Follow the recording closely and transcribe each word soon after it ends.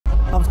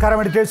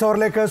നമസ്കാരം, എഡിറ്റേഴ്സ്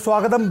അവറിലേക്ക്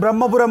സ്വാഗതം.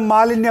 ബ്രഹ്മപുരം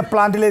മാലിന്യ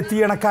പ്ലാന്റിലെ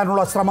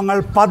തീയണക്കാനുള്ള ശ്രമങ്ങൾ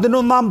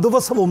 11ാം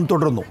ദിവസവും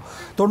തുടരുന്നു.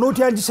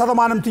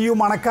 95% തീയും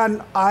അണക്കാൻ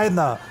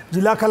ആയെന്ന്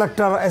ജില്ലാ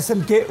കളക്ടർ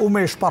SNK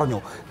ഉമേഷ് പറഞ്ഞു.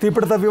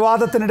 തീപിടുത്ത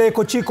വിവാദത്തിനിടെ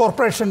കൊച്ചി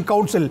കോർപ്പറേഷൻ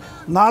കൗൺസിൽ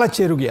നാളെ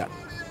ചേരുകയാണ്.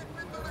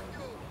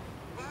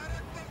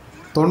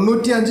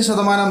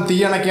 95%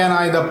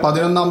 തീയണയ്ക്കാനായത്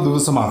 11ാം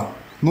ദിവസമാണ്.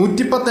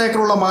 110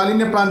 ഏക്കറുള്ള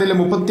മാലിന്യ പ്ലാന്റിലെ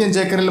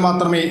 35 ഏക്കറിൽ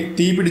മാത്രമേ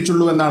തീ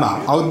പിടിച്ചുള്ളൂ എന്നാണ്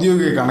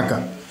ഔദ്യോഗിക കണക്ക്.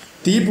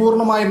 തീ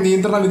പൂർണ്ണമായും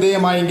നിയന്ത്രണ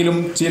വിധേയമായെങ്കിലും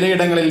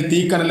ചിലയിടങ്ങളിൽ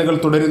തീക്കനലുകൾ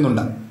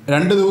തുടരുന്നുണ്ട്.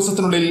 2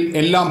 ദിവസത്തിനുള്ളിൽ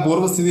എല്ലാം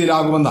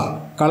പൂർവ്വസ്ഥിതിയിലാകുമെന്ന്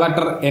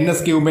കളക്ടർ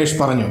NSK ഉമേഷ്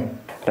പറഞ്ഞു.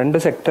 രണ്ട്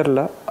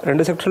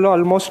സെക്ടറിലും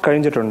ഓൾമോസ്റ്റ്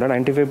കഴിഞ്ഞിട്ടുണ്ട്,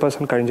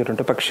 95%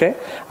 കഴിഞ്ഞിട്ടുണ്ട്. പക്ഷേ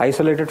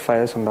ഐസൊലേറ്റഡ്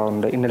ഫയർസ്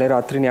ഉണ്ടാവുന്നുണ്ട്. ഇന്നലെ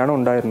രാത്രി ഞാനും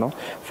ഉണ്ടായിരുന്നു.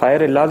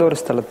 ഫയർ ഇല്ലാതെ ഒരു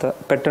സ്ഥലത്ത്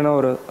പെട്ടെന്ന്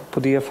ഒരു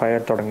പുതിയ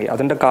ഫയർ തുടങ്ങി.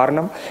 അതിൻ്റെ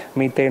കാരണം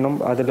മീത്തേനും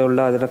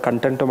അതിൻ്റെ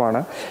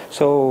കണ്ടൻറ്റുമാണ്.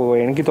 സോ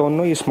എനിക്ക്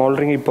തോന്നുന്നു ഈ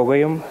സ്മോൾഡറിങ്, ഈ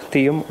പുകയും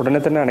തീയും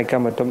ഉടനെ തന്നെ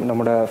അണയ്ക്കാൻ പറ്റും.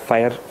 നമ്മുടെ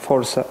fire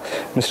force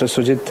mister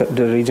Sujith,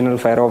 regional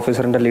fire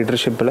ഓഫീസറിൻ്റെ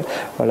ലീഡർഷിപ്പിൽ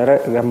വളരെ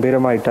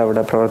ഗംഭീരമായിട്ട്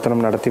അവിടെ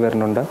പ്രവർത്തനം നടത്തി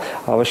വരുന്നുണ്ട്.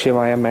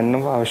 ആവശ്യമായ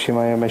മെന്നും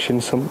ആവശ്യമായ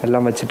മെഷീൻസും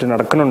എല്ലാം വെച്ചിട്ട്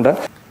നടക്കുന്നുണ്ട്.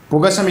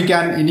 പുക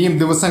ശമിക്കാൻ ഇനിയും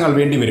ദിവസങ്ങൾ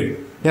വേണ്ടിവരും.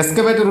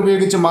 എക്സ്കവേറ്റർ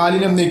ഉപയോഗിച്ച്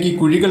മാലിന്യം നീക്കി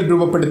കുഴികൾ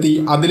രൂപപ്പെടുത്തി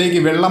അതിലേക്ക്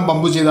വെള്ളം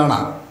പമ്പ് ചെയ്താണ്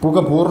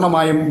പുക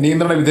പൂർണ്ണമായും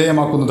നിയന്ത്രണ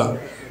വിധേയമാക്കുന്നത്.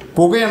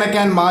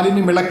 പുകയണയ്ക്കാൻ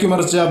മാലിന്യം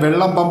ഇളക്കിമറിച്ച്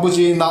വെള്ളം പമ്പ്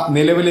ചെയ്യുന്ന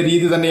നിലവിലെ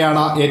രീതി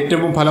തന്നെയാണ്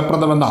ഏറ്റവും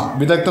ഫലപ്രദമെന്ന്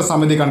വിദഗ്ധ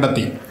സമിതി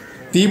കണ്ടെത്തി.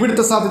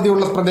 തീപിടുത്ത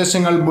സാധ്യതയുള്ള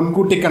പ്രദേശങ്ങൾ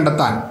മുൻകൂട്ടി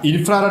കണ്ടെത്താൻ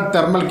ഇൻഫ്രാറെഡ്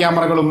തെർമൽ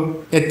ക്യാമറകളും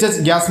HH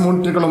ഗ്യാസ്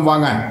മോണിറ്ററുകളും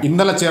വാങ്ങാൻ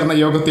ഇന്നലെ ചേർന്ന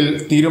യോഗത്തിൽ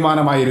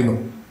തീരുമാനമായിരുന്നു.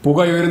 പുക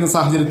ഉയരുന്ന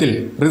സാഹചര്യത്തിൽ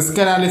റിസ്ക്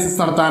അനാലിസിസ്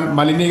നടത്താൻ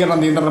മലിനീകരണ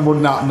നിയന്ത്രണ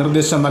ബോർഡിന്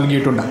നിർദ്ദേശം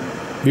നൽകിയിട്ടുണ്ട്.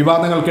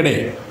 വിവാദങ്ങൾക്കിടെ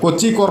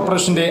കൊച്ചി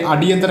കോർപ്പറേഷന്റെ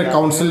അടിയന്തര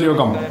കൗൺസിൽ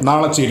യോഗം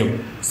നാളെ ചേരും.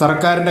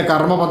 സർക്കാരിന്റെ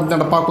കർമ്മ പദ്ധതി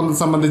നടപ്പാക്കുന്നത്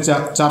സംബന്ധിച്ച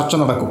ചർച്ച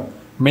നടക്കും.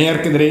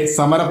 മേയർക്കെതിരെ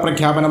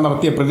സമരപ്രഖ്യാപനം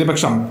നടത്തിയ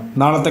പ്രതിപക്ഷം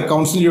നാളത്തെ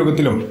കൗൺസിൽ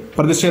യോഗത്തിലും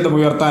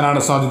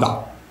പ്രതിഷേധമുയർത്താനാണ് സാധ്യത.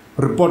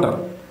 റിപ്പോർട്ടർ,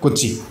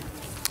 കൊച്ചി.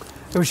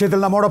 ഈ വിഷയത്തിൽ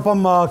നമ്മോടൊപ്പം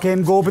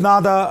KN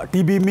Gopinath,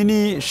 TB mini,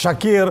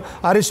 Shakir,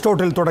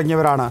 Aristotle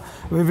തുടങ്ങിയവരാണ്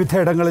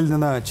വിവിധയിടങ്ങളിൽ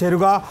നിന്ന്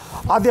ചേരുക.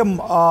 ആദ്യം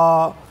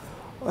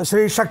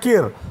ശ്രീ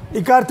ഷക്കീർ,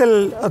 ഇക്കാര്യത്തിൽ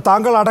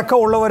താങ്കൾ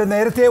അടക്കമുള്ളവർ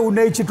നേരത്തെ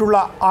ഉന്നയിച്ചിട്ടുള്ള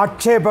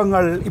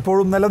ആക്ഷേപങ്ങൾ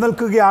ഇപ്പോഴും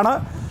നിലനിൽക്കുകയാണ്.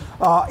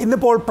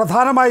 ഇന്നിപ്പോൾ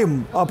പ്രധാനമായും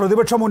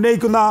പ്രതിപക്ഷം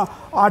ഉന്നയിക്കുന്ന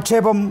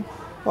ആക്ഷേപം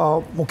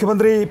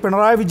മുഖ്യമന്ത്രി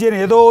പിണറായി വിജയൻ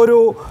ഏതോ ഒരു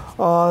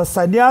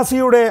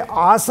സന്യാസിയുടെ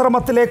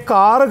ആശ്രമത്തിലെ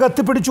കാറ്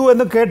കത്തിപ്പിടിച്ചു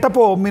എന്ന്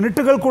കേട്ടപ്പോൾ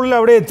മിനിറ്റുകൾക്കുള്ളിൽ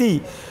അവിടെ എത്തി.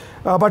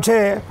 പക്ഷേ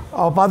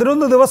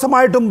 11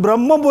 ദിവസമായിട്ടും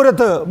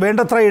ബ്രഹ്മപുരത്ത്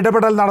വേണ്ടത്ര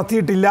ഇടപെടൽ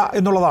നടത്തിയിട്ടില്ല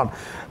എന്നുള്ളതാണ്.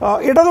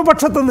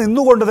 ഇടതുപക്ഷത്ത്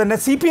നിന്നുകൊണ്ട് തന്നെ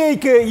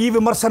CPIക്ക് ഈ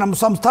വിമർശനം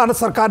സംസ്ഥാന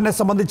സർക്കാരിനെ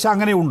സംബന്ധിച്ച്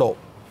അങ്ങനെയുണ്ടോ?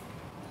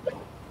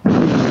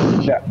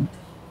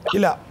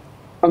 ഇല്ല.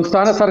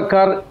 സംസ്ഥാന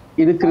സർക്കാർ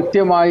ഇത്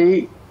കൃത്യമായി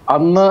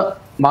അന്ന്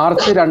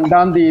മാർച്ച്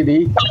 2-ാം തീയതി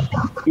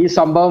ഈ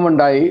സംഭവം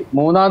ഉണ്ടായി,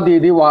 3-ാം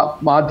തീയതി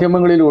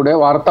മാധ്യമങ്ങളിലൂടെ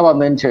വാർത്ത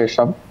വന്നതിന്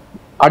ശേഷം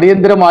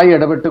അടിയന്തരമായി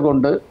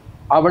ഇടപെട്ടുകൊണ്ട്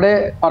അവിടെ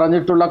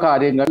പറഞ്ഞിട്ടുള്ള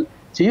കാര്യങ്ങൾ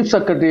ചീഫ്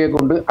സെക്രട്ടറിയെ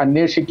കൊണ്ട്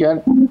അന്വേഷിക്കാൻ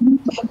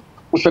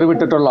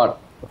ഉത്തരവിട്ടിട്ടുള്ളതാണ്.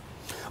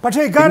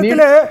 പക്ഷേ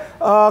ഇക്കാര്യത്തില്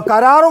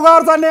കരാറുകാർ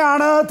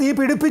തന്നെയാണ് തീ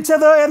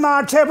പിടിപ്പിച്ചത് എന്ന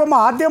ആക്ഷേപം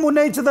ആദ്യം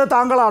ഉന്നയിച്ചത്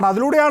താങ്കളാണ്.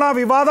 അതിലൂടെയാണ് ആ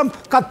വിവാദം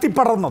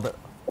കത്തിപ്പടർന്നത്.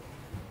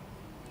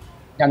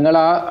 ഞങ്ങൾ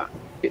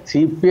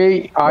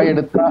CPI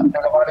എടുത്ത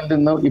നിലപാടിൽ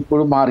നിന്ന്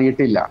ഇപ്പോഴും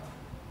മാറിയിട്ടില്ല.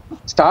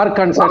 സ്റ്റാർ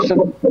കൺസ്ട്രക്ഷൻ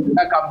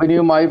എന്ന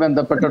കമ്പനിയുമായി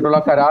ബന്ധപ്പെട്ടിട്ടുള്ള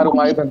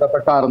കരാറുമായി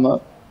ബന്ധപ്പെട്ടാർന്ന്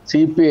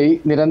CPI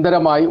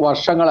നിരന്തരമായി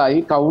വർഷങ്ങളായി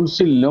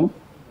കൗൺസിലിലും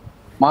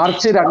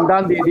മാർച്ച്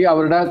 2-ാം തീയതി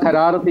അവരുടെ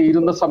കരാർ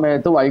തീരുന്ന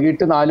സമയത്ത്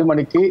വൈകിട്ട് 4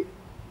 മണിക്ക്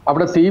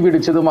അവിടെ തീ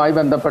പിടിച്ചതുമായി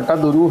ബന്ധപ്പെട്ട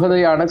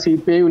ദുരൂഹതയാണ്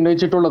CPI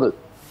ഉന്നയിച്ചിട്ടുള്ളത്.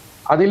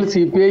 അതിൽ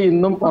CPI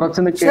ഇന്നും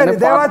ഉറച്ചു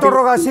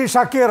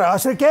നിൽക്കുകയാണ്.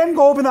 ശ്രീ KN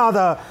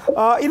ഗോപിനാഥ്,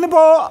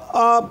 ഇന്നിപ്പോ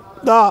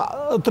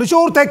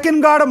തൃശൂർ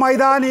തെക്കിൻകാട്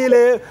മൈതാനിയിൽ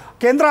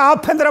കേന്ദ്ര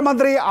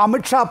ആഭ്യന്തരമന്ത്രി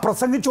അമിത്ഷാ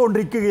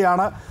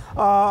പ്രസംഗിച്ചുകൊണ്ടിരിക്കുകയാണ്.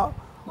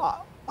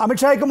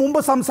 അമിത്ഷായ്ക്ക് മുമ്പ്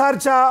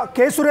സംസാരിച്ച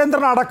K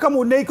സുരേന്ദ്രൻ അടക്കം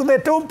ഉന്നയിക്കുന്ന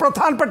ഏറ്റവും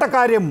പ്രധാനപ്പെട്ട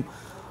കാര്യം,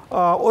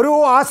 ഒരു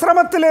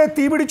ആശ്രമത്തിൽ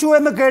തീപിടിച്ചു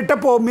എന്ന്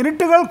കേട്ടപ്പോൾ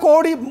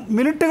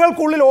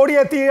മിനിറ്റുകൾക്കുള്ളിൽ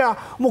ഓടിയെത്തിയ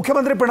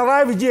മുഖ്യമന്ത്രി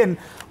പിണറായി വിജയൻ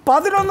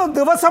 11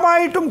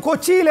 ദിവസമായിട്ടും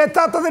കൊച്ചിയിൽ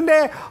എത്താത്തതിൻ്റെ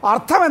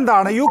അർത്ഥം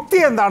എന്താണ്, യുക്തി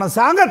എന്താണ്,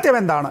 സാങ്കത്യം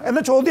എന്താണ് എന്ന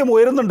ചോദ്യം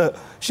ഉയരുന്നുണ്ട്.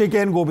 ശ്രീ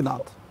KN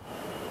ഗോപിനാഥ്.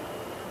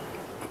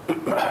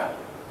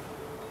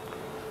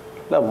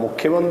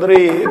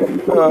 മുഖ്യമന്ത്രി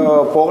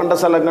പോകേണ്ട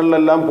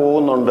സ്ഥലങ്ങളിലെല്ലാം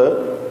പോകുന്നുണ്ട്.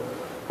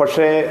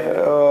 പക്ഷേ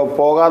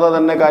പോകാതെ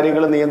തന്നെ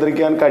കാര്യങ്ങൾ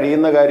നിയന്ത്രിക്കാൻ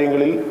കഴിയുന്ന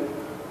കാര്യങ്ങളിൽ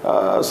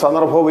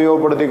സന്ദർഭം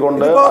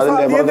ഉപയോഗപ്പെടുത്തിക്കൊണ്ട്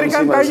അതിൻ്റെ എമർജൻസി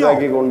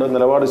മനസ്സിലാക്കിക്കൊണ്ട്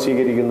നിലപാട്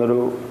സ്വീകരിക്കുന്നൊരു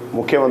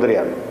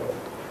മുഖ്യമന്ത്രിയാണ്.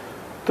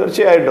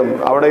 തീർച്ചയായിട്ടും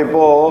അവിടെ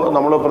ഇപ്പോൾ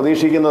നമ്മൾ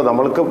പ്രതീക്ഷിക്കുന്നത്,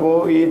 നമ്മൾക്കിപ്പോൾ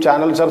ഈ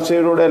ചാനൽ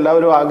ചർച്ചയിലൂടെ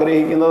എല്ലാവരും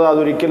ആഗ്രഹിക്കുന്നത്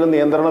അതൊരിക്കലും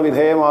നിയന്ത്രണ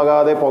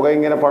വിധേയമാകാതെ പുക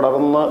ഇങ്ങനെ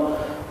പടർന്ന്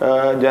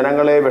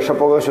ജനങ്ങളെ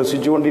വിഷപ്പുക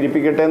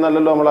ശ്വസിച്ചുകൊണ്ടിരിപ്പിക്കട്ടെ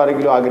എന്നല്ലല്ലോ നമ്മൾ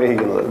ആരെങ്കിലും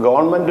ആഗ്രഹിക്കുന്നത്.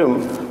 ഗവൺമെൻറ്റും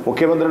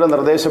മുഖ്യമന്ത്രിയുടെ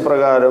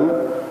നിർദ്ദേശപ്രകാരം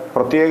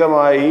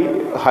പ്രത്യേകമായി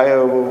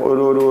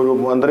ഒരു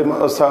മന്ത്രി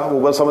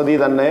ഉപസമിതി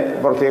തന്നെ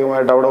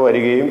പ്രത്യേകമായിട്ട് അവിടെ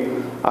വരികയും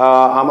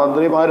ആ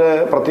മന്ത്രിമാർ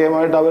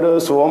പ്രത്യേകമായിട്ട് അവർ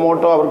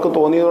സുവമോട്ടോ അവർക്ക്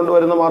തോന്നിയതുകൊണ്ട്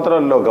വരുന്ന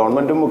മാത്രമല്ലോ,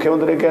 ഗവൺമെൻറ്റും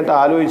മുഖ്യമന്ത്രിയൊക്കെ ആയിട്ട്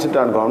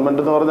ആലോചിച്ചിട്ടാണ്.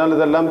 ഗവൺമെൻറ് എന്ന് പറഞ്ഞാൽ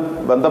ഇതെല്ലാം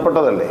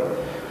ബന്ധപ്പെട്ടതല്ലേ.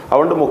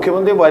 അതുകൊണ്ട്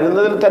മുഖ്യമന്ത്രി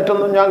വരുന്നതിൽ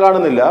തെറ്റൊന്നും ഞാൻ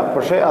കാണുന്നില്ല.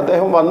 പക്ഷേ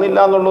അദ്ദേഹം വന്നില്ല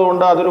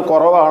എന്നുള്ളതുകൊണ്ട് അതൊരു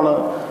കുറവാണ്.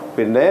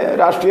 പിന്നെ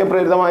രാഷ്ട്രീയ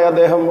പ്രേരിതമായി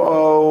അദ്ദേഹം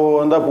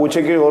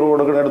പൂച്ചയ്ക്ക് ചോറ്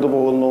കൊടുക്കുന്നിടത്ത്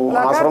പോകുന്നു,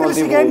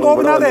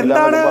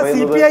 എന്താണ്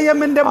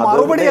CPIM-ന്റെ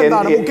മറുപടി?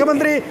 എന്താണ്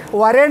മുഖ്യമന്ത്രി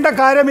വരേണ്ട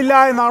കാര്യമില്ല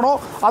എന്നാണോ,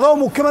 അതോ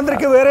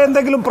മുഖ്യമന്ത്രിക്ക് വേറെ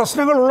എന്തെങ്കിലും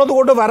പ്രശ്നങ്ങൾ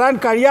ഉള്ളതുകൊണ്ട് വരാൻ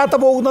കഴിയാത്ത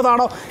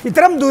പോകുന്നതാണോ?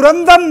 ഇത്തരം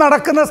ദുരന്തം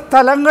നടക്കുന്ന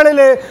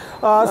സ്ഥലങ്ങളിൽ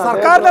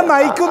സർക്കാരിനെ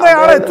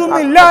നയിക്കുന്നയാൾ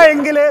എത്തുന്നില്ല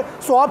എങ്കിൽ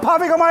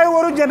സ്വാഭാവികമായ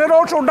ഒരു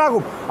ജനരോഷം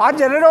ഉണ്ടാകും. ആ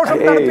ജനരോഷം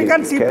തണുപ്പിക്കാൻ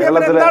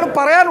CPIM-ന് എന്താണ്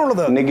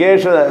പറയാനുള്ളത്?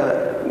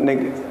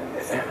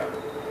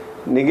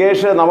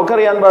 നികേഷ്,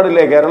 നമുക്കറിയാൻ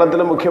പാടില്ലേ,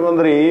 കേരളത്തിലെ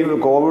മുഖ്യമന്ത്രി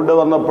കോവിഡ്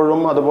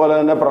വന്നപ്പോഴും അതുപോലെ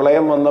തന്നെ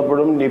പ്രളയം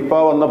വന്നപ്പോഴും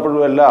നിപ്പ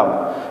വന്നപ്പോഴും എല്ലാം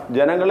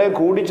ജനങ്ങളെ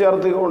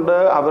കൂടിച്ചേർത്തുകൊണ്ട്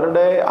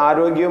അവരുടെ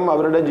ആരോഗ്യം,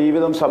 അവരുടെ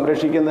ജീവിതം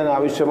സംരക്ഷിക്കുന്നതിന്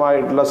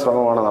ആവശ്യമായിട്ടുള്ള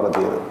ശ്രമമാണ്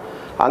നടത്തിയത്.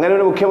 അങ്ങനെ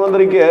ഒരു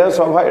മുഖ്യമന്ത്രിക്ക്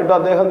സ്വാഭാവികമായിട്ടും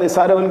അദ്ദേഹം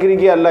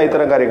നിസ്സാരവൽക്കരിക്കുകയല്ല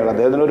ഇത്തരം കാര്യങ്ങൾ.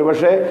 അദ്ദേഹത്തിന് ഒരു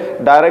പക്ഷേ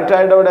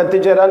ഡയറക്റ്റായിട്ട് അവിടെ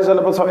എത്തിച്ചേരാൻ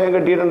ചിലപ്പോൾ സമയം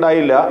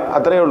കിട്ടിയിട്ടുണ്ടായില്ല,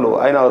 അത്രയേ ഉള്ളൂ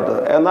അതിനകത്ത്.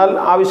 എന്നാൽ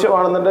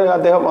ആവശ്യമാണെന്നുണ്ടെങ്കിൽ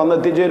അദ്ദേഹം വന്ന്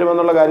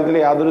എത്തിച്ചേരുമെന്നുള്ള കാര്യത്തിൽ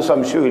യാതൊരു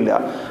സംശയവുമില്ല.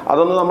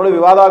 അതൊന്നും നമ്മൾ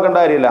വിവാദമാക്കേണ്ട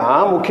കാര്യമില്ല. ആ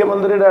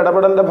മുഖ്യമന്ത്രിയുടെ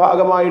ഇടപെടലിൻ്റെ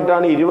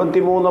ഭാഗമായിട്ടാണ്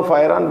 23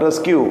 ഫയർ ആൻഡ്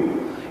റെസ്ക്യൂ,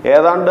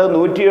 ഏതാണ്ട്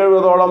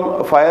 170ഓളം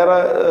ഫയർ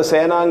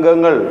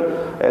സേനാംഗങ്ങൾ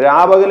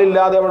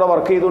രാപകലില്ലാതെ അവിടെ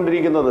വർക്ക്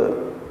ചെയ്തുകൊണ്ടിരിക്കുന്നത്.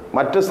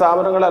 മറ്റ്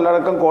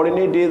സ്ഥാപനങ്ങളടക്കം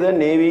കോർഡിനേറ്റ് ചെയ്ത്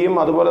നേവിയും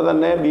അതുപോലെ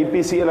തന്നെ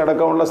BPCL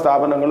അടക്കമുള്ള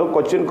സ്ഥാപനങ്ങളും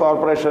കൊച്ചിൻ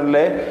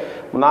കോർപ്പറേഷനിലെ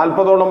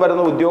 40ഓളം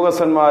വരുന്ന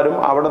ഉദ്യോഗസ്ഥന്മാരും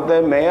അവിടുത്തെ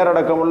മേയർ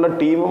അടക്കമുള്ള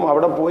ടീമും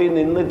അവിടെ പോയി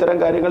നിന്ന് ഇത്തരം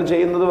കാര്യങ്ങൾ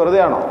ചെയ്യുന്നത്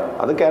വെറുതെയാണോ?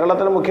 അത്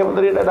കേരളത്തിലെ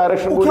മുഖ്യമന്ത്രിയുടെ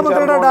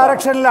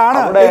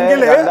ഡയറക്ഷനിലാണ്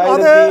എങ്കിൽ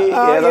അത്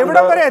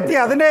എവിടെ വരെ എത്തി?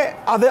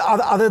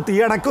 അത്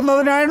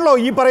തീയണക്കുന്നതിനാണല്ലോ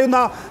ഈ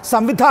പറയുന്ന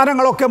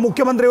സംവിധാനങ്ങളൊക്കെ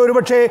മുഖ്യമന്ത്രി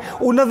ഒരുപക്ഷെ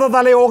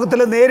ഉന്നതതല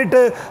യോഗത്തിൽ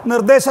നേരിട്ട്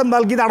നിർദ്ദേശം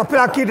നൽകി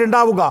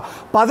നടപ്പിലാക്കിയിട്ടുണ്ടാവുക.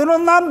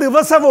 11ാം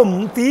ദിവസവും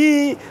തീ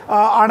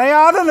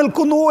അണയാതെ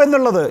നിൽക്കുന്നു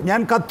എന്നുള്ളത്, ഞാൻ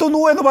കത്തുന്നു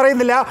എന്ന്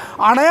പറയുന്നില്ല,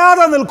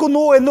 അണയാതെ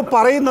നിൽക്കുന്നു എന്ന്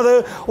പറയുന്നത്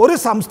ഒരു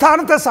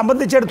സംസ്ഥാനത്തെ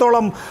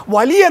സംബന്ധിച്ചിടത്തോളം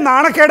വലിയ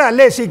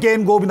നാണക്കേടല്ലേ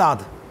CKN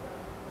ഗോപിനാഥ്?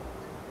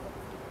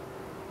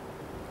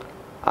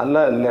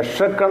 അല്ല,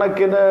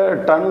 ലക്ഷക്കണക്കിന്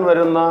ടൺ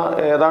വരുന്ന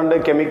ഏതാണ്ട്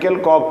കെമിക്കൽ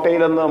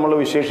കോക്ടെയിൽ എന്ന് നമ്മൾ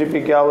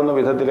വിശേഷിപ്പിക്കാവുന്ന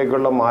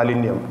വിധത്തിലേക്കുള്ള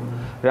മാലിന്യം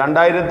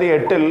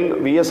 2008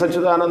 VS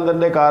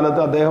അച്യുതാനന്ദൻ്റെ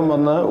കാലത്ത് അദ്ദേഹം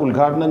വന്ന്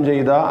ഉദ്ഘാടനം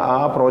ചെയ്ത ആ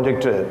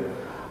പ്രോജക്റ്റ്,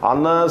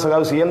 അന്ന്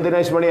CM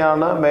ദിനേശ്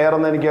മണിയാണ്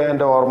മേയറെന്ന്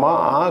എൻ്റെ ഓർമ്മ.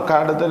 ആ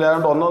കാലത്തിൽ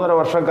ഏതാണ്ട് 1.5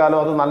 വർഷക്കാലം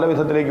അത് നല്ല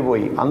വിധത്തിലേക്ക്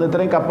പോയി. അന്ന്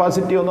ഇത്രയും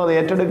കപ്പാസിറ്റി ഒന്നും അത്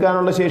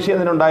ഏറ്റെടുക്കാനുള്ള ശേഷി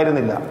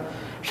അതിനുണ്ടായിരുന്നില്ല.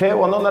 പക്ഷേ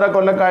 1.5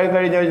 കൊല്ലം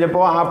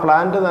കഴിഞ്ഞപ്പോൾ ആ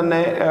പ്ലാന്റ്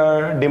തന്നെ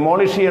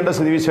ഡിമോളിഷ് ചെയ്യേണ്ട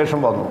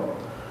സ്ഥിതിവിശേഷം വന്നു.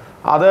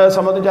 അത്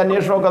സംബന്ധിച്ച്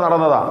അന്വേഷണമൊക്കെ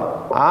നടന്നതാണ്.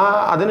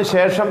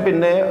 അതിനുശേഷം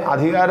പിന്നെ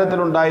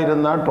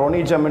അധികാരത്തിലുണ്ടായിരുന്ന ടോണി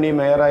ചമ്മണി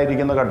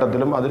മേയറായിരിക്കുന്ന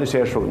ഘട്ടത്തിലും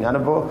അതിനുശേഷവും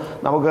ഞാനിപ്പോൾ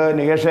നമുക്ക്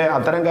നികേഷെ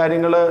അത്തരം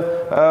കാര്യങ്ങൾ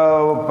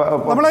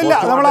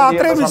നമ്മൾ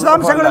അത്രയും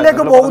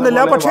വിശദാംശങ്ങളിലേക്ക് പോകുന്നില്ല.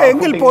 പക്ഷേ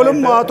എങ്കിൽ പോലും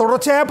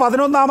തുടർച്ചയായ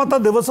 11ാമത്തെ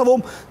ദിവസവും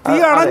തീ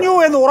അണഞ്ഞു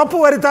എന്ന്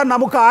ഉറപ്പുവരുത്താൻ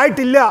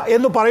നമുക്കായിട്ടില്ല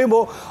എന്ന്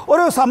പറയുമ്പോൾ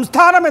ഒരു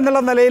സംസ്ഥാനം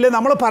എന്നുള്ള നിലയിൽ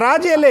നമ്മൾ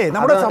പരാജയമല്ലേ,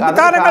 നമ്മുടെ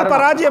സംവിധാനങ്ങൾ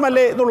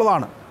പരാജയമല്ലേ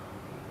എന്നുള്ളതാണ്.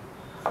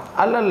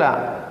 അല്ലല്ല,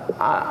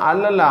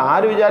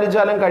 ആര്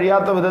വിചാരിച്ചാലും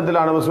കഴിയാത്ത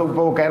വിധത്തിലാണ്.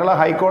 ഇപ്പോൾ കേരള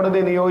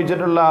ഹൈക്കോടതി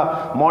നിയോഗിച്ചിട്ടുള്ള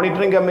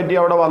മോണിറ്ററിംഗ് കമ്മിറ്റി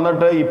അവിടെ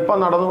വന്നിട്ട് ഇപ്പം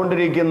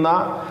നടന്നുകൊണ്ടിരിക്കുന്ന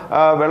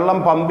വെള്ളം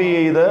പമ്പ്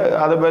ചെയ്ത്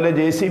അതുപോലെ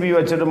JCB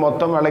വെച്ചിട്ട്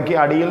മൊത്തം ഇളക്കി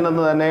അടിയിൽ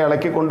നിന്ന് തന്നെ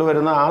ഇളക്കി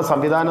കൊണ്ടുവരുന്ന ആ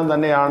സംവിധാനം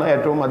തന്നെയാണ്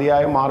ഏറ്റവും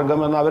മതിയായ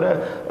മാർഗമെന്ന് അവർ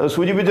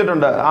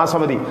സൂചിപ്പിച്ചിട്ടുണ്ട് ആ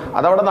സമിതി.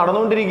 അതവിടെ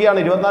നടന്നുകൊണ്ടിരിക്കുകയാണ്,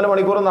 24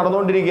 മണിക്കൂർ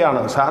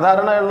നടന്നുകൊണ്ടിരിക്കുകയാണ്.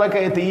 സാധാരണയുള്ള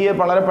തീ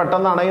വളരെ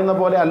പെട്ടെന്ന് അണയുന്ന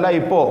പോലെ അല്ല.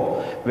 ഇപ്പോൾ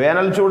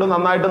വേനൽ ചൂട്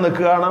നന്നായിട്ട്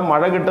നിൽക്കുകയാണ്,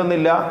 മഴ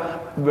കിട്ടുന്നില്ല,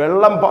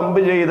 വെള്ളം പമ്പ്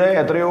ചെയ്ത്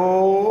എത്രയോ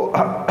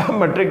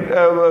മെട്രിക്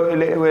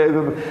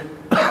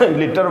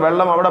ലിറ്റർ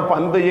വെള്ളം അവിടെ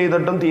പമ്പ്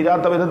ചെയ്തിട്ടും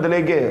തീരാത്ത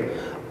വിധത്തിലേക്ക്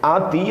ആ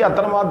തീ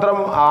അത്രമാത്രം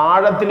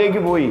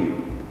ആഴത്തിലേക്ക് പോയി.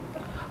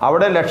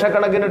 അവിടെ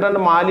ലക്ഷക്കണക്കിന് ടൺ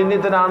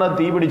മാലിന്യത്തിനാണ്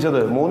തീ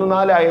പിടിച്ചത്.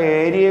 3-4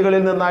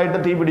 ഏരിയകളിൽ നിന്നായിട്ട്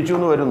തീ പിടിച്ചു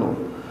എന്ന് വരുന്നു.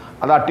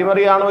 അത്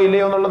അട്ടിമറിയാണോ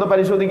ഇല്ലയോ എന്നുള്ളത്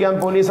പരിശോധിക്കാൻ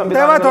പോലീസ്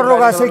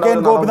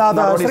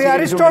ശ്രീ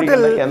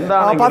അരിസ്റ്റോട്ടിൽ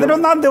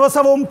 11ാം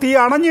ദിവസവും തീ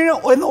അണഞ്ഞു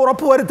എന്ന്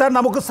ഉറപ്പുവരുത്താൻ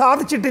നമുക്ക്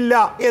സാധിച്ചിട്ടില്ല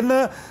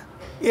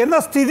എന്ന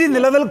സ്ഥിതി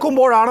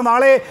നിലനിൽക്കുമ്പോഴാണ്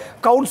നാളെ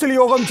കൗൺസിൽ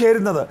യോഗം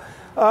ചേരുന്നത്.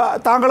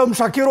 താങ്കളും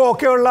ഷക്കീറും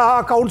ഒക്കെയുള്ള ആ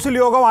കൗൺസിൽ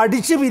യോഗം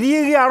അടിച്ചു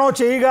പിരിയുകയാണോ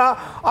ചെയ്യുക,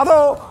 അതോ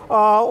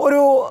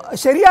ഒരു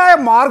ശരിയായ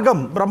മാർഗം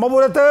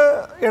ബ്രഹ്മപുരത്ത്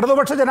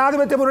ഇടതുപക്ഷ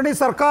ജനാധിപത്യ മുന്നണി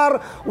സർക്കാർ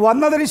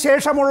വന്നതിന്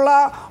ശേഷമുള്ള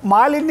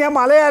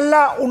മാലിന്യമലയല്ല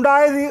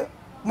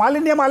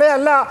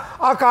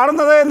ആ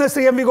കാണുന്നത് എന്ന്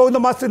ശ്രീ MV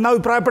ഗോവിന്ദമാസ്റ്റർ ഇന്ന്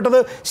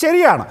അഭിപ്രായപ്പെട്ടത്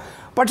ശരിയാണ്.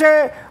 പക്ഷേ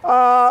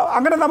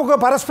അങ്ങനെ നമുക്ക്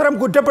പരസ്പരം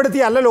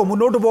കുറ്റപ്പെടുത്തിയല്ലോ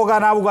മുന്നോട്ട്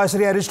പോകാനാവുക.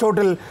 ശ്രീ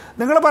അരിസ്റ്റോട്ടിൽ,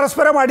 നിങ്ങൾ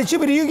പരസ്പരം അടിച്ചു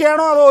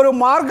പിരിയുകയാണോ അതോ ഒരു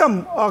മാർഗം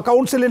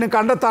കൗൺസിലിന്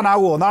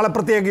കണ്ടെത്താനാവുമോ നാളെ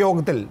പ്രത്യേക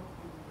യോഗത്തിൽ?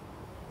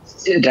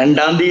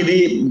 2-ാം തീയതി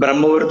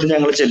ബ്രഹ്മപുരത്ത്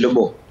ഞങ്ങൾ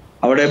ചെല്ലുമ്പോൾ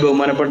അവിടെ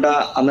ബഹുമാനപ്പെട്ട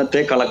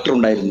അന്നത്തെ കളക്ടർ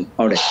ഉണ്ടായിരുന്നു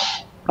അവിടെ.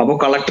 അപ്പോൾ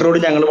കളക്ടറോട്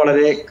ഞങ്ങൾ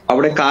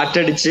അവിടെ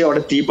കാറ്റടിച്ച്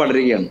അവിടെ തീ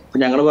പടരുകയാണ്. അപ്പൊ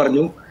ഞങ്ങൾ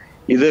പറഞ്ഞു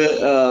ഇത്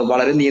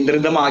വളരെ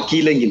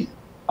നിയന്ത്രിതമാക്കിയില്ലെങ്കിൽ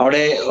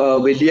അവിടെ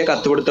വലിയ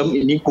കത്തുപിടുത്തം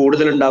ഇനി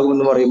കൂടുതൽ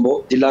ഉണ്ടാകുമെന്ന് പറയുമ്പോൾ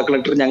ജില്ലാ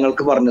കളക്ടർ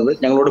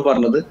ഞങ്ങളോട്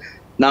പറഞ്ഞത്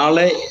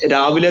നാളെ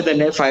രാവിലെ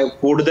തന്നെ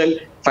കൂടുതൽ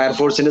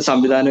ഫയർഫോഴ്സിന്റെ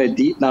സംവിധാനം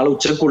എത്തി നാളെ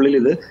ഉച്ചക്കുള്ളിൽ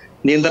ഇത്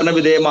നിയന്ത്രണ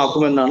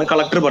വിധേയമാക്കുമെന്നാണ്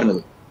കളക്ടർ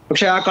പറഞ്ഞത്.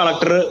 പക്ഷെ ആ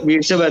കളക്ടർ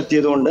വീഴ്ച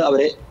വരുത്തിയത് കൊണ്ട്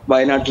അവരെ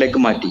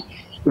വയനാട്ടിലേക്ക് മാറ്റി.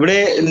 ഇവിടെ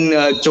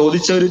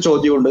ചോദിച്ച ഒരു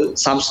ചോദ്യമുണ്ട്.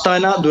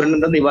 സംസ്ഥാന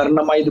ദുരന്ത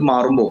നിവാരണമായി ഇത്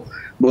മാറുമ്പോൾ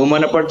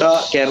ബഹുമാനപ്പെട്ട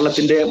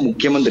കേരളത്തിന്റെ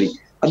മുഖ്യമന്ത്രി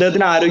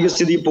അദ്ദേഹത്തിന്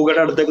ആരോഗ്യസ്ഥിതി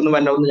പുകയുടെ അടുത്തേക്കൊന്നും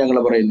വരണമെന്ന് ഞങ്ങൾ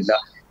പറയുന്നില്ല.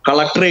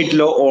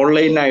 കളക്ടറേറ്റിലോ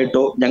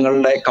ഓൺലൈനായിട്ടോ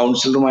ഞങ്ങളുടെ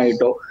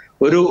കൗൺസിലറുമായിട്ടോ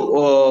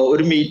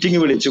ഒരു മീറ്റിംഗ്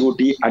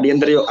വിളിച്ചുകൂട്ടി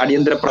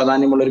അടിയന്തര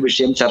പ്രാധാന്യമുള്ള ഒരു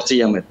വിഷയം ചർച്ച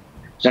ചെയ്യാൻ പറ്റും.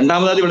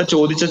 രണ്ടാമതായി ഇവിടെ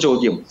ചോദിച്ച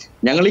ചോദ്യം,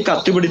 ഞങ്ങൾ ഈ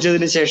കത്ത്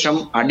പിടിച്ചതിന് ശേഷം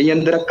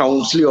അടിയന്തര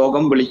കൗൺസിൽ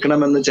യോഗം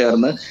വിളിക്കണമെന്ന്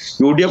ചേർന്ന്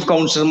UDF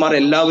കൗൺസിലർമാർ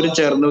എല്ലാവരും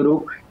ചേർന്ന് ഒരു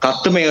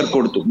കത്ത് മേയർക്ക്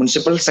കൊടുത്തു.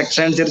 മുനിസിപ്പൽ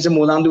സെക്ഷൻ അനുസരിച്ച്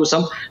 3-ാം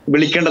ദിവസം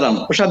വിളിക്കേണ്ടതാണ്.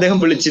 പക്ഷെ അദ്ദേഹം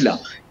വിളിച്ചില്ല.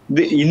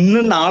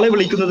 നാളെ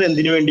വിളിക്കുന്നത്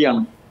എന്തിനു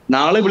വേണ്ടിയാണ്?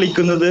 നാളെ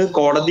വിളിക്കുന്നത്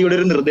കോടതിയുടെ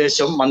ഒരു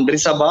നിർദ്ദേശം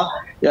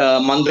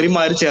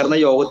മന്ത്രിമാർ ചേർന്ന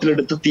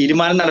യോഗത്തിലെടുത്ത്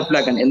തീരുമാനം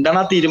നടപ്പിലാക്കാൻ. എന്താണ്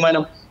ആ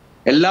തീരുമാനം?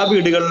 എല്ലാ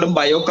വീടുകളിലും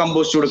ബയോ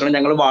കമ്പോസ്റ്റ് കൊടുക്കണം,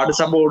 ഞങ്ങൾ വാർഡ്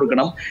സഭ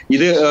കൊടുക്കണം,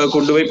 ഇത്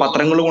കൊണ്ടുപോയി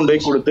പത്രങ്ങൾ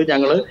കൊണ്ടുപോയി കൊടുത്ത്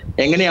ഞങ്ങൾ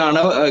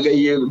എങ്ങനെയാണ്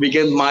ഈ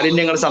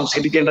മാലിന്യങ്ങൾ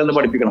സംസ്കരിക്കേണ്ടതെന്ന്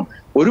പഠിപ്പിക്കണം.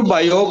 ഒരു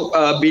ബയോ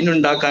ബിൻ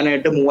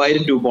ഉണ്ടാക്കാനായിട്ട്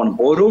 3000 രൂപ വേണം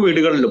ഓരോ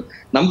വീടുകളിലും.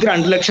 നമുക്ക്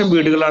 2 ലക്ഷം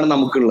വീടുകളാണ്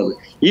നമുക്കുള്ളത്.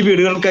 ഈ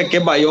വീടുകൾക്കൊക്കെ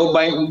ബയോ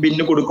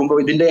ബിന്ന് കൊടുക്കുമ്പോൾ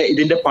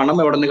ഇതിന്റെ പണം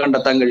എവിടെ നിന്ന്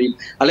കണ്ടെത്താൻ കഴിയും?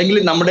 അല്ലെങ്കിൽ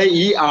നമ്മുടെ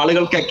ഈ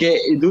ആളുകൾക്കൊക്കെ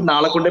ഇത്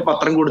നാളെ കൊണ്ട്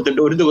പത്രം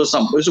കൊടുത്തിട്ട് ഒരു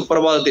ദിവസം ഒരു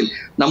സുപ്രഭാതത്തിൽ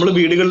നമ്മൾ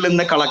വീടുകളിൽ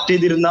നിന്ന് കളക്ട്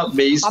ചെയ്തിരുന്ന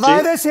വേസ്റ്റ്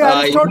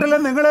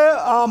നിങ്ങൾ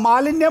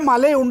മാലിന്യ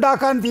മല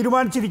ഉണ്ടാക്കാൻ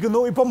തീരുമാനിച്ചിരിക്കുന്നു.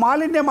 ഇപ്പൊ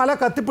മാലിന്യ മല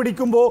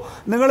കത്തിപ്പിടിക്കുമ്പോൾ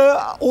നിങ്ങൾ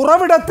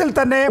ഉറവിടത്തിൽ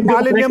തന്നെ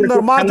മാലിന്യം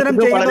നിർമ്മാർജ്ജനം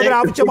ചെയ്യുന്നതിന്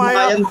ആവശ്യമായ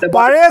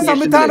പഴയ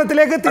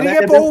സംവിധാനത്തിലേക്ക് തിരികെ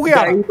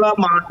പോവുകയാണ്. ജൈവ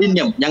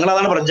മാലിന്യം, ഞങ്ങൾ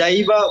അതാണ് പറയുന്നത്,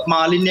 ജൈവ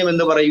മാലിന്യം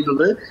എന്ന്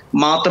പറയുന്നത്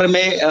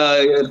മാത്രമേ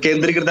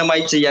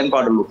കേന്ദ്രീകൃതമായി ചെയ്യാൻ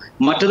പാടുള്ളൂ.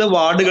 മറ്റത്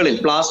വാർഡുകളിൽ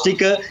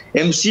പ്ലാസ്റ്റിക്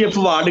MCF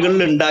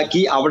വാർഡുകളിൽ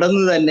ഉണ്ടാക്കി അവിടെ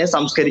നിന്ന് തന്നെ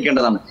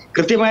സംസ്കരിക്കേണ്ടതാണ്.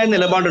 കൃത്യമായ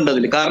നിലപാടുണ്ട്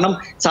അതിൽ. കാരണം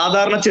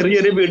സാധാരണ ചെറിയ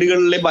ചെറിയ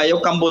വീടുകളിലെ ബയോ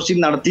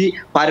കമ്പോസ്റ്റിംഗ് നടത്തി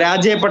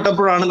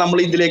പരാജയപ്പെട്ടപ്പോഴാണ് നമ്മൾ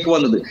ഇതിലേക്ക്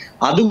വന്നത്.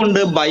 അതുകൊണ്ട്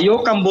ബയോ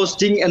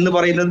കമ്പോസ്റ്റിംഗ് എന്ന്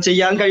പറയുന്നത്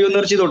ചെയ്യാൻ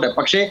കഴിയുന്നവർ ചെയ്തോട്ടെ.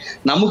 പക്ഷെ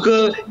നമുക്ക്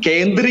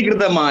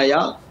കേന്ദ്രീകൃതമായ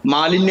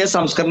മാലിന്യ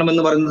സംസ്കരണം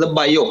എന്ന് പറയുന്നത്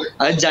ബയോ,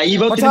 അത്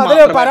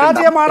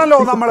പരാജയമാണല്ലോ.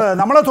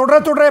 നമ്മൾ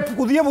തുടരെ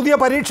പുതിയ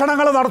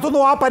പരീക്ഷണങ്ങൾ നടത്തുന്നു.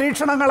 ആ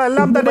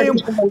പരീക്ഷണങ്ങളെല്ലാം തന്നെയും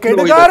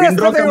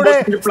കെടുകാര്യസ്ഥതയുടെ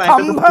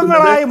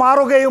സ്തംഭങ്ങളായി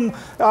മാറുകയും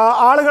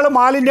ആളുകൾ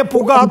മാലിന്യ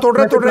പുക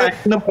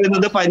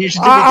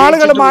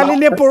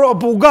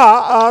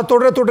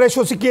തുടരെ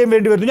ശ്വസിക്കുകയും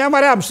വേണ്ടി വരുന്നു. ഞാൻ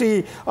വരാം ശ്രീ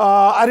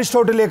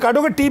അരിസ്റ്റോട്ടിലേക്ക്.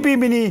 അഡ്വക്കേറ്റ് TP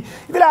മിനി,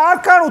 ഇതിൽ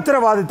ആർക്കാണ്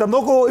ഉത്തരവാദിത്തം?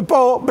 നോക്കൂ,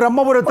 ഇപ്പോൾ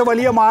ബ്രഹ്മപുരത്ത്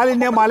വലിയ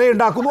മാലിന്യ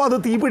മലയുണ്ടാക്കുന്നു, അത്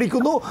തീ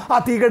പിടിക്കുന്നു, ആ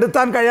തീ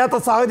കെടുത്താൻ കഴിയാത്ത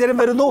സാഹചര്യം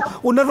വരുന്നു.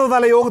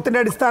 ഉന്നതതല യോഗത്തിന്റെ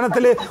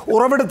അടിസ്ഥാനത്തിൽ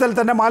ഉറവിടത്തിൽ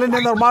തന്നെ മാലിന്യ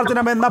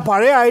നിർമ്മാർജ്ജനം എന്ന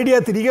പഴയ ഐഡിയ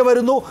തിരികെ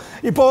വരുന്നു.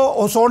 ഇപ്പോൾ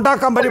സോണ്ട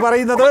കമ്പനി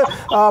പറയുന്നത്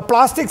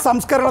പ്ലാസ്റ്റിക്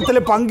സംസ്കരണത്തിൽ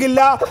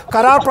പങ്കില്ല,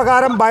 കരാർ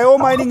പ്രകാരം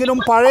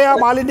ബയോമൈനിങ്ങിനും പഴയ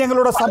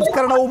മാലിന്യങ്ങളുടെ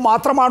സംസ്കരണവും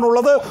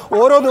മാത്രമാണുള്ളത്,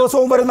 ഓരോ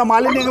ദിവസവും വരുന്ന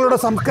മാലിന്യങ്ങളുടെ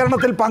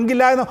സംസ്കരണത്തിൽ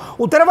പങ്കില്ല എന്ന്.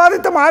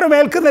 ഉത്തരവാദിത്തം ആരും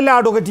ഏൽക്കുന്നില്ല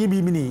അഡ്വക്കേറ്റ്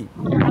TP മിനി.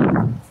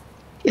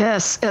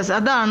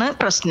 അതാണ്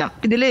പ്രശ്നം.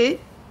 ഇതില്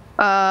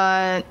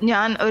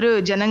ഞാൻ ഒരു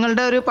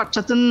ജനങ്ങളുടെ ഒരു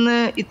പക്ഷത്തു നിന്ന്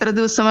ഇത്ര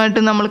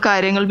ദിവസമായിട്ട് നമ്മൾ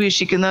കാര്യങ്ങൾ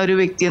വീക്ഷിക്കുന്ന ഒരു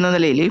വ്യക്തി എന്ന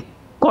നിലയിൽ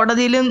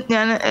കോടതിയിലും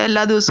ഞാൻ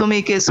എല്ലാ ദിവസവും ഈ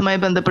കേസുമായി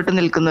ബന്ധപ്പെട്ട്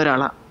നിൽക്കുന്ന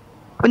ഒരാളാണ്.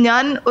 അപ്പം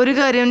ഞാൻ ഒരു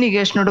കാര്യം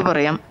നികേഷിനോട്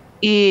പറയാം.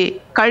 ഈ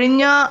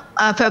കഴിഞ്ഞ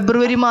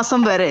ഫെബ്രുവരി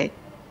മാസം വരെ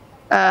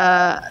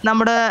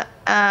നമ്മുടെ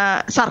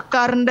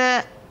സർക്കാരിൻ്റെ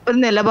ഒരു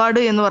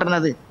നിലപാട് എന്ന്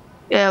പറഞ്ഞത്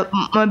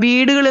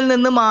വീടുകളിൽ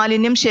നിന്ന്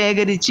മാലിന്യം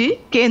ശേഖരിച്ച്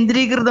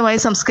കേന്ദ്രീകൃതമായി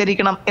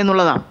സംസ്കരിക്കണം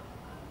എന്നുള്ളതാണ്.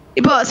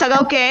 ഇപ്പോൾ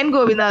സഖാവ് KN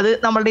ഗോപിനാഥ്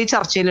നമ്മളുടെ ഈ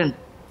ചർച്ചയിലുണ്ട്.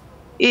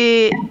 ഈ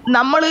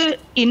നമ്മൾ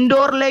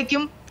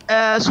ഇൻഡോറിലേക്കും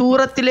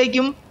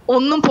സൂറത്തിലേക്കും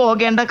ഒന്നും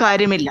പോകേണ്ട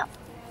കാര്യമില്ല.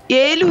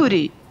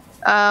 ഏലൂര്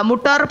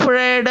മുട്ടാർ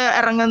പുഴയുടെ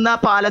ഇറങ്ങുന്ന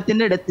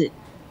പാലത്തിൻ്റെ അടുത്ത്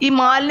ഈ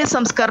മാലിന്യ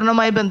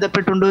സംസ്കരണവുമായി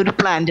ബന്ധപ്പെട്ടുണ്ട് ഒരു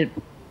പ്ലാന്റ് ഉണ്ട്.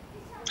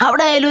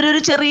 അവിടെ ഏലൂർ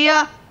ഒരു ചെറിയ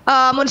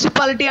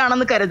മുനിസിപ്പാലിറ്റി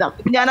ആണെന്ന് കരുതാം.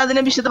 ഞാൻ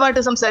അതിനെ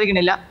വിശദമായിട്ട്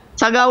സംസാരിക്കണില്ല,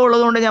 സഖാവ്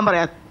ഉള്ളതുകൊണ്ട് ഞാൻ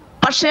പറയാം.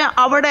 പക്ഷെ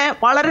അവിടെ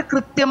വളരെ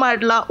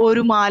കൃത്യമായിട്ടുള്ള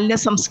ഒരു മാലിന്യ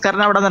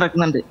സംസ്കരണം അവിടെ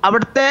നടക്കുന്നുണ്ട്.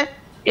 അവിടുത്തെ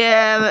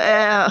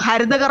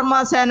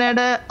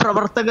ഹരിതകർമ്മസേനയുടെ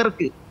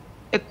പ്രവർത്തകർക്ക്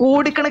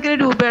കോടിക്കണക്കിന്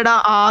രൂപയുടെ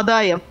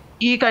ആദായം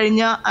ഈ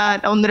കഴിഞ്ഞ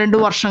 1-2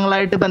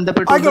 വർഷങ്ങളായിട്ട്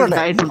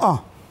ബന്ധപ്പെട്ടുണ്ടായിട്ടുണ്ട്.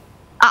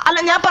 അല്ല,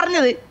 ഞാൻ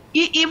പറഞ്ഞത്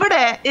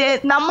ഇവിടെ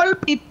നമ്മൾ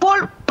ഇപ്പോൾ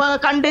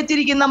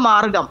കണ്ടെത്തിയിരിക്കുന്ന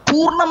മാർഗം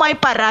പൂർണ്ണമായി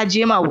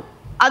പരാജയമാവും.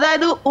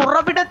 അതായത്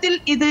ഉറവിടത്തിൽ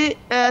ഇത്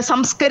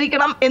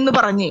സംസ്കരിക്കണം എന്ന്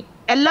പറഞ്ഞ്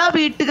എല്ലാ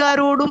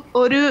വീട്ടുകാരോടും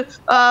ഒരു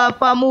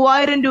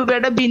 3000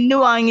 രൂപയുടെ ബിന്ന്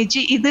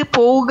വാങ്ങിച്ച് ഇത്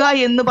പോവുക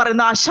എന്ന്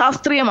പറയുന്ന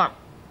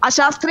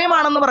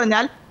അശാസ്ത്രീയമാണെന്ന്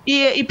പറഞ്ഞാൽ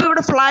ഇപ്പൊ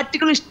ഇവിടെ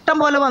ഫ്ലാറ്റുകൾ ഇഷ്ടം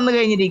പോലെ വന്നു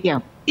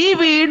കഴിഞ്ഞിരിക്കുകയാണ്. ഈ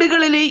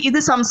വീടുകളിൽ ഇത്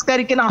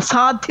സംസ്കരിക്കാൻ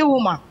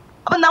അസാധ്യവുമാണ്.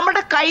 അപ്പൊ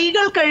നമ്മുടെ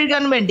കൈകൾ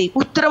കഴുകാൻ വേണ്ടി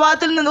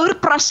ഉത്തരവാദിത്തത്തിൽ നിന്ന് ഒരു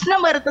പ്രശ്നം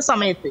വരുന്ന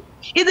സമയത്ത്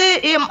ഇത്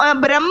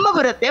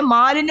ബ്രഹ്മപുരത്തെ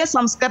മാലിന്യ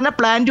സംസ്കരണ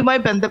പ്ലാന്റുമായി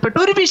ബന്ധപ്പെട്ട്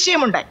ഒരു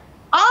വിഷയമുണ്ടായി.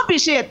 ആ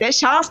വിഷയത്തെ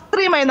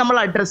ശാസ്ത്രീയമായി നമ്മൾ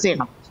അഡ്രസ്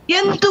ചെയ്യണം.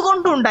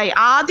 എന്തുകൊണ്ടുണ്ടായി?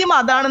 ആദ്യം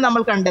അതാണ്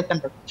നമ്മൾ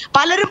കണ്ടെത്തേണ്ടത്.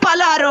 പലരും പല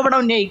ആരോപണം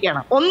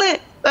ഉന്നയിക്കുകയാണ്. ഒന്ന്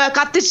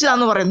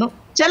കത്തിച്ചതാന്ന് പറയുന്നു,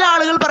 ചില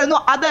ആളുകൾ പറയുന്നു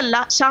അതല്ല,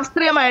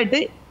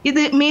 ശാസ്ത്രീയമായിട്ട്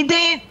ഇത്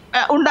മീഥേൻ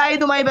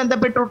ഉണ്ടായതുമായി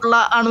ബന്ധപ്പെട്ടിട്ടുള്ള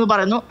ആണെന്ന്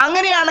പറയുന്നു.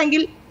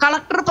 അങ്ങനെയാണെങ്കിൽ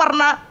കളക്ടർ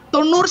പറഞ്ഞ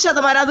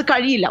 90% അത്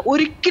കഴിയില്ല,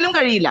 ഒരിക്കലും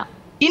കഴിയില്ല.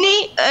 ഇനി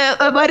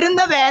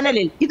വരുന്ന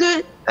വേനലിൽ ഇത്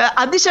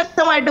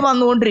അതിശക്തമായിട്ട്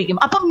വന്നുകൊണ്ടിരിക്കും.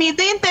 അപ്പൊ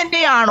മീഥേൻ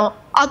തന്നെയാണോ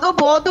അതോ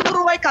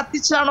ബോധപൂർവമായി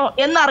കത്തിച്ചാണോ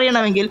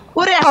എന്നറിയണമെങ്കിൽ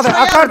ഒരു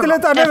അക്കാര്യത്തിൽ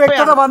തന്നെ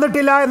വ്യക്തത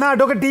വന്നിട്ടില്ല എന്ന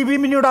അഡ്വക്കേറ്റ് ടി ബി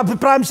മിനിയുടെ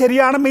അഭിപ്രായം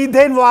ശരിയാണ്.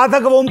 മീഥേൻ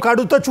വാതകവും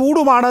കടുത്ത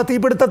ചൂടുമാണ്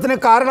തീപിടുത്തത്തിന്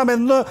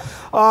കാരണമെന്ന്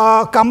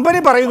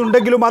കമ്പനി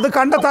പറയുന്നുണ്ടെങ്കിലും അത്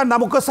കണ്ടെത്താൻ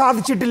നമുക്ക്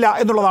സാധിച്ചിട്ടില്ല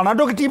എന്നുള്ളതാണ്.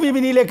 അഡ്വക്കേറ്റ് ടി ബി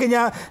മിനിയിലേക്ക്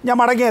ഞാൻ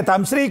മടങ്ങിയെത്താം.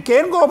 ശ്രീ കെ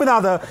എൻ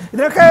ഗോപിനാഥ്,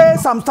 ഇതിനൊക്കെ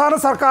സംസ്ഥാന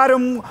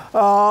സർക്കാരും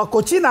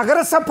കൊച്ചി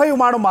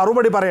നഗരസഭയുമാണ്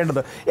മറുപടി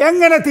പറയേണ്ടത്.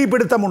 എങ്ങനെ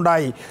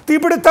തീപിടുത്തമുണ്ടായി?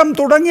 തീപിടുത്തം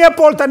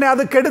തുടങ്ങിയപ്പോൾ തന്നെ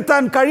അത്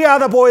കെടുത്താൻ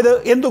കഴിയാതെ പോയത്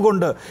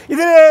എന്തുകൊണ്ട്?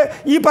 ഇതിൽ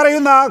ഈ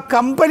പറയുന്ന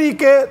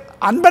കമ്പനിക്ക്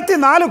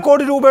 54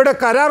 കോടി രൂപയുടെ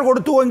കരാർ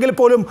കൊടുത്തുവെങ്കിൽ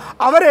പോലും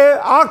അവർ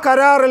ആ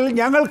കരാറിൽ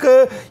ഞങ്ങൾക്ക്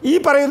ഈ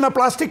പറയുന്ന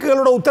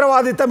പ്ലാസ്റ്റിക്കുകളുടെ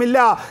ഉത്തരവാദിത്തമില്ല,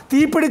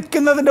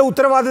 തീപിടിക്കുന്നതിൻ്റെ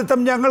ഉത്തരവാദിത്തം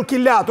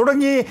ഞങ്ങൾക്കില്ല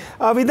തുടങ്ങി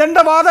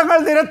വിദണ്ഡവാദങ്ങൾ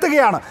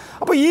നിരത്തുകയാണ്.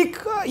 അപ്പോൾ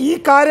ഈ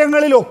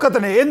കാര്യങ്ങളിലൊക്കെ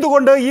തന്നെ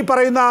എന്തുകൊണ്ട് ഈ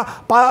പറയുന്ന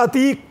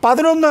തീ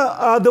 11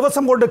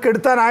 ദിവസം കൊണ്ട്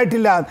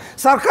കെടുത്താനായിട്ടില്ല?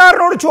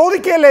 സർക്കാരിനോട്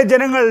ചോദിക്കുകയല്ലേ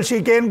ജനങ്ങൾ? ശ്രീ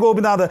കെ എൻ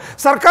ഗോപിനാഥ്,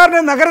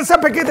 സർക്കാരിന്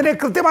നഗരസഭയ്ക്ക് ഇതിന്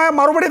കൃത്യമായ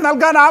മറുപടി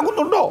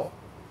നൽകാനാകുന്നുണ്ടോ?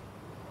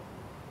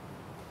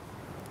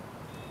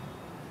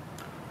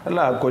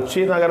 അല്ല,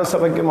 കൊച്ചി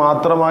നഗരസഭയ്ക്ക്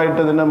മാത്രമായിട്ട്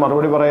ഇതിന്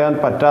മറുപടി പറയാൻ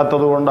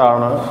പറ്റാത്തത്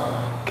കൊണ്ടാണ്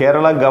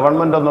കേരള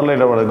ഗവൺമെൻറ് എന്നുള്ള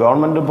ഇടപെടൽ.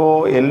 ഗവൺമെൻറ് ഇപ്പോൾ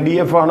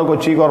LDF ആണ്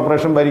കൊച്ചി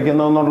കോർപ്പറേഷൻ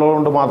ഭരിക്കുന്നതെന്നുള്ളത്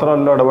കൊണ്ട്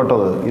മാത്രമല്ല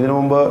ഇടപെട്ടത്. ഇതിനു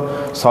മുമ്പ്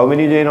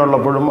സൗമിനി ജെയിൻ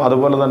ഉള്ളപ്പോഴും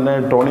അതുപോലെ തന്നെ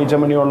ടോണി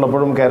ചെമ്മണി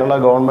ഉള്ളപ്പോഴും കേരള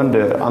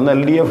ഗവൺമെൻറ് അന്ന്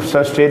LDF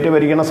സ്റ്റേറ്റ്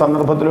ഭരിക്കുന്ന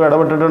സന്ദർഭത്തിലും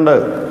ഇടപെട്ടുകൊണ്ട്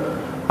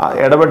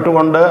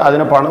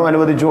അതിന് പണം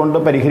അനുവദിച്ചുകൊണ്ട്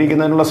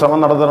പരിഹരിക്കുന്നതിനുള്ള ശ്രമം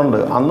നടത്തുന്നുണ്ട്.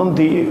 അന്നും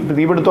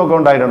തീപിടുത്തമൊക്കെ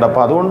ഉണ്ടായിട്ടുണ്ട്.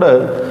 അപ്പോൾ അതുകൊണ്ട്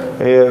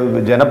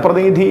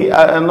ജനപ്രതിനിധി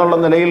എന്നുള്ള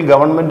നിലയിൽ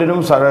ഗവൺമെൻറ്റിനും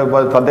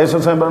തദ്ദേശ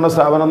സ്വയംഭരണ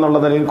സ്ഥാപനം എന്നുള്ള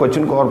നിലയിൽ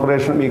കൊച്ചിൻ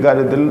കോർപ്പറേഷനും ഈ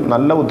കാര്യത്തിൽ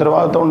നല്ല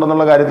ഉത്തരവാദിത്വം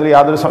ഉണ്ടെന്നുള്ള കാര്യത്തിൽ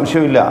യാതൊരു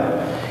സംശയവുമില്ല.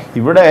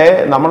 ഇവിടെ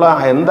നമ്മൾ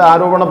എന്ത്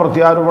ആരോപണം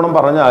പ്രത്യാരോപണം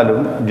പറഞ്ഞാലും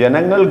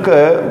ജനങ്ങൾക്ക്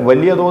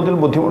വലിയ തോതിൽ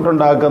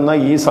ബുദ്ധിമുട്ടുണ്ടാക്കുന്ന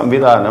ഈ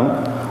സംവിധാനം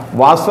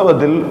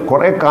വാസ്തവത്തിൽ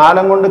കുറേ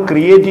കാലം കൊണ്ട്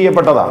ക്രിയേറ്റ്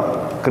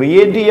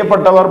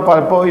ചെയ്യപ്പെട്ടവർ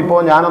ഇപ്പോൾ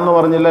ഞാനെന്ന്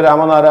പറഞ്ഞില്ല,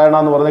 രാമനാരായണ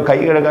എന്ന് പറഞ്ഞ് കൈ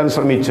കഴുകാൻ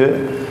ശ്രമിച്ച്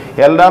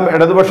എല്ലാം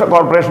ഇടതുപക്ഷ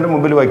കോർപ്പറേഷന്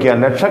മുമ്പിൽ വയ്ക്കാൻ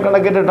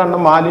ലക്ഷക്കണക്കിന് ടൺ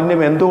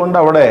മാലിന്യം എന്തുകൊണ്ട്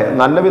അവിടെ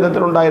നല്ല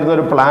വിധത്തിലുണ്ടായിരുന്ന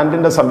ഒരു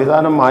പ്ലാന്റിൻ്റെ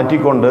സംവിധാനം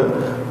മാറ്റിക്കൊണ്ട്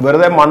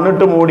വെറുതെ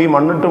മണ്ണിട്ട്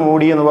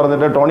മൂടി എന്ന്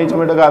പറഞ്ഞിട്ട് ടോണി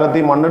ചെമ്മയുടെ കാലത്ത്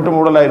ഈ മണ്ണിട്ട്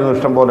മൂടലായിരുന്നു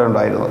ഇഷ്ടം പോലെ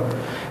ഉണ്ടായിരുന്നത്.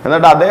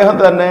 എന്നിട്ട് അദ്ദേഹം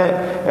തന്നെ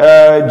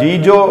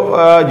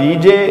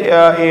GJ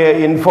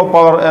info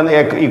power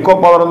eco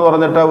power എന്ന്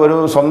പറഞ്ഞിട്ട് ഒരു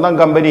സ്വന്തം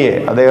കമ്പനിയെ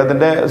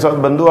അദ്ദേഹത്തിൻ്റെ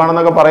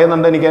ബന്ധുവാണെന്നൊക്കെ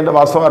പറയുന്നുണ്ട്. എനിക്ക് അതിൻ്റെ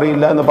വാസ്തവം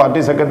അറിയില്ല എന്ന് പാർട്ടി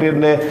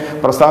സെക്രട്ടറിയുടെ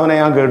പ്രസ്താവന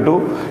ഞാൻ കേട്ടു.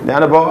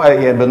 ഞാനിപ്പോൾ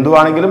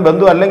ബന്ധുവാണെങ്കിലും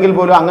ബന്ധു അല്ലെങ്കിൽ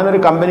പോലും അങ്ങനെ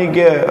ഒരു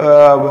കമ്പനിക്ക്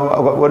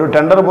ഒരു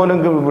ടെൻഡർ പോലും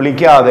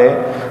വിളിക്കാതെ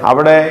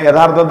അവിടെ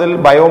യഥാർത്ഥത്തിൽ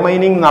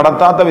ബയോമൈനിങ്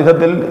നടത്താത്ത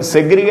വിധത്തിൽ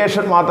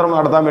സെഗ്രിഗേഷൻ മാത്രം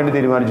നടത്താൻ വേണ്ടി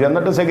തീരുമാനിച്ചു.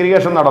 എന്നിട്ട്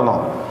സെഗ്രിഗേഷൻ നടന്നോ?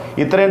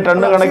 ഇത്രയും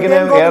ടണ്ണ് കണക്കിന്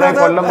ഏറെ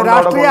കൊല്ലം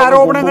രാഷ്ട്രീയ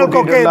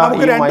ആരോപണങ്ങൾക്കൊക്കെ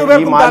നമുക്ക്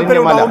രണ്ടുപേർക്കും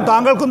താല്പര്യമുണ്ടാകും,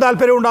 താങ്കൾക്കും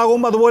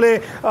താല്പര്യമുണ്ടാകും, അതുപോലെ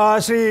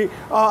ശ്രീ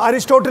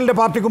അരിസ്റ്റോട്ടലിന്റെ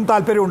പാർട്ടിക്കും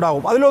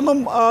താല്പര്യമുണ്ടാകും. അതിലൊന്നും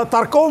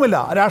തർക്കവുമില്ല.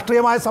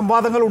 രാഷ്ട്രീയമായ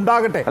സംവാദങ്ങൾ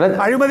ഉണ്ടാകട്ടെ.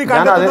 അഴിമതി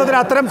കണ്ടെത്തുന്നതിന്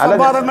അത്തരം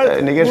സംവാദങ്ങൾ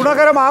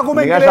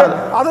ഗുണകരമാകുമെങ്കിൽ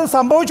അത്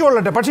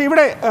സംഭവിച്ചുകൊള്ളട്ടെ. പക്ഷേ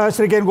ഇവിടെ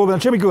ശ്രീ കെ എൻ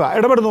ഗോപിനാഥ്, ക്ഷമിക്കുക,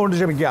 ഇടപെടുന്നതുകൊണ്ട്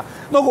ക്ഷമിക്കുക.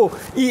 നോക്കൂ,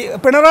 ഈ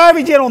പിണറായി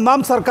വിജയൻ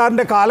ഒന്നാം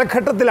സർക്കാരിൻ്റെ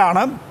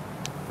കാലഘട്ടത്തിലാണ്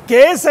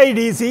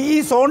KSIDC ഈ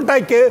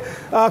സോൺടായ്ക്ക്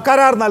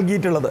കരാർ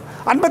നൽകിയിട്ടുള്ളത്.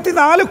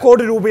 54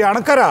 കോടി രൂപയാണ്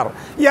കരാർ.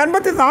 ഈ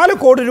 54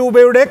 കോടി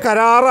രൂപയുടെ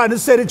കരാർ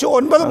അനുസരിച്ച്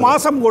 9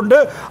 മാസം കൊണ്ട്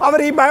അവർ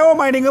ഈ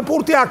ബയോമൈനിങ്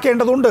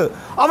പൂർത്തിയാക്കേണ്ടതുണ്ട്.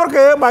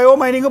 അവർക്ക്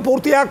ബയോമൈനിങ്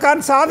പൂർത്തിയാക്കാൻ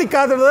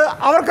സാധിക്കാത്തത്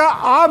അവർക്ക്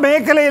ആ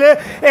മേഖലയിൽ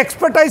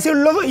എക്സ്പെർട്ടൈസ്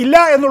ഇല്ല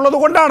എന്നുള്ളത്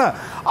കൊണ്ടാണ്.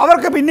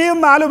 അവർക്ക് പിന്നെയും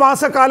 4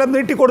 മാസക്കാലം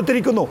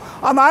നീട്ടിക്കൊടുത്തിരിക്കുന്നു.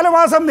 ആ 4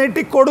 മാസം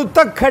നീട്ടിക്കൊടുത്ത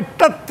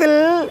ഘട്ടത്തിൽ,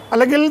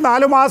 അല്ലെങ്കിൽ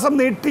 4 മാസം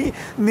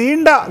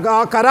നീണ്ട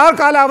കരാർ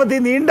കാലാവധി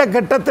നീണ്ട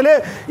ഘട്ടത്തിൽ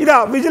ഇതാ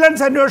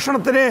വിജിലൻസ്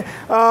അന്വേഷണത്തിന്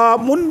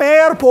മുൻ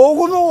മേയർ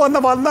പോകുന്നു എന്ന്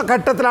വന്ന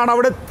ഘട്ടത്തിലാണ്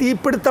അവിടെ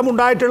തീപിടുത്തം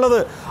ഉണ്ടായിട്ടുള്ളത്.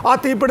 ആ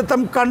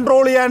തീപിടുത്തം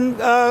കൺട്രോൾ ചെയ്യാൻ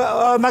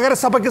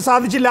നഗരസഭയ്ക്ക്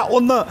സാധിച്ചില്ല.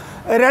 1.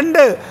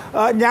 2,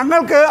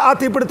 ഞങ്ങൾക്ക് ആ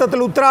തീപിടുത്തത്തിൽ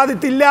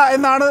ഉത്തരവാദിത്തമില്ല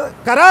എന്നാണ്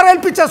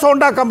കരാറേൽപ്പിച്ച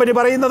സോണ്ട കമ്പനി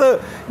പറയുന്നത്.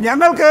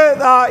 ഞങ്ങൾക്ക്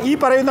ഈ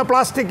പറയുന്ന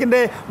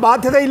പ്ലാസ്റ്റിക്കിൻ്റെ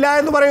ബാധ്യതയില്ല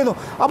എന്ന് പറയുന്നു.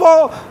 അപ്പോൾ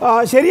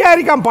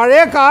ശരിയായിരിക്കാം,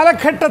 പഴയ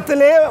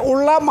കാലഘട്ടത്തിലെ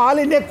ഉള്ള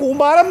മാലിന്യ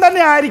കൂമ്പാരം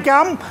തന്നെ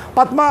ആയിരിക്കാം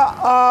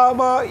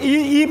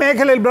ഈ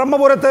മേഖലയിൽ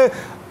ബ്രഹ്മപുരത്ത്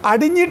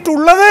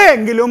അടിഞ്ഞിട്ടുള്ളത്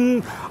എങ്കിലും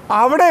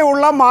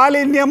അവിടെയുള്ള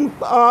മാലിന്യം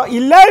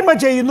ഇല്ലായ്മ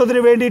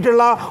ചെയ്യുന്നതിന്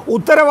വേണ്ടിയിട്ടുള്ള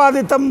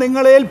ഉത്തരവാദിത്തം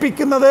നിങ്ങൾ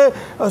ഏൽപ്പിക്കുന്നത്,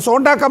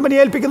 സോണ്ട കമ്പനി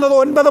ഏൽപ്പിക്കുന്നത്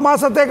 9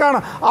 മാസത്തേക്കാണ്.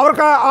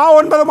 അവർക്ക് ആ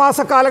 9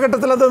 മാസ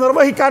കാലഘട്ടത്തിൽ അത്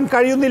നിർവഹിക്കാൻ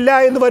കഴിയുന്നില്ല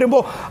എന്ന്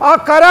വരുമ്പോൾ ആ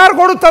കരാർ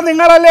കൊടുത്ത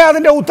നിങ്ങളല്ലേ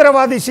അതിൻ്റെ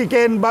ഉത്തരവാദി?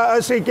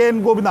 Shri K N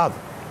Gopinath.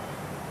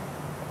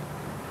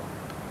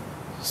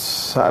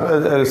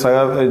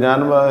 ഞാൻ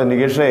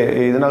നികേഷേ,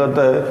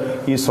 ഇതിനകത്ത്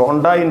ഈ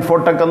സോണ്ട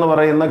ഇൻഫോടെക് എന്ന്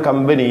പറയുന്ന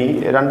കമ്പനി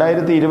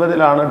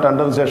 2020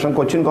 ടെൻഡറിന് ശേഷം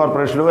കൊച്ചിൻ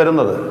കോർപ്പറേഷനിൽ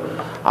വരുന്നത്.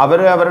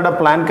 അവരുടെ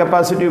പ്ലാൻ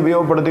കപ്പാസിറ്റി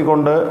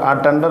ഉപയോഗപ്പെടുത്തിക്കൊണ്ട് ആ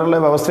ടെൻഡറിലെ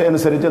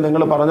വ്യവസ്ഥയനുസരിച്ച്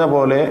നിങ്ങൾ പറഞ്ഞ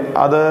പോലെ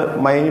അത്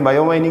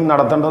ബയോമൈനിങ്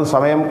നടത്തേണ്ട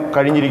സമയം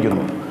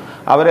കഴിഞ്ഞിരിക്കുന്നു.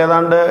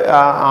 അവരേതാണ്ട്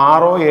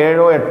 6,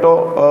 7, 8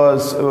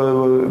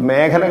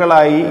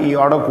 മേഖലകളായി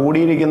അവിടെ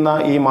കൂടിയിരിക്കുന്ന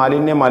ഈ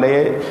മാലിന്യ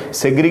മലയെ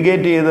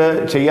സെഗ്രിഗേറ്റ് ചെയ്ത്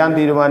ചെയ്യാൻ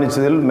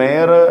തീരുമാനിച്ചതിൽ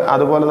മേയർ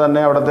അതുപോലെ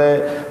തന്നെ അവിടുത്തെ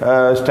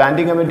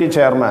സ്റ്റാൻഡിംഗ് കമ്മിറ്റി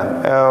ചെയർമാൻ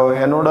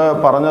എന്നോട്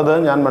പറഞ്ഞത്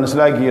ഞാൻ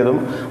മനസ്സിലാക്കിയതും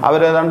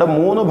അവരേതാണ്ട്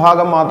 3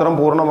 ഭാഗം മാത്രം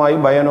പൂർണ്ണമായി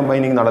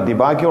മൈനിങ് നടത്തി,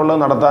 ബാക്കിയുള്ളത്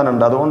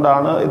നടത്താനുണ്ട്.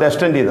 അതുകൊണ്ടാണ് ഇത്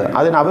എക്സ്റ്റെൻഡ് ചെയ്തത്.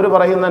 അതിന് അവർ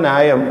പറയുന്ന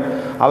ന്യായം,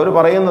 അവർ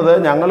പറയുന്നത്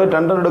ഞങ്ങൾ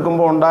ടെൻഡർ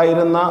എടുക്കുമ്പോൾ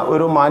ഉണ്ടായിരുന്ന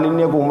ഒരു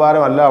മാലിന്യ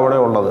കൂമ്പാരമല്ല അവിടെ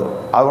ഉള്ളത്,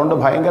 അതുകൊണ്ട്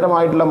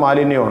ഭയങ്കരമായിട്ടുള്ള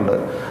മാലിന്യമുണ്ട്.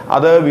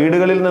 അത്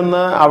വീടുകളിൽ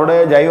നിന്ന് അവിടെ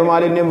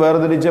ജൈവമാലിന്യം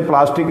വേർതിരിച്ച്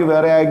പ്ലാസ്റ്റിക്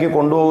വേറെയാക്കി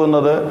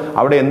കൊണ്ടുപോകുന്നത്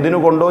അവിടെ എന്തിനു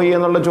കൊണ്ടുപോയി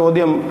എന്നുള്ള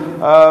ചോദ്യം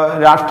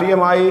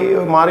രാഷ്ട്രീയമായി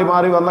മാറി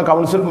മാറി വന്ന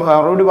കൗൺസിൽ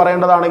മറുപടി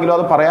പറയേണ്ടതാണെങ്കിലും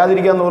അത്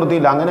പറയാതിരിക്കാൻ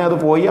നിവൃത്തിയില്ല. അങ്ങനെ അത്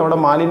പോയി അവിടെ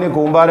മാലിന്യ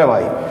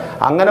കൂമ്പാരമായി.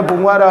 അങ്ങനെ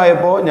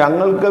കൂമ്പാരമായപ്പോൾ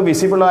ഞങ്ങൾക്ക്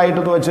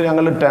വിസിബിളായിട്ടെന്ന് വെച്ച്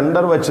ഞങ്ങൾ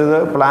ടെൻഡർ വെച്ചത്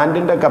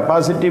പ്ലാന്റിൻ്റെ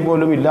കപ്പാസിറ്റി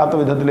പോലും ഇല്ലാത്ത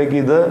വിധത്തിലേക്ക്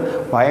ഇത്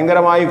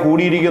ഭയങ്കരമായി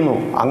കൂടിയിരിക്കുന്നു.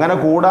 അങ്ങനെ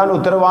കൂടാൻ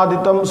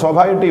ഉത്തരവാദിത്വം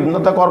സ്വാഭാവികമായിട്ട്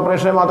ഇന്നത്തെ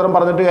കോർപ്പറേഷനെ മാത്രം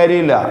പറഞ്ഞിട്ട്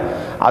കാര്യമില്ല,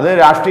 അത്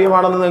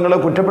രാഷ്ട്രീയമാണെന്ന് നിങ്ങൾ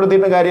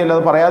കുറ്റപ്പെടുത്തിയിട്ട് കാര്യമില്ല,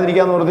 അത്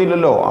പറയാതിരിക്കാൻ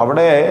നിവൃത്തിയില്ലല്ലോ.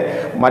 അവിടെ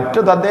മറ്റ്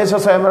തദ്ദേശ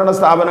സ്വയംഭരണ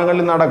സ്ഥാപനങ്ങളിൽ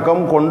നിന്നടക്കം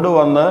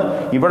കൊണ്ടുവന്ന്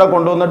ഇവിടെ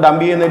കൊണ്ടുവന്ന്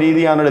ഡംപ് ചെയ്യുന്ന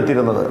രീതിയാണ്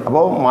എടുത്തിരുന്നത്.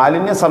 അപ്പോൾ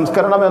മാലിന്യ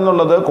സംസ്കരണം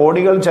എന്നുള്ളത്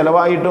കോടികൾ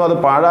ചെലവായിട്ടും അത്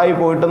പാഴായി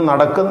പോയിട്ടും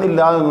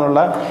നടക്കുന്നില്ല എന്നുള്ള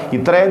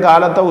ഇത്രയും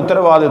കാലത്തെ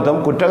ഉത്തരവാദിത്വം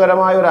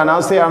കുറ്റകരമായ ഒരു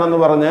അനാസ്ഥയാണെന്ന്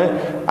പറഞ്ഞ്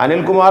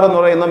അനിൽകുമാർ എന്ന്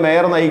പറയുന്ന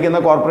മേയർ നയിക്കുന്ന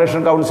കോർപ്പറേഷൻ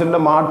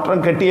കൗൺസിലിൻ്റെ മാത്രം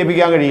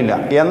കെട്ടിയേൽപ്പിക്കാൻ കഴിയില്ല.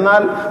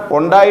 എന്നാൽ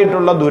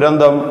ഉണ്ടായിട്ടുള്ള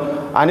ദുരന്തം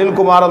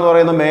അനിൽകുമാർ എന്ന്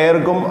പറയുന്ന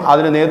മേയർക്കും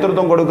അതിന്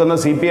നേതൃത്വം കൊടുക്കുന്ന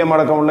CPM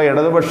അടക്കമുള്ള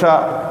ഇടതുപക്ഷ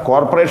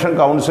കോർപ്പറേഷൻ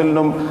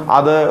കൗൺസിലിനും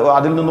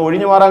അതിൽ നിന്ന്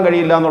ഒഴിഞ്ഞു മാറാൻ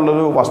കഴിയില്ല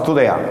എന്നുള്ളൊരു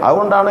വസ്തുതയാണ്.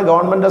 അതുകൊണ്ടാണ്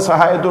ഗവൺമെൻറ്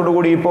സഹായത്തോടു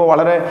കൂടി ഇപ്പോൾ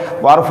വളരെ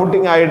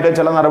വാർഫുട്ടിംഗ് ആയിട്ട്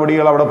ചില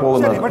നടപടികൾ അവിടെ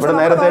പോകുന്നത്. ഇവിടെ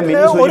നേരത്തെ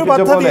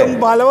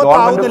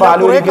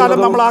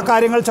നമ്മൾ ആ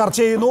കാര്യങ്ങൾ ചർച്ച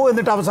ചെയ്യുന്നു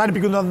എന്നിട്ട്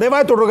അവസാനിപ്പിക്കുന്നു.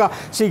 ദയവായി തുടരുക.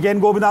 ശ്രീ കെ.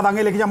 ഗോപിനാഥ്,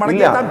 അങ്ങയിലേക്ക് ഞാൻ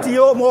മടങ്ങിയെത്താം.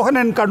 ടി.ഒ.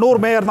 മോഹനൻ, കണ്ണൂർ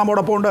മേയർ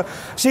നമ്മോടൊപ്പം ഉണ്ട്.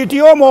 ശ്രീ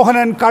ടി.ഒ.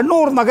 മോഹനൻ,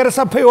 കണ്ണൂർ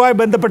നഗരസഭയുമായി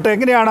ബന്ധപ്പെട്ട്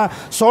എങ്ങനെയാണ്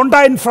സോണ്ട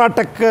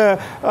ഇൻഫ്രാടെക്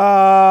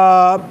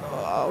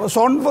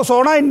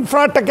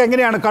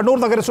എങ്ങനെയാണ് കണ്ണൂർ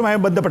നഗരസഭയുമായി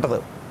ബന്ധപ്പെട്ടത്?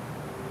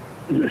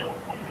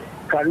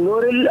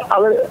 കണ്ണൂരിൽ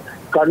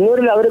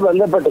അവർ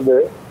ബന്ധപ്പെട്ടത്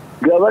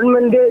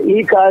ഗവൺമെന്റ് ഈ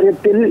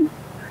കാര്യത്തിൽ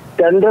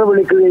ടെൻഡർ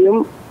വിളിക്കുകയും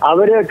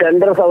അവര്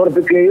ടെൻഡർ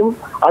സമർപ്പിക്കുകയും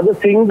അത്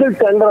സിംഗിൾ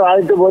ടെൻഡർ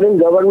ആയിട്ട് പോലും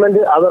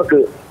ഗവൺമെന്റ് അവർക്ക്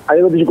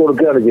അനുവദിച്ചു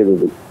കൊടുക്കുകയാണ്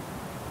ചെയ്തത്.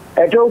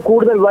 ഏറ്റവും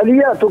കൂടുതൽ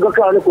വലിയ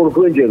തുകക്കാണ്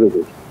കൊടുക്കുകയും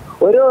ചെയ്തത്.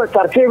 ഒരു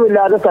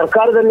ചർച്ചയുമില്ലാതെ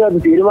സർക്കാർ തന്നെ അത്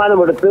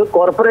തീരുമാനമെടുത്ത്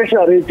കോർപ്പറേഷൻ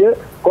അറിയിച്ച്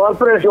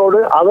കോർപ്പറേഷനോട്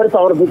അവർ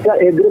സമർപ്പിച്ച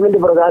എഗ്രിമെന്റ്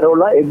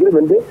പ്രകാരമുള്ള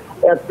എഗ്രിമെന്റ്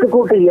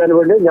എക്സിക്യൂട്ട് ചെയ്യാൻ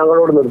വേണ്ടി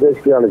ഞങ്ങളോട്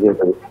നിർദ്ദേശിക്കുകയാണ്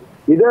ചെയ്തത്.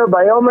 ഇത്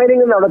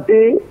ബയോമൈനിങ് നടത്തി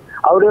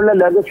അവിടെയുള്ള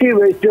ലെഗസി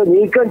വേസ്റ്റ്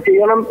നീക്കം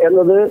ചെയ്യണം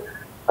എന്നത്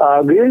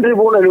ഗ്രീൻ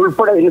ട്രിബ്യൂണൽ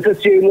ഉൾപ്പെടെ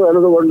ഇൻസിസ്റ്റ് ചെയ്യുന്നു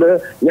എന്നതുകൊണ്ട്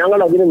ഞങ്ങൾ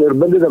അതിന്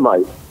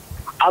നിർബന്ധിതമായി.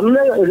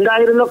 അന്ന്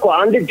ഉണ്ടായിരുന്ന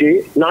ക്വാണ്ടിറ്റി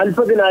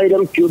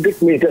 40,000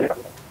 ക്യൂബിക് മീറ്റർ.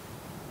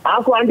 ആ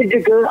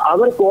ക്വാണ്ടിറ്റിക്ക്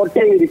അവർ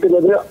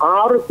കോട്ടയിരിക്കുന്നത്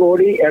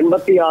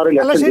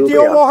 6,86,00,000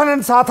 രൂപ. മോഹനൻ,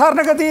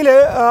 സാധാരണഗതിയിൽ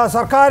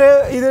സർക്കാർ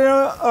ഇതിന്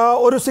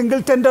ഒരു സിംഗിൾ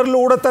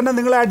ടെൻഡറിലൂടെ തന്നെ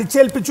നിങ്ങളെ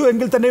അടിച്ചേൽപ്പിച്ചു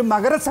എങ്കിൽ തന്നെയും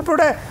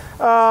നഗരസഭയുടെ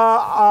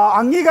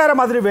അംഗീകാരം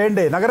അതിന്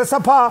വേണ്ടേ?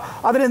 നഗരസഭ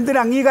അതിനെന്തിന്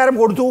അംഗീകാരം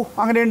കൊടുത്തു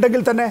അങ്ങനെ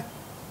ഉണ്ടെങ്കിൽ തന്നെ?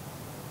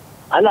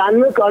 അല്ല,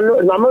 അന്ന്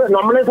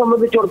നമ്മളെ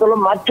സംബന്ധിച്ചിടത്തോളം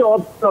മറ്റു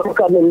ഓപ്ഷൻ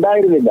നമുക്ക് അന്ന്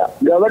ഉണ്ടായിരുന്നില്ല.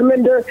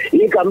 ഗവൺമെന്റ്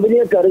ഈ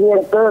കമ്പനിയെ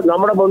തെരഞ്ഞെടുത്ത്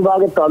നമ്മുടെ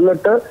മുൻപാകെ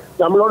തന്നിട്ട്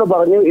നമ്മളോട്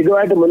പറഞ്ഞു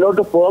ഇതുമായിട്ട്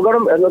മുന്നോട്ട്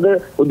പോകണം എന്നത്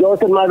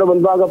ഉദ്യോഗസ്ഥന്മാരുടെ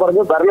മുൻപാകെ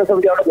പറഞ്ഞു.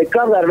 ഭരണസമിതി അവിടെ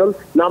നിൽക്കാൻ കാരണം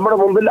നമ്മുടെ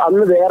മുമ്പിൽ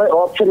അന്ന് വേറെ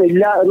ഓപ്ഷൻ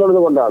ഇല്ല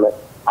എന്നുള്ളത് കൊണ്ടാണ്.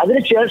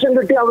 അതിനുശേഷം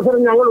കിട്ടിയ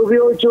അവസരം ഞങ്ങൾ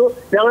ഉപയോഗിച്ചു.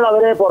 ഞങ്ങൾ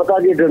അവരെ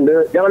പുറത്താക്കിയിട്ടുണ്ട്.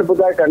 ഞങ്ങൾ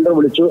പുതുതായി ടെൻഡർ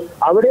വിളിച്ചു.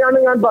 അവിടെയാണ്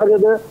ഞാൻ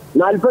പറഞ്ഞത്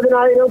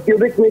 40,000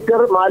 ക്യൂബിക്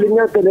മീറ്റർ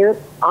മാലിന്യത്തിന്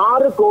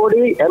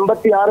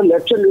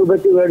 6,86,00,000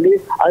 രൂപയ്ക്ക് വേണ്ടി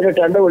അതിന്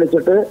ടെൻഡർ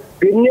വിളിച്ചിട്ട്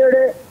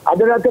പിന്നീട്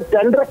അതിനകത്ത്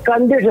ടെൻഡർ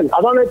കണ്ടീഷൻ,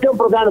 അതാണ് ഏറ്റവും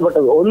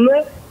പ്രധാനപ്പെട്ടത്. ഒന്ന്,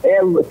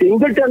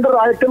 സിംഗിൾ ടെൻഡർ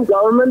ആയിട്ടും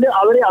ഗവൺമെന്റ്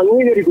അവരെ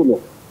അംഗീകരിക്കുന്നു.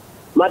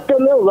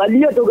 മറ്റൊന്ന്,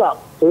 വലിയ തുക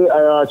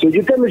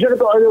ശുചിത്വ മിഷൻ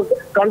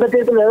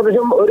കണ്ടെത്തിയിട്ടുള്ള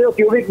ഏകദേശം ഒരു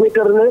ക്യൂബിക്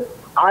മീറ്ററിന്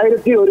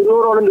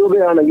 1,100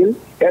 രൂപയാണെങ്കിൽ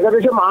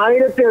ഏകദേശം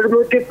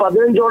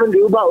 1,715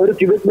 രൂപ ഒരു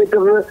ക്യൂബിക്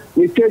മീറ്ററിന്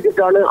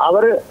നിശ്ചയിച്ചിട്ടാണ്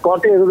അവർ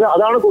കോട്ട് ചെയ്തത്.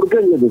 അതാണ്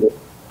കൊടുക്കുകയും ചെയ്തത്.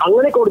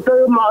 അങ്ങനെ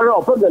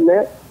കൊടുത്തതുമായൊപ്പം തന്നെ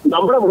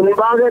നമ്മുടെ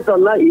മുൻപാകെ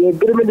തന്ന ഈ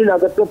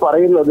എഗ്രിമെന്റിനകത്ത്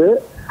പറയുന്നത്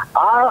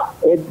ആ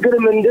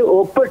എഗ്രിമെന്റ്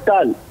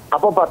ഒപ്പിട്ടാൽ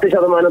അപ്പൊ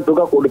 10% തുക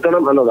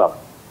കൊടുക്കണം എന്നതാണ്.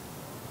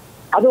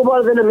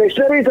 അതുപോലെ തന്നെ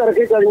മെഷീനറീസ്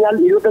ഇറക്കി കഴിഞ്ഞാൽ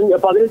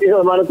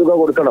 15% തുക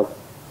കൊടുക്കണം.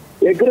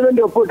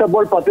 എഗ്രിമെന്റ്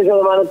ഒപ്പിട്ടപ്പോൾ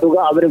 10% തുക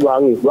അവർ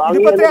വാങ്ങി.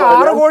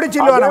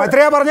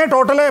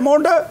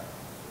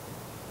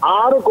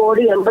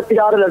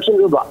 6,86,00,000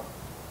 രൂപ.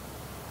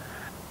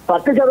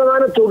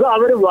 10% തുക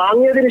അവർ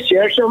വാങ്ങിയതിന്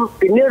ശേഷം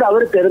പിന്നീട്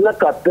അവർ തരുന്ന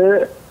കത്ത്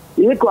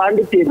ഈ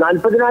ക്വാണ്ടിറ്റി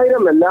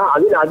 40,000 അല്ല,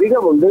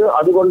 അതിനധികമുണ്ട്,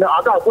 അതുകൊണ്ട്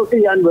അത് അസസ്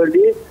ചെയ്യാൻ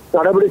വേണ്ടി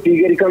നടപടി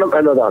സ്വീകരിക്കണം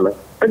എന്നതാണ്.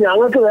 അപ്പൊ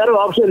ഞങ്ങൾക്ക് വേറെ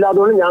ഓപ്ഷൻ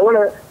ഇല്ലാത്തതുകൊണ്ട് ഞങ്ങൾ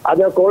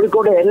അത്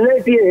കോഴിക്കോട്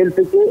NIT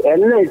ഏൽപ്പിച്ച്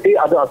NIT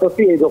അത്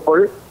അസസ് ചെയ്തപ്പോൾ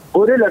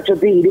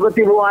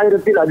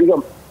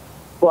 1,23,000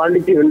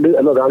 ക്വാണ്ടിറ്റി ഉണ്ട്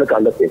എന്നതാണ്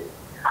കണ്ടെത്തിയത്.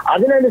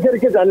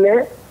 അതിനനുസരിച്ച് തന്നെ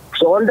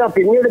സോണ്ട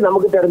പിന്നീട്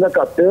നമുക്ക് തരുന്ന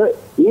കത്ത്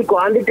ഈ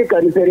ക്വാണ്ടിറ്റിക്ക്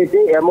അനുസരിച്ച്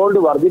എമൗണ്ട്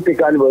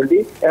വർദ്ധിപ്പിക്കാൻ വേണ്ടി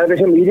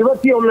ഏകദേശം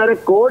 21.5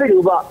 കോടി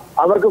രൂപ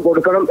അവർക്ക്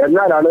കൊടുക്കണം,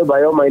 എന്നാലാണ്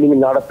ബയോ മൈനിങ്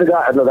നടത്തുക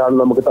എന്നതാണ്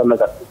നമുക്ക് തന്ന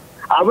കത്ത്.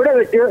 അവിടെ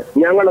വെച്ച്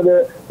ഞങ്ങളത്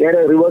നേരെ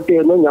റിവേർട്ട്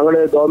ചെയ്യുന്നു. ഞങ്ങൾ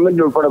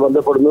ഗവൺമെന്റിൽ ഉൾപ്പെടെ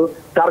ബന്ധപ്പെടുന്നു.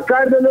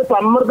 സർക്കാരിൽ നിന്ന്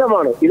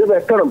സമ്മർദ്ദമാണ്, ഇത്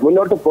വെക്കണം,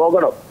 മുന്നോട്ട്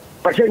പോകണം.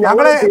 പക്ഷേ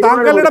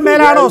താങ്കളുടെ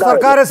മേലാണോ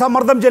സർക്കാർ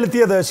സമ്മർദ്ദം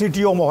ചെലുത്തിയത്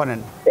CTO മോഹനൻ?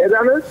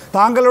 ഏതാണ്?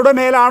 താങ്കളുടെ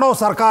മേലാണോ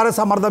സർക്കാർ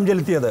സമ്മർദ്ദം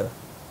ചെലുത്തിയത്?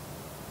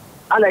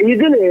 അല്ല,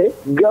 ഇതിന്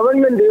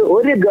ഗവൺമെന്റ്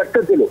ഒരു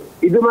ഘട്ടത്തിലും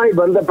ഇതുമായി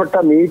ബന്ധപ്പെട്ട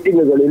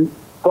മീറ്റിങ്ങുകളിൽ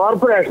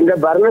കോർപ്പറേഷന്റെ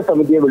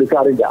ഭരണസമിതിയെ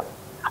വിളിക്കാറില്ല.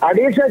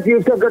 അഡീഷണൽ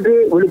ചീഫ് സെക്രട്ടറി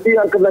വിളിച്ചു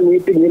ചേർക്കുന്ന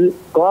മീറ്റിംഗിൽ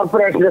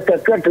കോർപ്പറേഷന്റെ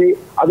സെക്രട്ടറി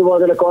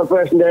അതുപോലെ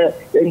കോർപ്പറേഷന്റെ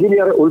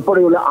എഞ്ചിനീയർ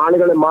ഉൾപ്പെടെയുള്ള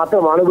ആളുകളെ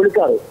മാത്രമാണ്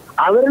വിളിക്കാറ്.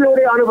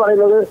 അവരിലൂടെയാണ്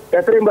പറയുന്നത്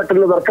എത്രയും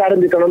പെട്ടെന്ന് വർക്ക്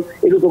ആരംഭിക്കണം,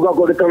 ഇത് തുക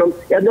കൊടുക്കണം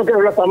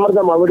എന്നൊക്കെയുള്ള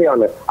സമ്മർദ്ദം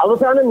അവിടെയാണ്.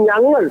 അവസാനം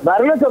ഞങ്ങൾ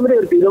ഭരണസമിതി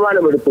ഒരു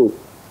തീരുമാനമെടുത്തു.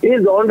 ഈ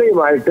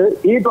സോണ്ടയുമായിട്ട്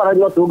ഈ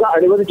പറയുന്ന തുക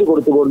അനുവദിച്ചു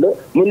കൊടുത്തുകൊണ്ട്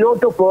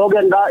മുന്നോട്ട്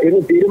പോകണ്ട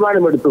എന്ന്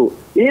തീരുമാനമെടുത്തു.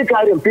 ഈ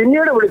കാര്യം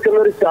പിന്നീട് വിളിക്കുന്ന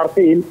ഒരു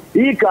ചർച്ചയിൽ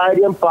ഈ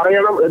കാര്യം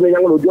പറയണം എന്ന്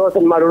ഞങ്ങൾ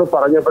ഉദ്യോഗസ്ഥന്മാരോട്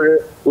പറഞ്ഞപ്പോൾ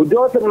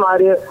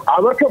ഉദ്യോഗസ്ഥന്മാര്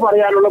അവർക്ക്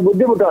പറയാനുള്ള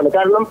ബുദ്ധിമുട്ടാണ്.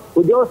 കാരണം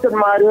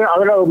ഉദ്യോഗസ്ഥന്മാര്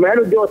അവരുടെ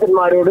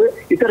മേലുദ്യോഗസ്ഥന്മാരോട്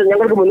ഇത്തരം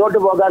ഞങ്ങൾക്ക് മുന്നോട്ട്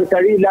പോകാൻ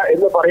കഴിയില്ല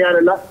എന്ന്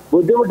പറയാനുള്ള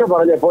ബുദ്ധിമുട്ട്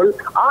പറഞ്ഞപ്പോൾ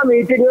ആ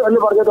മീറ്റിംഗ്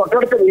എന്ന് പറഞ്ഞ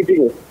തൊട്ടടുത്ത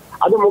മീറ്റിംഗ്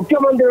അത്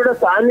മുഖ്യമന്ത്രിയുടെ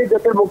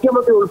സാന്നിധ്യത്തിൽ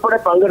മുഖ്യമന്ത്രി ഉൾപ്പെടെ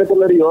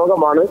പങ്കെടുക്കുന്ന ഒരു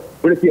യോഗമാണ്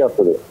വിളിച്ചു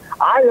ചേർത്തത്.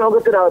 ആ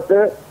യോഗത്തിനകത്ത്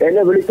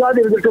എന്നെ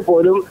വിളിക്കാതിരുന്നിട്ട്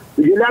പോലും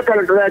ജില്ലാ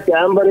കളക്ടറുടെ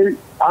ചേംബറിൽ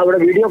അവിടെ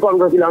വീഡിയോ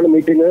കോൺഫറൻസിലാണ്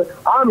മീറ്റിംഗ്.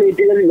 ആ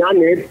മീറ്റിംഗിൽ ഞാൻ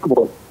നേരിട്ട്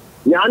പോകും.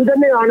 ഞാൻ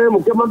തന്നെയാണ്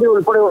മുഖ്യമന്ത്രി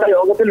ഉൾപ്പെടെയുള്ള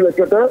യോഗത്തിൽ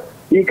വെച്ചിട്ട്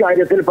ഈ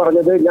കാര്യത്തിൽ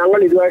പറഞ്ഞത് ഞങ്ങൾ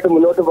ഇതുമായിട്ട്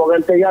മുന്നോട്ട് പോകാൻ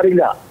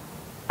തയ്യാറില്ല.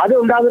 അത്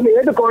ഉണ്ടാകുന്ന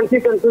ഏത്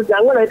കോൺസിക്വൻസും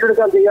ഞങ്ങൾ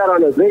ഏറ്റെടുക്കാൻ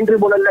തയ്യാറാണ്. ഗ്രീൻ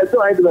ട്രിബ്യൂണലിൽ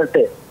എത്തുമായിട്ട്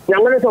വരട്ടെ.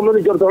 ഞങ്ങളെ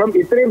സംബന്ധിച്ചിടത്തോളം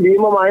ഇത്രയും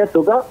ഭീമമായ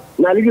തുക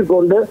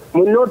നൽകിക്കൊണ്ട്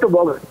മുന്നോട്ട്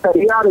പോകാൻ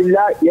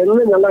തയ്യാറില്ല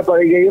എന്ന് ഞങ്ങൾ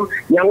പറയുകയും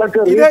ഞങ്ങൾക്ക്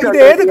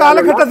ഏത്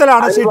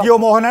കാലഘട്ടത്തിലാണ് CTO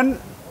മോഹനൻ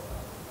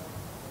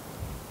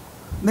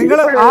നിങ്ങൾ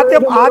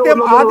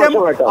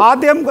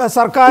ആദ്യം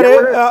സർക്കാർ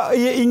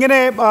ഇങ്ങനെ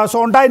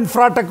സോണ്ട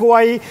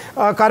ഇൻഫ്രാടെക്കുമായി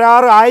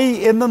കരാറായി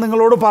എന്ന്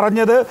നിങ്ങളോട്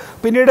പറഞ്ഞത്,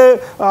 പിന്നീട്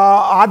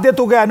ആദ്യ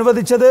തുക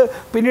അനുവദിച്ചത്,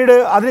 പിന്നീട്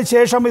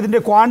അതിനുശേഷം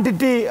ഇതിൻ്റെ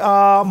ക്വാണ്ടിറ്റി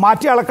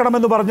മാറ്റി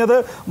അളക്കണമെന്ന് പറഞ്ഞത്,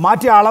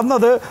 മാറ്റി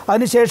അളന്നത്,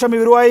 അതിനുശേഷം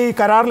ഇവരുമായി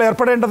കരാറിൽ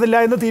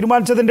ഏർപ്പെടേണ്ടതില്ല എന്ന്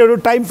തീരുമാനിച്ചതിൻ്റെ ഒരു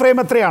ടൈം ഫ്രെയിം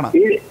എത്രയാണ്?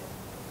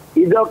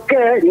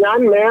 ഇതൊക്കെ ഞാൻ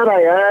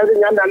മേയറായി, അതായത്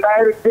ഞാൻ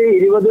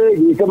 2020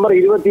 ഡിസംബർ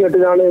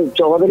 28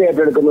 ചുമതല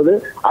ഏറ്റെടുക്കുന്നത്.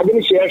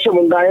 അതിനുശേഷം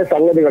ഉണ്ടായ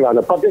സംഗതികളാണ്.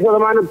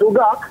 10% തുക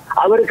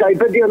അവർ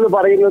കൈപ്പറ്റി എന്ന്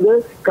പറയുന്നത്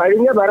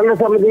കഴിഞ്ഞ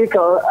ഭരണസമിതി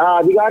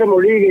അധികാരം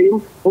ഒഴിയുകയും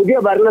പുതിയ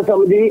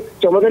ഭരണസമിതി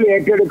ചുമതല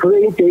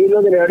ഏറ്റെടുക്കുകയും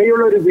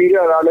ചെയ്യുന്നതിനിടയുള്ള ഒരു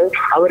പീരിയഡാണ്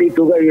അവർ ഈ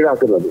തുക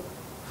ഈടാക്കുന്നത്.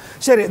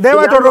 ശരി,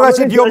 ദയവായി തുടരുക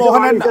CTO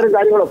മോഹനൻ.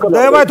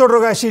 ദയവായി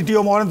തുടരുക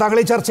CTO മോഹനൻ. താങ്കൾ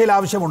ഈ ചർച്ചയിൽ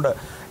ആവശ്യമുണ്ട്.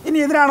 ഇനി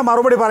ഇതിനാണ്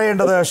മറുപടി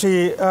പറയേണ്ടത് ശ്രീ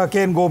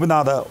KN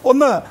ഗോപിനാഥ്.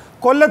 ഒന്ന്,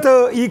 കൊല്ലത്ത്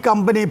ഈ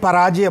കമ്പനി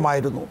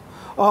പരാജയമായിരുന്നു.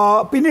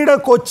 പിന്നീട്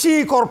കൊച്ചി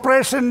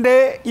കോർപ്പറേഷൻ്റെ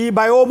ഈ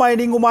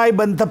ബയോമൈനിങ്ങുമായി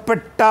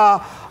ബന്ധപ്പെട്ട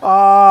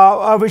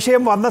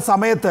വിഷയം വന്ന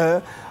സമയത്ത്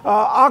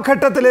ആ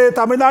ഘട്ടത്തിൽ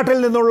തമിഴ്നാട്ടിൽ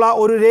നിന്നുള്ള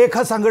ഒരു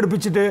രേഖ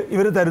സംഘടിപ്പിച്ചിട്ട്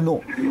ഇവർ തരുന്നു.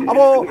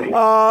 അപ്പോൾ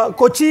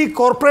കൊച്ചി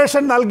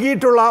കോർപ്പറേഷൻ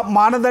നൽകിയിട്ടുള്ള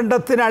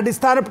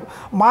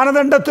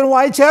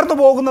മാനദണ്ഡത്തിനുമായി ചേർന്ന്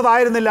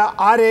പോകുന്നതായിരുന്നില്ല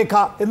ആ രേഖ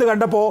എന്ന്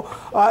കണ്ടപ്പോൾ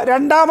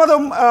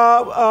രണ്ടാമതും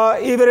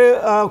ഇവർ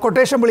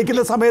കൊട്ടേഷൻ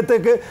വിളിക്കുന്ന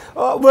സമയത്തേക്ക്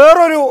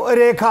വേറൊരു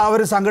രേഖ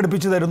അവർ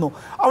സംഘടിപ്പിച്ചു തരുന്നു.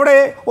 അവിടെ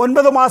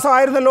 9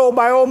 മാസമായിരുന്നല്ലോ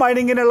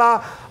ബയോമൈനിങ്ങിനുള്ള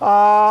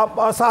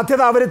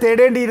സാധ്യത അവർ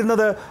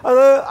തേടേണ്ടിയിരുന്നത്.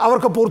 അത്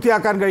അവർക്ക്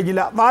പൂർത്തിയാക്കാൻ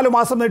കഴിഞ്ഞില്ല. 4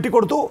 മാസം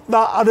നീട്ടിക്കൊടുത്തു.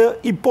 അത്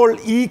ഇപ്പോൾ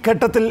ഈ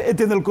ഘട്ടത്തിൽ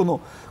എത്തി നിൽക്കുന്നു.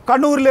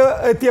 കണ്ണൂരിൽ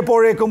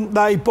എത്തിയപ്പോഴേക്കും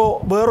ഇപ്പോൾ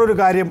വേറൊരു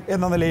കാര്യം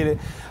എന്ന നിലയിൽ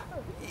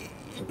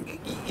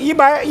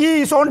ഈ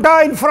സോണ്ട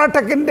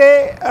ഇൻഫ്രാടെക്കിൻ്റെ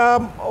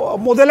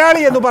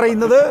മുതലാളി എന്ന്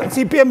പറയുന്നത്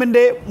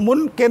CPMൻ്റെ മുൻ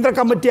കേന്ദ്ര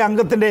കമ്മിറ്റി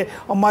അംഗത്തിൻ്റെ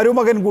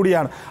മരുമകൻ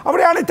കൂടിയാണ്.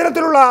 അവിടെയാണ്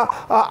ഇത്തരത്തിലുള്ള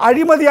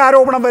അഴിമതി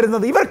ആരോപണം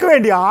വരുന്നത്. ഇവർക്ക്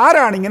വേണ്ടി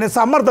ആരാണ് ഇങ്ങനെ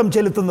സമ്മർദ്ദം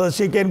ചെലുത്തുന്നത്?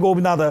 ശ്രീ KN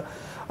ഗോപിനാഥ്,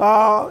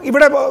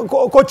 ഇവിടെ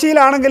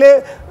കൊച്ചിയിലാണെങ്കിൽ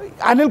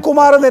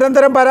അനിൽകുമാർ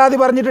നിരന്തരം പരാതി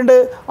പറഞ്ഞിട്ടുണ്ട്.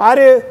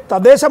 ആര്?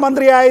 തദ്ദേശ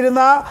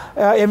മന്ത്രിയായിരുന്ന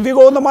MV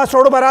ഗോവിന്ദൻ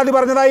മാസ്റ്ററോട് പരാതി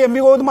പറഞ്ഞതായി MV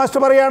ഗോവിന്ദൻ മാസ്റ്റർ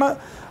പറയാണ്.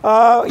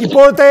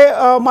 ഇപ്പോഴത്തെ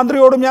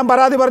മന്ത്രിയോടും ഞാൻ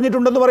പരാതി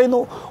പറഞ്ഞിട്ടുണ്ടെന്ന്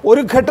പറയുന്നു.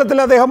 ഒരു ഘട്ടത്തിൽ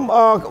അദ്ദേഹം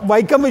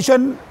വൈക്കം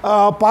വിശ്വൻ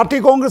പാർട്ടി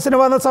കോൺഗ്രസ്സിന്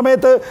വന്ന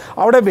സമയത്ത്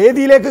അവിടെ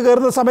വേദിയിലേക്ക്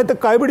കയറുന്ന സമയത്ത്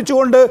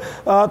കൈപിടിച്ചുകൊണ്ട്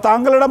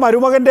താങ്കളുടെ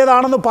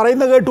മരുമകൻ്റേതാണെന്ന്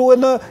പറയുന്നത് കേട്ടു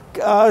എന്ന്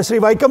ശ്രീ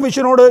വൈക്കം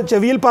വിശ്വനോട്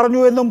ചെവിയിൽ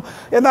പറഞ്ഞു എന്നും,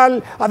 എന്നാൽ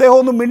അദ്ദേഹം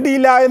ഒന്നും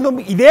മിണ്ടിയില്ല എന്നും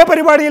ഇതേ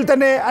പരിപാടിയിൽ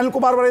തന്നെ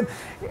അനിൽകുമാർ പറയുന്നു.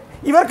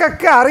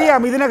 ഇവർക്കൊക്കെ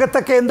അറിയാം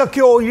ഇതിനകത്തൊക്കെ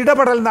എന്തൊക്കെയോ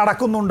ഇടപെടൽ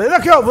നടക്കുന്നുണ്ട്,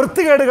 എന്തൊക്കെയോ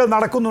വൃത്തികേടുകൾ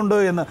നടക്കുന്നുണ്ട്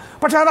എന്ന്.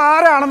 പക്ഷെ അത്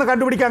ആരാണെന്ന്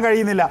കണ്ടുപിടിക്കാൻ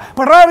കഴിയുന്നില്ല.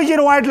 പിണറായി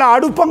വിജയനുമായിട്ടുള്ള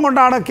അടുപ്പം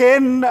കൊണ്ടാണ്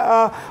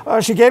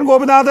ശ്രീ KN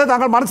ഗോപിനാഥ്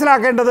താങ്കൾ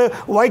മനസ്സിലാക്കേണ്ടത്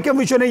വൈക്കം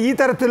വിശ്വന് ഈ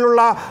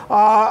തരത്തിലുള്ള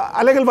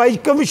അല്ലെങ്കിൽ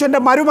വൈക്കം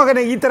വിശ്വൻ്റെ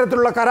മരുമകന് ഈ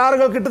തരത്തിലുള്ള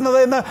കരാറുകൾ കിട്ടുന്നത്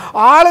എന്ന്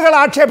ആളുകൾ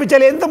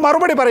ആക്ഷേപിച്ചാൽ എന്ത്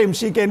മറുപടി പറയും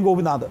ശ്രീ KN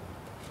ഗോപിനാഥ്?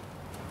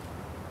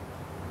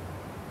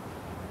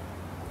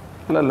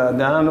 അല്ലല്ല,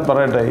 ഞാൻ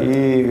പറയട്ടെ. ഈ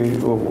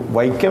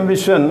വൈക്കം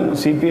വിശ്വൻ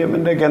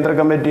CPMൻ്റെ കേന്ദ്ര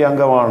കമ്മിറ്റി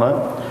അംഗമാണ്.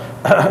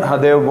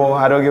 അദ്ദേഹം ഇപ്പോൾ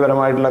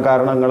ആരോഗ്യപരമായിട്ടുള്ള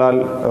കാരണങ്ങളാൽ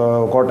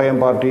കോട്ടയം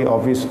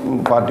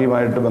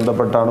പാർട്ടിയുമായിട്ട്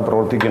ബന്ധപ്പെട്ടാണ്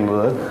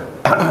പ്രവർത്തിക്കുന്നത്.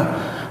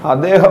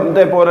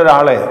 അദ്ദേഹത്തെ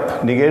പോലൊരാളെ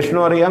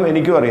നികേഷിനും അറിയാം,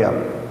 എനിക്കും അറിയാം.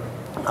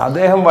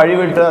 അദ്ദേഹം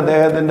വഴിവിട്ട്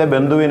അദ്ദേഹത്തിൻ്റെ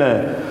ബന്ധുവിന്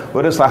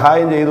ഒരു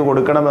സഹായം ചെയ്തു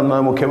കൊടുക്കണമെന്ന്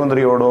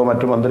മുഖ്യമന്ത്രിയോടോ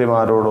മറ്റു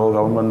മന്ത്രിമാരോടോ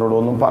ഗവൺമെൻറ്റോടോ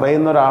ഒന്നും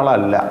പറയുന്ന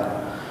ഒരാളല്ല.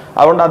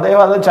 അതുകൊണ്ട്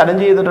അദ്ദേഹം അത്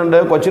ചലഞ്ച് ചെയ്തിട്ടുണ്ട്.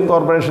 കൊച്ചിൻ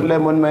കോർപ്പറേഷനിലെ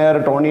മുൻ മേയർ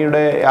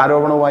ടോണിയുടെ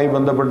ആരോപണവുമായി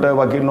ബന്ധപ്പെട്ട്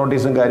വക്കീൽ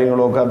നോട്ടീസും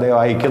കാര്യങ്ങളും ഒക്കെ അദ്ദേഹം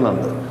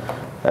അയക്കുന്നുണ്ട്.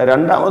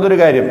 രണ്ടാമതൊരു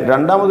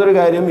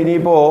കാര്യം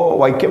ഇനിയിപ്പോൾ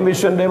വൈക്കം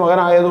വിശ്വൻ്റെ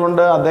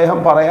മകനായതുകൊണ്ട് അദ്ദേഹം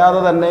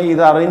പറയാതെ തന്നെ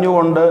ഇത്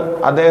അറിഞ്ഞുകൊണ്ട്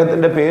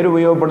അദ്ദേഹത്തിൻ്റെ പേര്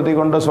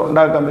ഉപയോഗപ്പെടുത്തിക്കൊണ്ട്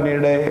സോണ്ട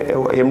കമ്പനിയുടെ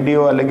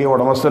MD-യോ അല്ലെങ്കിൽ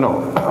ഉടമസ്ഥനോ,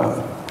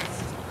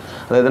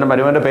 അദ്ദേഹത്തിൻ്റെ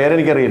മരുമൻ്റെ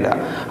പേരെനിക്കറിയില്ല,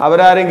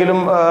 അവരാരെങ്കിലും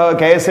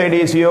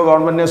KSIDCയോ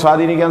ഗവൺമെൻറ്റിനെ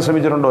സ്വാധീനിക്കാൻ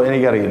ശ്രമിച്ചിട്ടുണ്ടോ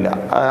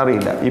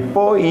അറിയില്ല.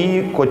 ഇപ്പോൾ ഈ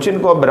കൊച്ചിൻ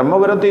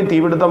ബ്രഹ്മപുരത്ത്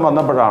തീപിടുത്തം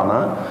വന്നപ്പോഴാണ്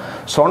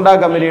സോണ്ട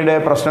കമ്പനിയുടെ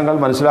പ്രശ്നങ്ങൾ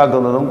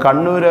മനസ്സിലാക്കുന്നതും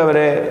കണ്ണൂർ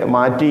അവരെ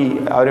മാറ്റി,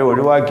 അവരെ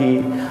ഒഴിവാക്കി,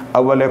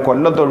 അതുപോലെ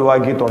കൊല്ലത്ത്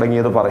ഒഴിവാക്കി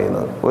തുടങ്ങിയത്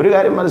പറയുന്നത്. ഒരു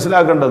കാര്യം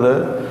മനസ്സിലാക്കേണ്ടത്,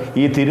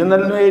 ഈ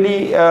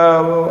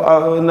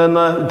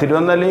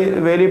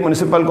തിരുനെൽവേലി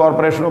മുനിസിപ്പൽ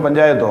കോർപ്പറേഷനോ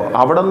പഞ്ചായത്തോ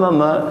അവിടെ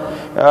നിന്ന്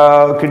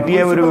കിട്ടിയ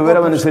ഒരു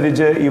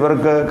വിവരമനുസരിച്ച്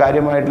ഇവർക്ക്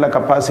കാര്യമായിട്ടുള്ള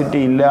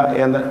കപ്പാസിറ്റി ഇല്ല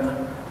എന്ന്,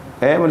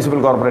 മുനിസിപ്പൽ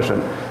കോർപ്പറേഷൻ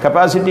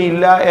കപ്പാസിറ്റി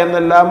ഇല്ല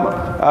എന്നെല്ലാം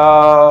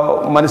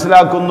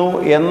മനസ്സിലാക്കുന്നു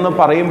എന്ന്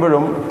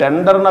പറയുമ്പോഴും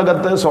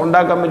ടെൻഡറിനകത്ത് സോണ്ട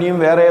കമ്പനിയും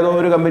വേറെ ഏതോ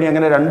ഒരു കമ്പനി,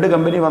 അങ്ങനെ 2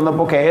 കമ്പനി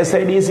വന്നപ്പോൾ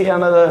KSIDC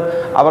ആണത്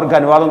അവർക്ക്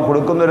അനുവാദം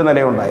കൊടുക്കുന്നൊരു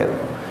നിലയുണ്ടായത്.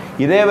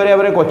 ഇതേവരെ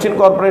അവരെ കൊച്ചിൻ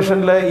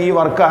കോർപ്പറേഷനിൽ ഈ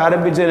വർക്ക്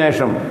ആരംഭിച്ചതിന്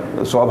ശേഷം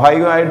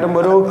സ്വാഭാവികമായിട്ടും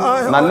ഒരു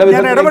നല്ല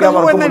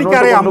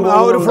എനിക്കറിയാം,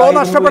 ഒരു ഫ്ലോ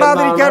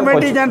നഷ്ടപ്പെടാതിരിക്കാൻ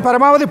വേണ്ടി ഞാൻ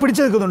പരമാവധി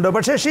പിടിച്ചു നിൽക്കുന്നുണ്ട്.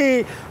 പക്ഷേ ശ്രീ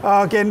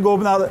KN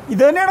ഗോപിനാഥ്,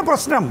 ഇത് തന്നെയാണ്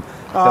പ്രശ്നം.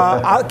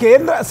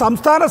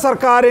 സംസ്ഥാന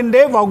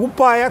സർക്കാരിൻ്റെ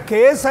വകുപ്പായ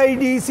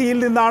KSIDCയിൽ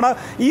നിന്നാണ്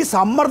ഈ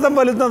സമ്മർദ്ദം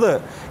വരുന്നത്.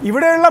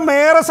 ഇവിടെയുള്ള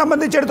മേയറെ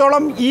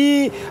സംബന്ധിച്ചിടത്തോളം ഈ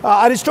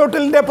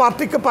അരിസ്റ്റോട്ടലിൻ്റെ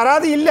പാർട്ടിക്ക്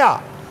പരാതിയില്ല.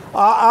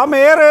 ആ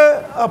മേയർ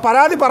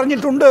പരാതി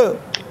പറഞ്ഞിട്ടുണ്ട്.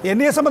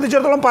 എന്നെ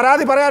സംബന്ധിച്ചിടത്തോളം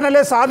പരാതി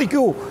പറയാനല്ലേ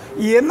സാധിക്കൂ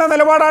എന്ന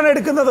നിലപാടാണ്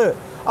എടുക്കുന്നത്.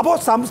 അപ്പോൾ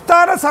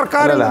സംസ്ഥാന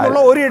സർക്കാരിൽ നിന്നുള്ള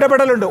ഒരു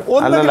ഇടപെടലുണ്ട്.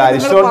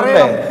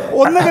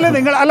 ഒന്നുകിൽ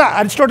നിങ്ങൾ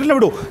അരിസ്റ്റോട്ടലിനെ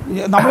വിടൂ,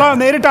 നമ്മൾ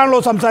നേരിട്ടാണല്ലോ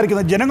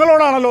സംസാരിക്കുന്നത്,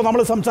 ജനങ്ങളോടാണല്ലോ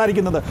നമ്മൾ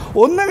സംസാരിക്കുന്നത്.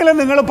 ഒന്നുകിൽ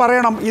നിങ്ങൾ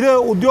പറയണം ഇത്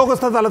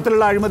ഉദ്യോഗസ്ഥ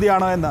തലത്തിലുള്ള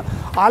അഴിമതിയാണ് എന്ന്,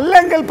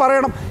 അല്ലെങ്കിൽ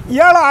പറയണം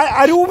ഇയാൾ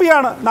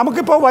അരൂപിയാണ്.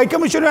 നമുക്കിപ്പോൾ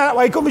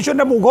വൈക്കം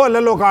വിശ്വൻ്റെ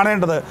മുഖമല്ലല്ലോ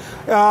കാണേണ്ടത്.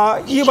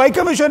 ഈ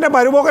വൈക്കം വിശ്വൻ്റെ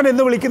മരുമകൻ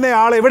എന്ന് വിളിക്കുന്ന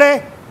ആൾ എവിടെ?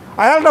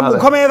 അയാളുടെ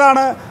മുഖം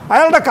ഏതാണ്?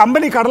 അയാളുടെ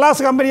കമ്പനി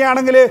കടലാസ്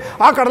കമ്പനിയാണെങ്കിൽ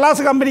ആ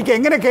കടലാസ് കമ്പനിക്ക്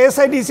എങ്ങനെ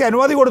KSIDC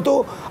അനുമതി കൊടുത്തു?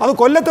 അത്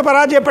കൊല്ലത്ത്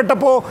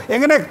പരാജയപ്പെട്ടപ്പോൾ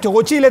എങ്ങനെ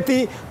കൊച്ചിയിലെത്തി?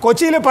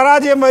 കൊച്ചിയിൽ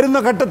പരാജയം വരുന്ന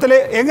ഘട്ടത്തിൽ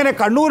എങ്ങനെ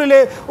കണ്ണൂരിൽ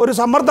ഒരു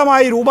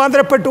സമ്മർദ്ദമായി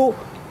രൂപാന്തരപ്പെട്ടു?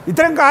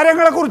 ഇത്തരം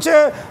കാര്യങ്ങളെക്കുറിച്ച്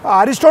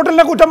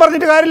അരിസ്റ്റോട്ടലിനെ കുറ്റം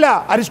പറഞ്ഞിട്ട് കാര്യമില്ല,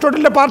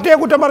 അരിസ്റ്റോട്ടലിൻ്റെ പാർട്ടിയെ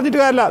കുറ്റം പറഞ്ഞിട്ട്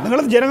കാര്യമില്ല.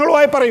 നിങ്ങൾ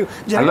ജനങ്ങളുമായി പറയൂ.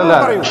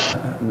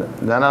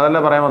 ഞാനതല്ല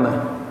പറയാൻ വന്നേ,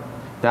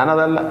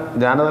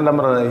 ഞാനതെല്ലാം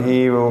പറഞ്ഞത്. ഈ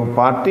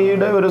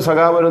പാർട്ടിയുടെ ഒരു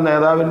സഖാവ്, ഒരു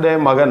നേതാവിൻ്റെ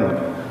മകൻ,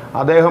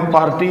 അദ്ദേഹം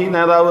പാർട്ടി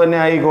നേതാവ് തന്നെ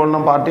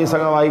ആയിക്കൊള്ളണം, പാർട്ടി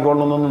സഖാവ്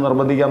ആയിക്കൊള്ളണം എന്നൊന്നും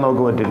നിർബന്ധിക്കാൻ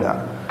നമുക്ക് പറ്റില്ല.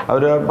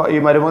 അവർ ഈ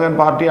മരുമകൻ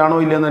പാർട്ടിയാണോ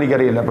ഇല്ലയെന്ന്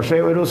എനിക്കറിയില്ല. പക്ഷേ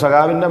ഒരു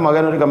സഖാവിൻ്റെ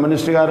മകൻ, ഒരു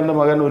കമ്മ്യൂണിസ്റ്റുകാരൻ്റെ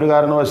മകൻ ഒരു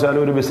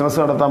കാരണവശാലും ഒരു ബിസിനസ്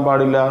നടത്താൻ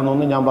പാടില്ല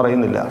എന്നൊന്നും ഞാൻ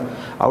പറയുന്നില്ല.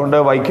 അതുകൊണ്ട്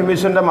വൈക്കം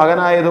വിശ്വൻ്റെ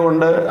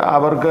മകനായതുകൊണ്ട്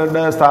അവർക്ക്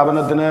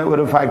സ്ഥാപനത്തിന്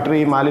ഒരു ഫാക്ടറി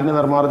മാലിന്യ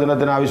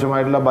നിർമ്മാർജ്ജനത്തിന്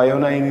ആവശ്യമായിട്ടുള്ള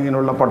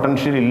ബയോനൈനിങ്ങിനുള്ള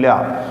പൊട്ടൻഷ്യൽ ഇല്ല.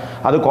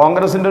 അത്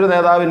കോൺഗ്രസിൻ്റെ ഒരു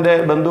നേതാവിൻ്റെ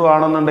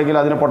ബന്ധുവാണെന്നുണ്ടെങ്കിൽ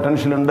അതിന്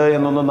പൊട്ടൻഷ്യൽ ഉണ്ട്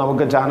എന്നൊന്നും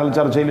നമുക്ക് ചാനൽ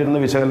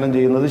ചർച്ചയിലിരുന്ന് വിശകലനം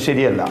ചെയ്യുന്നത്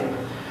ശരിയല്ല.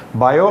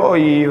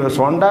 ഈ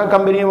സോണ്ട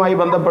കമ്പനിയുമായി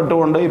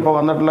ബന്ധപ്പെട്ടുകൊണ്ട് ഇപ്പോൾ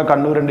വന്നിട്ടുള്ള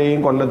കണ്ണൂരിൻ്റെയും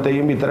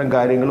കൊല്ലത്തെയും ഇത്തരം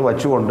കാര്യങ്ങൾ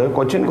വച്ചുകൊണ്ട്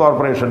കൊച്ചിൻ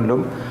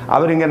കോർപ്പറേഷനിലും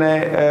അവരിങ്ങനെ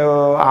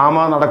ആമ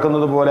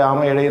നടക്കുന്നത് പോലെ, ആമ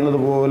ഇഴയുന്നത്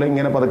പോലെ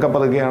ഇങ്ങനെ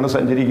പതുക്കെയാണ്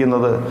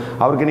സഞ്ചരിക്കുന്നത്.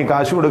 അവർക്കിനി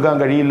കാശ് കൊടുക്കാൻ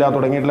കഴിയില്ല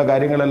തുടങ്ങിയിട്ടുള്ള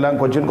കാര്യങ്ങളെല്ലാം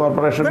കൊച്ചിൻ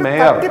കോർപ്പറേഷൻ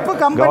മേയർ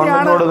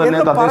ഗവൺമെന്റിനോട് തന്നെ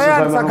തദ്ദേശ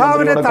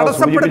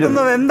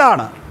സ്വയംഭരണ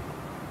എന്താണ്?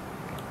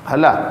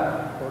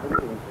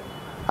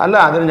 അല്ല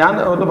അതിന് ഞാൻ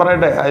ഒന്ന്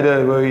പറയട്ടെ. അത്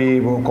ഈ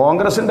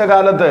കോൺഗ്രസിൻ്റെ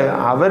കാലത്ത്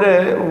അവർ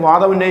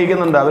വാദം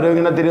ഉന്നയിക്കുന്നുണ്ട്.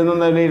 അവരിങ്ങനെ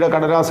തിരുനെല്ലിയുടെ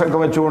കടലാസൊക്കെ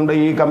വെച്ചുകൊണ്ട്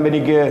ഈ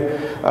കമ്പനിക്ക്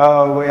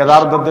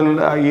യഥാർത്ഥത്തിൽ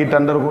ഈ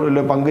ടെൻഡറിൽ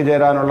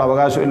പങ്കുചേരാനുള്ള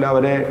അവകാശമില്ല,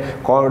 അവരെ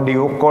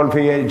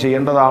ഡിസ്ക്വാളിഫൈ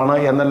ചെയ്യേണ്ടതാണ്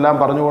എന്നെല്ലാം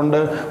പറഞ്ഞുകൊണ്ട്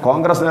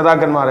കോൺഗ്രസ്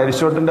നേതാക്കന്മാർ,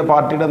 അരിസ്റ്റോട്ടലിൻ്റെ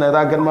പാർട്ടിയുടെ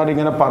നേതാക്കന്മാർ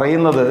ഇങ്ങനെ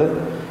പറയുന്നത്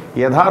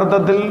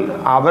യഥാർത്ഥത്തിൽ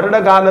അവരുടെ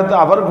കാലത്ത്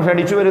അവർ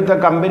ക്ഷണിച്ചു വരുത്ത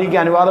കമ്പനിക്ക്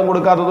അനുവാദം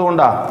കൊടുക്കാത്തത്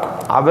കൊണ്ടാണ്.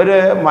 അവര്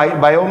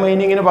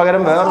ബയോമൈനിങ്ങിന്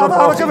പകരം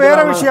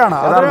വേറെ വിഷയമാണ്.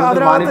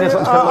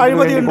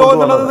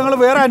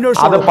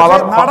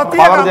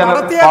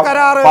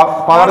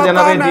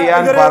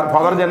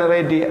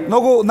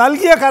 നോക്കൂ,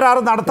 നൽകിയ കരാർ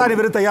നടത്താൻ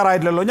ഇവർ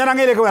തയ്യാറായിട്ടില്ലല്ലോ. ഞാൻ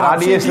അങ്ങയിലേക്ക് വരാം.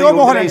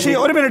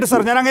 ഒരു മിനിറ്റ്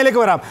സർ, ഞാൻ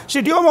അങ്ങയിലേക്ക് വരാം.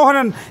 ഷിറ്റിയോ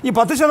മോഹനൻ, ഈ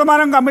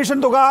 10% കമ്മീഷൻ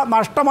തുക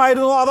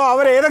നഷ്ടമായിരുന്നു, അതോ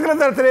അവർ ഏതെങ്കിലും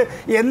തരത്തിൽ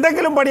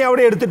എന്തെങ്കിലും പണി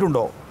അവിടെ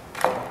എടുത്തിട്ടുണ്ടോ?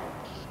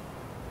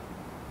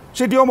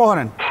 ഷിറ്റിയോ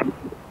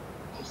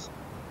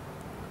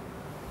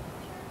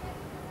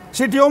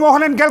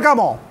മോഹനൻ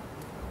കേൾക്കാമോ?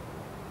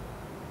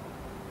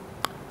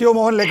 ടിയോ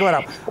മോഹനിലേക്ക്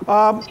വരാം.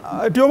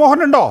 ടിയോ മോഹൻ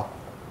ഉണ്ടോ?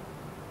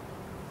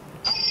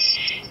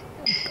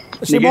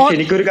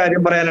 എനിക്കൊരു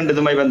കാര്യം പറയാനുണ്ട്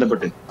ഇതുമായി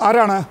ബന്ധപ്പെട്ട്.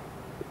 ആരാണ്?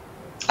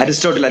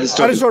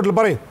 അരിസ്റ്റോട്ടിൽ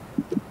പറയൂ.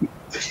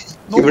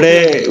 ഇവിടെ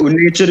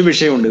ഉന്നയിച്ചൊരു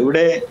വിഷയമുണ്ട്.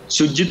 ഇവിടെ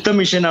ശുചിത്വ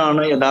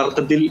മിഷനാണ്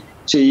യഥാർത്ഥത്തിൽ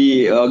ഈ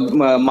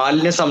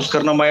മാലിന്യ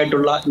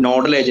സംസ്കരണമായിട്ടുള്ള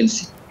നോഡൽ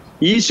ഏജൻസി.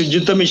 ഈ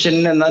ശുചിത്വ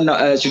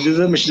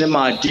മിഷനെ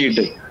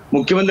മാറ്റിയിട്ട്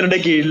മുഖ്യമന്ത്രിയുടെ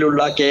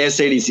കീഴിലുള്ള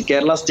KSIDC,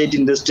 Kerala state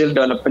industrial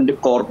development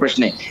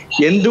കോർപ്പറേഷനെ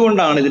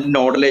എന്തുകൊണ്ടാണ് ഇതിന്റെ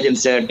നോഡൽ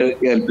ഏജൻസി ആയിട്ട്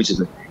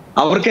ഏൽപ്പിച്ചത്?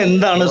 അവർക്ക്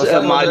എന്താണ്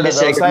മാലിന്യ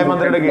വ്യവസായ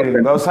മന്ത്രിയുടെ കീഴിൽ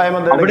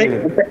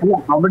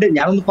അവിടെ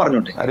ഞാനൊന്ന്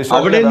പറഞ്ഞോട്ടെ,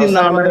 അവിടെ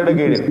നിന്നാണ്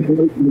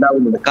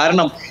ഉണ്ടാവുന്നത്.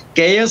 കാരണം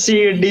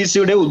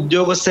KSEDCയുടെ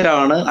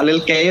ഉദ്യോഗസ്ഥരാണ്,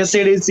 അല്ലെങ്കിൽ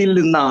KSEDCയിൽ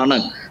നിന്നാണ്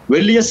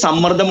വലിയ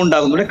സമ്മർദ്ദം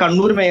ഉണ്ടാകുന്നത്. ഇവിടെ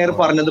കണ്ണൂർ മേയർ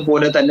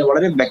പറഞ്ഞതുപോലെ തന്നെ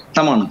വളരെ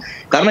വ്യക്തമാണ്.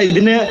 കാരണം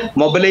ഇതിന്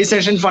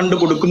മൊബിലൈസേഷൻ ഫണ്ട്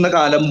കൊടുക്കുന്ന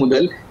കാലം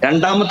മുതൽ,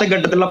 രണ്ടാമത്തെ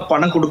ഘട്ടത്തിലുള്ള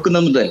പണം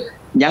കൊടുക്കുന്ന മുതൽ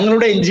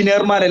ഞങ്ങളുടെ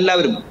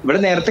എഞ്ചിനീയർമാരെല്ലാവരും ഇവിടെ,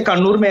 നേരത്തെ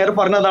കണ്ണൂർ മേയർ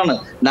പറഞ്ഞതാണ്,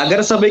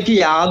 നഗരസഭയ്ക്ക്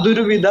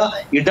യാതൊരുവിധ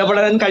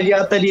ഇടപെടാൻ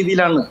കഴിയാത്ത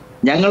രീതിയിലാണ്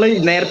ഞങ്ങൾ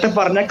നേരത്തെ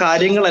പറഞ്ഞ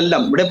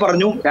കാര്യങ്ങളെല്ലാം. ഇവിടെ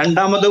പറഞ്ഞു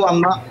രണ്ടാമത്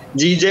വന്ന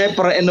GJ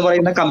എന്ന്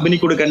പറയുന്ന കമ്പനി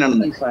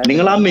കൊടുക്കാനാണെന്ന്.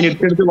 നിങ്ങൾ ആ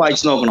മിനിറ്റ് എടുത്ത്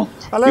വായിച്ചു നോക്കണം.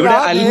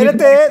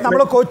 നേരത്തെ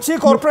നമ്മൾ കൊച്ചി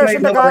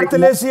കോർപ്പറേഷന്റെ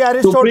കാര്യത്തിൽ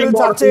അരിസ്റ്റോട്ടിൽ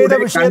ചർച്ച ചെയ്ത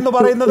വിഷയം എന്ന്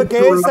പറയുന്നത്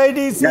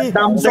KSIDC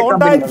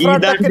സോണ്ട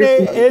ഇൻഫ്രാടെക്കിനെ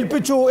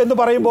ഏൽപ്പിച്ചു എന്ന്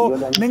പറയുമ്പോൾ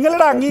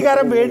നിങ്ങളുടെ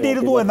അംഗീകാരം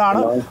വേണ്ടിയിരുന്നു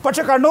എന്നാണ്.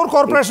 പക്ഷെ കണ്ണൂർ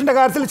കോർപ്പറേഷന്റെ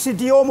കാര്യത്തിൽ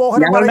CTO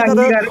മോഹൻ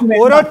പറയുന്നത്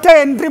ഒരൊറ്റ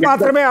എൻട്രി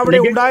മാത്രമേ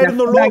അവിടെ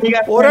ഉണ്ടായിരുന്നുള്ളൂ,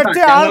 ഒരൊറ്റ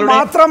ആൾ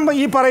മാത്രം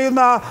ഈ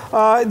പറയുന്ന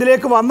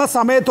ഇതിലേക്ക് വന്ന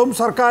സമയത്തും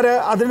സർക്കാർ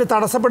അതിന്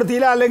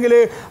തടസ്സപ്പെടുത്തിയില്ല, അല്ലെങ്കിൽ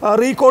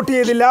റീകോട്ട്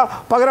ചെയ്തില്ല,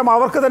 പകരം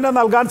അവർക്ക് തന്നെ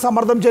നൽകാൻ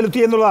സമ്മർദ്ദം ചെലുത്തി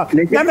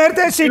എന്നുള്ളതാണ്. ഞാൻ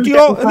നേരത്തെ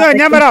CTO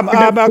ഞാൻ വരാം,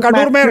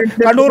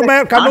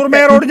 കണ്ണൂർ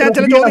മേയറോട് ഞാൻ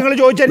ചില ചോദ്യങ്ങൾ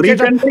ചോദിച്ചതിന്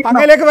ശേഷം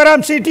അങ്ങയിലേക്ക് വരാം.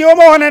 CTO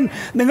മോഹനൻ,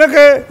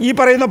 നിങ്ങൾക്ക് ഈ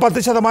പറയുന്ന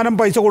 10%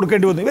 പൈസ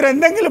കൊടുക്കേണ്ടി വന്നു.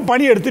 ഇവരെന്തെങ്കിലും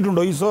പണി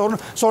എടുത്തിട്ടുണ്ടോ ഈ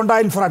സോണ്ട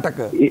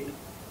ഇൻഫ്രാടെക്?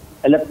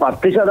 അല്ല,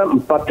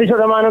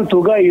 10%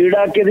 തുക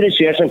ഈടാക്കിയതിന്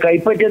ശേഷം,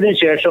 കൈപ്പറ്റിയതിന്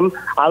ശേഷം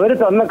അവർ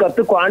തന്ന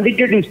കത്ത്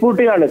ക്വാണ്ടിറ്റി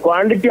ഡിസ്പ്യൂട്ടിയാണ്.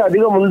 ക്വാണ്ടിറ്റി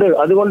അധികമുണ്ട്,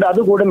 അതുകൊണ്ട്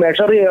അത് കൂടെ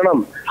മെഷർ ചെയ്യണം.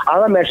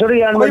 അത് മെഷർ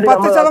ചെയ്യാൻ വേണ്ടി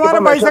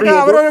 10% പൈസക്ക്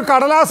അവരൊരു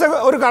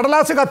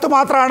കടലാസ് കത്ത്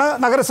മാത്രമാണ്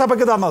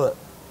നഗരസഭയ്ക്ക് തന്നത്.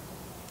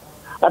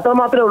 അത്ര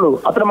മാത്രമേ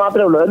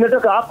ഉള്ളൂ. എന്നിട്ട്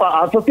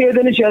അസസ്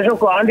ചെയ്തതിന് ശേഷം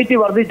ക്വാണ്ടിറ്റി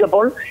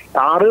വർദ്ധിച്ചപ്പോൾ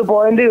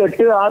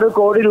 6.86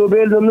 കോടി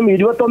രൂപയിൽ നിന്നും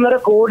 21.5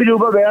 കോടി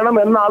രൂപ വേണം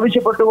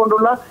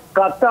എന്നാവശ്യപ്പെട്ടുകൊണ്ടുള്ള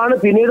കത്താണ്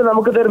പിന്നീട്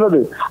നമുക്ക് തരുന്നത്.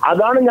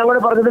 അതാണ് ഞങ്ങൾ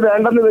പറഞ്ഞത്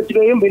വേണ്ടെന്ന്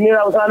വെക്കുകയും പിന്നീട്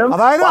അവസാനം,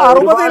 അതായത്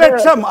 60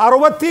 ലക്ഷം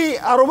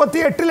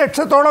 68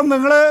 ലക്ഷത്തോളം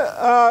നിങ്ങൾ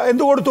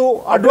എന്ത് കൊടുത്തു?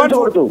 അഡ്വാൻസ്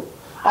കൊടുത്തു.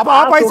 അപ്പൊ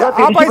ആ പൈസ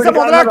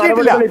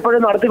മുതലാക്കിയിട്ടില്ല.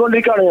 ഇപ്പോഴും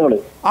നടത്തിക്കൊണ്ടിരിക്കുകയാണ് ഞങ്ങൾ.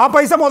 ആ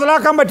പൈസ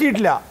മുതലാക്കാൻ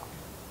പറ്റിയിട്ടില്ല.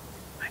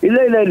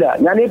 ഇല്ല,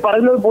 ഞാൻ ഈ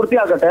പറയുന്നത്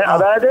പൂർത്തിയാക്കട്ടെ.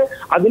 അതായത്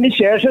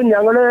അതിനുശേഷം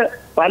ഞങ്ങള്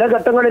പല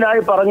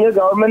ഘട്ടങ്ങളിലായി പറഞ്ഞ്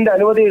ഗവൺമെന്റ്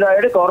അനുമതി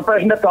ഉണ്ടായിട്ട്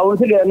കോർപ്പറേഷന്റെ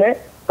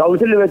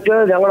കൗൺസിലിൽ വെച്ച്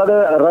ഞങ്ങളത്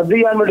റദ്ദ്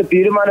ചെയ്യാൻ വേണ്ടി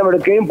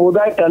തീരുമാനമെടുക്കുകയും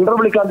പുതുതായി ടെൻഡർ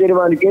വിളിക്കാൻ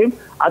തീരുമാനിക്കുകയും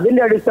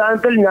അതിന്റെ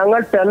അടിസ്ഥാനത്തിൽ ഞങ്ങൾ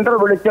ടെൻഡർ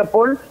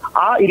വിളിച്ചപ്പോൾ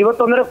ആ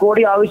 21.5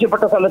 കോടി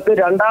ആവശ്യപ്പെട്ട സ്ഥലത്ത്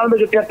രണ്ടാമത്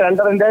കിട്ടിയ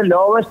ടെൻഡറിന്റെ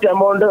ലോവസ്റ്റ്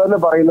എമൗണ്ട് എന്ന്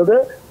പറയുന്നത്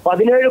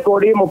 17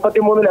 കോടി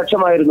 33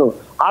 ലക്ഷമായിരുന്നു.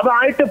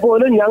 അതായിട്ട്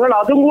പോലും ഞങ്ങൾ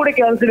അതും കൂടി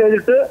ക്യാൻസൽ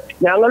ചെയ്തിട്ട്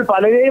ഞങ്ങൾ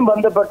പലരെയും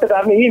ബന്ധപ്പെട്ട്,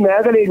 കാരണം ഈ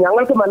മേഖലയിൽ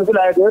ഞങ്ങൾക്ക്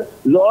മനസ്സിലായത്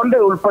സോണ്ട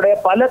ഉൾപ്പെടെ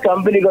പല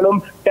കമ്പനികളും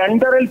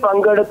ടെൻഡറിൽ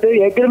പങ്കെടുത്ത്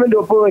എഗ്രിമെന്റ്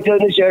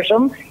ഒപ്പുവെച്ചതിന്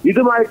ശേഷം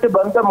ഇതുമായിട്ട്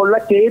ബന്ധമുള്ള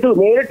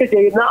നേരിട്ട്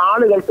ചെയ്യുന്ന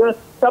ആളുകൾക്ക്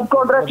സബ്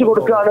കോൺട്രാക്ട്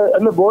കൊടുക്കുകയാണ്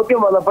എന്ന് ബോധ്യം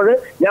വന്നപ്പോൾ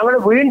ഞങ്ങൾ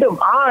വീണ്ടും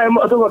ആ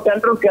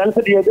ടെൻഡർ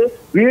ക്യാൻസൽ ചെയ്ത്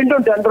വീണ്ടും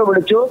ടെൻഡർ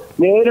വിളിച്ചു.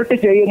 നേരിട്ട്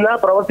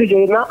പ്രവൃത്തി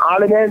ചെയ്യുന്ന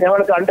ആളിനെ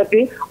ഞങ്ങൾ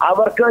കണ്ടെത്തി.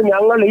 അവർക്ക്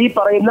ഞങ്ങൾ ഈ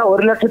പറയുന്ന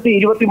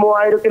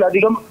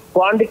 1,23,000-ത്തിലധികം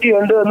ക്വാണ്ടിറ്റി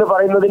ഉണ്ട് എന്ന്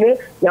പറയുന്നതിന്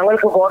ഞങ്ങൾ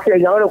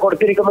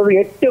കൊടുത്തിരിക്കുന്നത്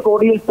 8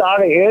 കോടിയിൽ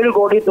താഴെ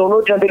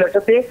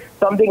 7,92,00,000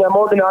 സംതിങ്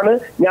എമൗണ്ടിനാണ്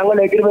ഞങ്ങൾ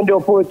എഗ്രിമെന്റ്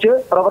ഒപ്പുവെച്ച്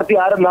പ്രവൃത്തി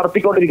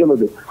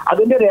നടത്തിക്കൊണ്ടിരിക്കുന്നത്.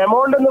 അതിന്റെ ഒരു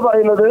എമൗണ്ട് എന്ന്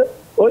പറയുന്നത്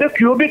ഒരു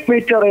ക്യൂബിക്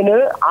മീറ്ററിന്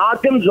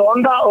ആദ്യം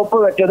സോണ്ട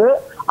ഒപ്പുവെച്ചത്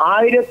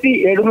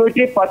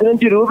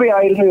 1,715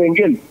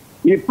 രൂപയായിരുന്നുവെങ്കിൽ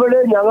ഇപ്പോൾ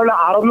ഞങ്ങൾ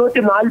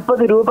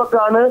 640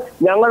 രൂപക്കാണ്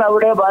ഞങ്ങൾ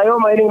അവിടെ ബയോ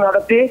മൈനിങ്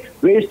നടത്തി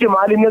വേസ്റ്റ്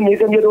മാലിന്യം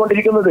നീക്കം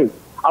ചെയ്തുകൊണ്ടിരിക്കുന്നത്.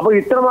 അപ്പൊ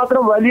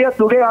ഇത്രമാത്രം വലിയ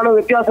തുകയാണ്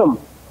വ്യത്യാസം.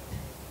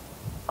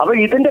 അപ്പൊ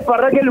ഇതിന്റെ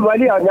പിറകിൽ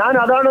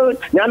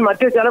ഞാൻ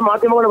മറ്റു ചില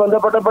മാധ്യമങ്ങൾ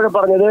ബന്ധപ്പെട്ടപ്പോൾ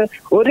പറഞ്ഞത്,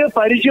 ഒരു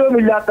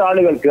പരിചയവുമില്ലാത്ത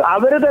ആളുകൾക്ക്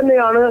അവർ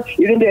തന്നെയാണ്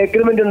ഇതിന്റെ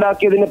എഗ്രിമെന്റ്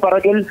ഉണ്ടാക്കിയതിന്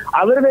പിറകിൽ,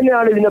 അവർ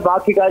തന്നെയാണ് ഇതിന്റെ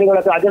ബാക്കി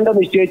കാര്യങ്ങളൊക്കെ അജണ്ട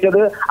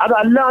നിശ്ചയിച്ചത്.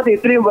 അതല്ലാതെ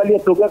ഇത്രയും വലിയ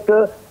തുകക്ക്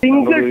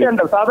സിംഗിൾ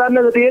ടെൻഡർ,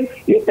 സാധാരണഗതിയിൽ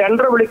ഈ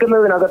ടെൻഡർ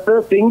വിളിക്കുന്നതിനകത്ത്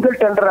സിംഗിൾ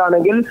ടെൻഡർ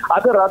ആണെങ്കിൽ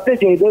അത് റദ്ദ്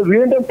ചെയ്ത്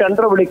വീണ്ടും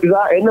ടെൻഡർ വിളിക്കുക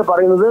എന്ന്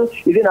പറയുന്നത്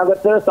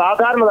ഇതിനകത്ത്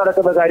സാധാരണ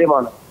നടക്കുന്ന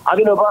കാര്യമാണ്.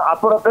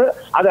 അപ്പുറത്ത്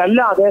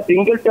അതല്ലാതെ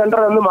സിംഗിൾ ടെൻഡർ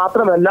എന്ന്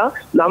മാത്രമല്ല,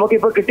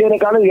 നമുക്കിപ്പോ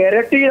കിട്ടിയതിനേക്കാളും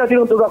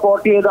ഇരട്ടിയിലധികം തുക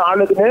കോട്ട് ചെയ്ത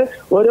ആളുകിന്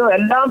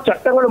എല്ലാം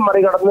ചട്ടങ്ങളും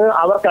മറികടന്ന്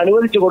അവർക്ക്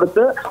അനുവദിച്ചു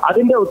കൊടുത്ത്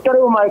അതിന്റെ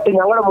ഉത്തരവുമായിട്ട്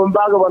ഞങ്ങളുടെ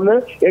മുൻപാകെ വന്ന്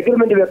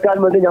എഗ്രിമെന്റ് വെക്കാൻ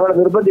വേണ്ടി ഞങ്ങൾ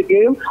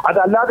നിർബന്ധിക്കുകയും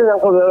അതല്ലാതെ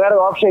ഞങ്ങൾക്ക് വേറെ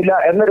ഓപ്ഷൻ ഇല്ല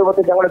എന്ന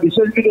രൂപത്തിൽ ഞങ്ങളെ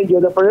വിശ്വസിപ്പിക്കുകയും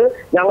ചെയ്തപ്പോൾ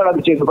ഞങ്ങൾ അത്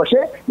ചെയ്തു. പക്ഷെ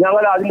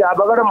ഞങ്ങൾ അതിന്റെ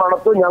അപകടം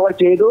മണത്തു ഞങ്ങൾ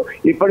ചെയ്തു.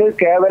 ഇപ്പോഴും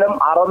കേവലം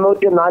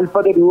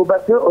 640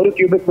 രൂപക്ക് ഒരു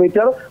ക്യൂബിക്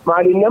മീറ്റർ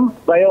മാലിന്യം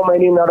ബയോ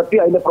മൈനിങ് നടത്തി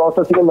അതിന്റെ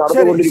പ്രോസസ്സിംഗ്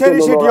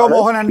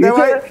നടന്നുകൊണ്ടിരിക്കുന്നു.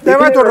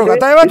 ദയവായി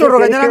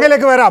തുടരുക. ഞാൻ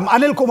അങ്ങനെയൊക്കെ വരാം.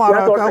 അനിൽകുമാർ,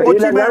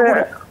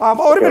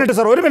 ഒരു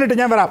മിനിറ്റ്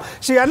ഞാൻ വരാം.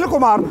 ശ്രീ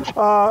അനിൽകുമാർ,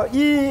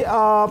 ഈ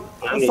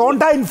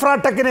സോണ്ട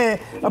ഇൻഫ്രാടെക്കിനെ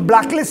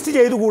ബ്ലാക്ക് ലിസ്റ്റ്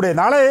ചെയ്തുകൂടെ?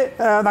 നാളെ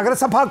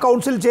നഗരസഭാ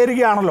കൗൺസിൽ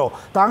ചേരുകയാണല്ലോ.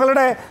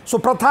 താങ്കളുടെ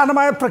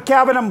സുപ്രധാനമായ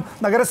പ്രഖ്യാപനം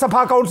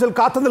നഗരസഭാ കൗൺസിൽ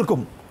കാത്തു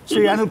നിൽക്കും.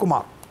 ശ്രീ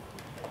അനിൽകുമാർ.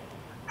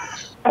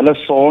 അല്ല,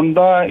 സോണ്ട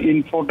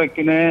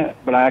ഇൻഫോടെക്കിനെ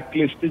ബ്ലാക്ക്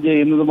ലിസ്റ്റ്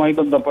ചെയ്യുന്നതുമായി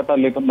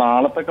ബന്ധപ്പെട്ടല്ല ഇപ്പൊ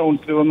നാളത്തെ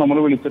കൗൺസിൽ നമ്മൾ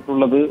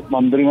വിളിച്ചിട്ടുള്ളത്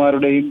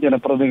മന്ത്രിമാരുടെയും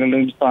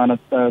ജനപ്രതിനിധികളുടെയും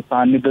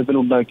സാന്നിധ്യത്തിൽ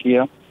ഉണ്ടാക്കിയ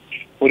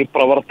ഒരു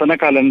പ്രവർത്തന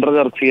കലണ്ടർ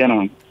ചർച്ച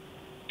ചെയ്യാനാണ്.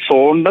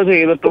 സോണ്ട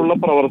ചെയ്തിട്ടുള്ള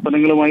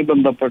പ്രവർത്തനങ്ങളുമായി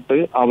ബന്ധപ്പെട്ട്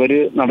അവര്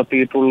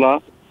നടത്തിയിട്ടുള്ള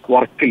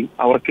വർക്കിൽ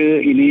അവർക്ക്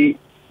ഇനി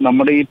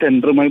നമ്മുടെ ഈ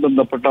ടെൻഡറുമായി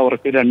ബന്ധപ്പെട്ട്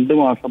അവർക്ക് 2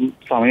 മാസം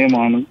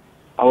സമയമാണ്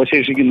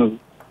അവശേഷിക്കുന്നത്.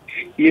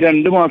 ഈ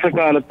 2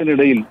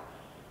 മാസക്കാലത്തിനിടയിൽ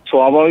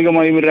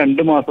സ്വാഭാവികമായും ഒരു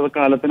 2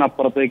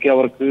 മാസക്കാലത്തിനപ്പുറത്തേക്ക്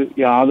അവർക്ക്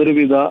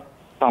യാതൊരുവിധ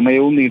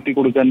സമയവും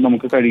നീട്ടിക്കൊടുക്കാൻ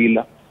നമുക്ക് കഴിയില്ല.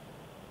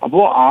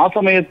 അപ്പോൾ ആ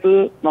സമയത്ത്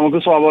നമുക്ക്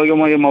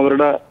സ്വാഭാവികമായും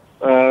അവരുടെ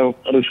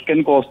റിസ്ക്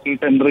ആൻഡ് കോസ്റ്റിൽ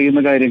ടെൻഡർ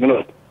ചെയ്യുന്ന കാര്യങ്ങൾ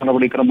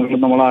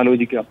നടപടിക്രമങ്ങളും നമ്മൾ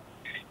ആലോചിക്കാം.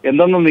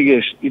 എന്താണെന്ന്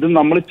നികേഷ്, ഇത്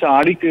നമ്മൾ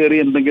ചാടിക്കേറി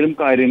എന്തെങ്കിലും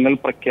കാര്യങ്ങൾ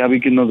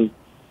പ്രഖ്യാപിക്കുന്നത്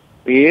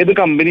ഏത്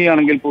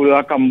കമ്പനിയാണെങ്കിൽ പോലും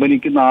ആ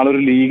കമ്പനിക്ക് നാളെ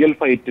ഒരു ലീഗൽ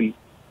ഫൈറ്റിൽ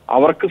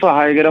അവർക്ക്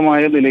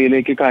സഹായകരമായ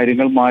നിലയിലേക്ക്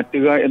കാര്യങ്ങൾ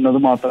മാറ്റുക എന്നത്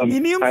മാത്രം.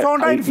 ഇനിയും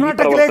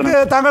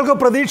താങ്കൾക്ക്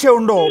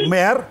പ്രതീക്ഷയുണ്ടോ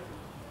മേയർ?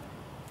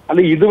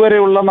 അല്ല,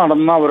 ഇതുവരെയുള്ള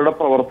നടന്ന അവരുടെ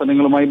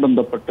പ്രവർത്തനങ്ങളുമായി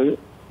ബന്ധപ്പെട്ട്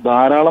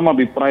ധാരാളം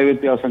അഭിപ്രായ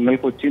വ്യത്യാസങ്ങൾ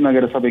കൊച്ചി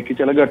നഗരസഭയ്ക്ക്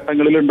ചില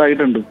ഘട്ടങ്ങളിൽ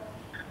ഉണ്ടായിട്ടുണ്ട്.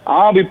 ആ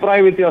അഭിപ്രായ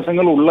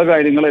വ്യത്യാസങ്ങൾ ഉള്ള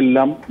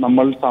കാര്യങ്ങളെല്ലാം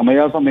നമ്മൾ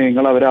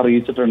സമയാസമയങ്ങൾ അവരെ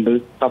അറിയിച്ചിട്ടുണ്ട്,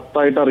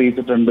 കത്തായിട്ട്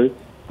അറിയിച്ചിട്ടുണ്ട്,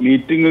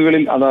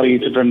 മീറ്റിങ്ങുകളിൽ അത്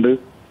അറിയിച്ചിട്ടുണ്ട്.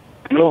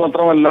 ഞങ്ങൾ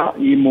മാത്രമല്ല,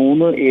 ഈ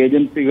 3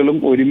 ഏജൻസികളും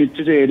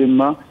ഒരുമിച്ച്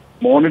ചേരുന്ന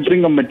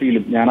മോണിറ്ററിംഗ്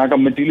കമ്മിറ്റിയിലും, ഞാൻ ആ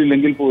കമ്മിറ്റിയിൽ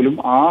ഇല്ലെങ്കിൽ പോലും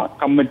ആ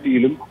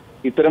കമ്മിറ്റിയിലും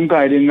ഇത്തരം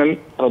കാര്യങ്ങൾ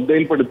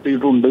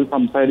ശ്രദ്ധയിൽപ്പെടുത്തിയിട്ടുണ്ട്,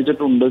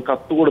 സംസാരിച്ചിട്ടുണ്ട്,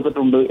 കത്ത്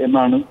കൊടുത്തിട്ടുണ്ട്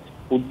എന്നാണ്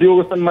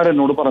ഉദ്യോഗസ്ഥന്മാർ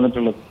എന്നോട്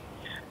പറഞ്ഞിട്ടുള്ളത്.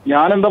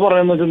 ഞാൻ എന്താ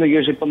പറയുന്നത് വെച്ചാൽ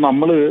നികേഷ്, ഇപ്പൊ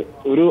നമ്മള്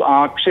ഒരു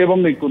ആക്ഷേപം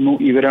നിൽക്കുന്നു,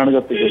 ഇവരാണ്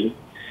കത്തിച്ചത്.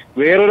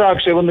 വേറൊരു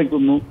ആക്ഷേപം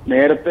നിൽക്കുന്നു,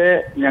 നേരത്തെ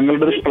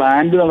ഞങ്ങളുടെ ഒരു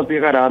പ്ലാന്റ് നടത്തിയ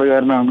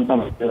കരാറുകാരനാണ്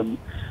നടത്തിയത്.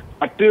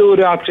 മറ്റ്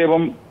ഒരു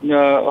ആക്ഷേപം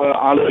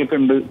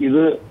ആളുകൾക്കുണ്ട്,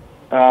 ഇത്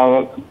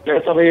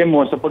സഭയെ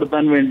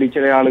മോശപ്പെടുത്താൻ വേണ്ടി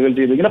ചില ആളുകൾ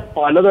ചെയ്തു. ഇങ്ങനെ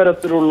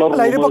പലതരത്തിലുള്ള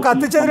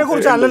കത്തിച്ചതിനെ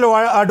കുറിച്ചല്ലോ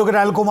അഡ്വക്കേറ്റ്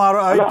അനിൽകുമാർ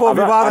ഇപ്പോ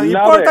വിവാദം.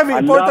 ഇപ്പോഴത്തെ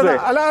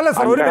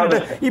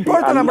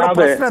നമ്മുടെ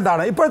പ്രശ്നം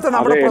എന്താണ്? ഇപ്പോഴത്തെ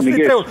നമ്മുടെ പ്രശ്നം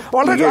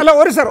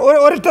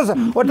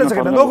ഒറ്റ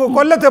സെക്കൻഡ് നോക്കൂ.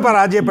 കൊല്ലത്തെ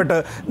പരാജയപ്പെട്ട്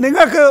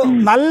നിങ്ങൾക്ക്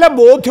നല്ല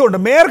ബോധ്യമുണ്ട്,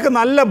 മേയർക്ക്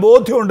നല്ല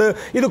ബോധ്യമുണ്ട്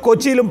ഇത്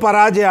കൊച്ചിയിലും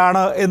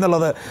പരാജയമാണ്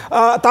എന്നുള്ളത്.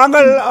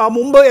 താങ്കൾ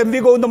മുമ്പ് MV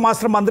ഗോവിന്ദൻ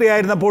മാസ്റ്റർ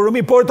മന്ത്രിയായിരുന്നപ്പോഴും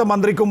ഇപ്പോഴത്തെ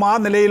മന്ത്രിക്കും ആ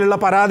നിലയിലുള്ള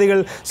പരാതികൾ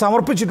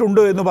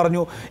സമർപ്പിച്ചിട്ടുണ്ട് എന്ന്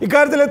പറഞ്ഞു.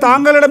 ഇക്കാര്യത്തിൽ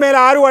താങ്കളുടെ മേൽ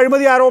ആരും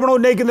അഴിമതി ആരോപണം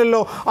ഉന്നയിക്കുന്നില്ലല്ലോ.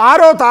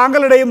 ആരോ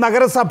താങ്കളുടെയും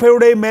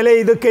നഗരസഭയുടെയും മേലെ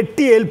ഇത്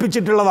കെട്ടി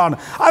ഏൽപ്പിച്ചിട്ടുള്ളതാണ്.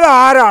 അത്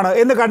ആരാണ്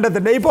എന്ന്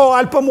കണ്ടെത്തണ്ടേ? ഇപ്പോൾ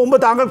അല്പം മുമ്പ്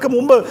താങ്കൾക്ക്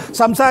മുമ്പ്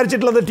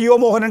സംസാരിച്ചിട്ടുള്ളത് TO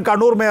മോഹനൻ,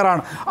 കണ്ണൂർ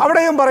മേയറാണ്.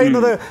 അവിടെയും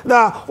പറയുന്നത്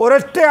ഇതാ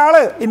ഒരൊറ്റയാൾ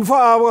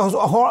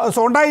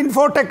സോണ്ട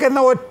ഇൻഫോടെക് എന്ന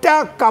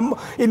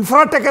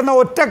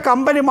ഒറ്റ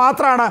കമ്പനി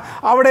മാത്രമാണ്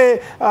അവിടെ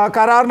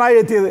കരാറിനായി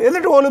എത്തിയത്.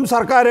 എന്നിട്ട് പോലും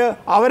സർക്കാർ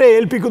അവരെ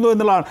ഏൽപ്പിക്കുന്നു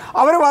എന്നുള്ളതാണ്.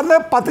 അവർ വന്ന്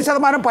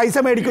 10% പൈസ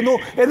മേടിക്കുന്നു,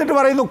 എന്നിട്ട്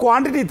പറയുന്നു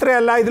ക്വാണ്ടിറ്റി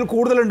ഇത്രയല്ല, ഇതിൽ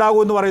കൂടുതൽ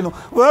ഉണ്ടാകും എന്ന് പറയുന്നു.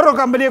 വേറൊരു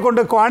കമ്പനിയെ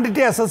കൊണ്ട്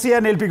ക്വാണ്ടിറ്റി അസസ്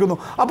ചെയ്യാൻ ഏൽപ്പിക്കുന്നു.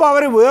 അപ്പോൾ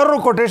അവർ വേറൊരു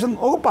കൊട്ടേഷൻ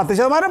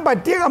 10%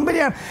 പറ്റിയ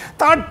കമ്പനിയാണ്.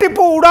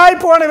 തട്ടിപ്പ്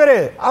ഉടായ്പാണ് ഇവർ.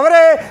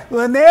 അവരെ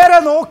നേരെ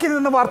നോക്കി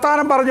നിന്ന്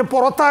വർത്തമാനം പറഞ്ഞ്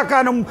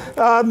പുറത്താക്കാനും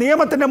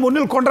നിയമത്തിൻ്റെ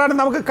മുന്നിൽ കൊണ്ടുവരാനും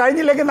നമുക്ക്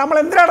കഴിഞ്ഞില്ലെങ്കിൽ നമ്മൾ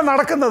എന്തിനാണ്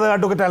നടക്കുന്നത്?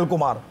 അഡ്വക്കേറ്റ്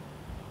അനിൽകുമാർ.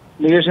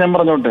 നികേഷ്, ഞാൻ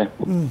പറഞ്ഞോട്ടെ.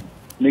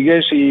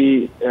 നികേഷ്, ഈ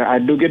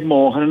അഡ്വക്കേറ്റ്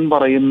മോഹനൻ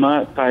പറയുന്ന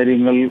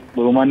കാര്യങ്ങൾ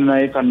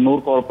ബഹുമാനായ കണ്ണൂർ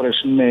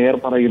കോർപ്പറേഷൻ മേയർ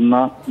പറയുന്ന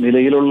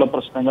നിലയിലുള്ള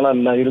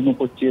പ്രശ്നങ്ങളല്ലായിരുന്നു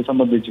കൊച്ചിയെ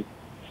സംബന്ധിച്ച്.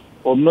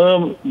 ഒന്ന്,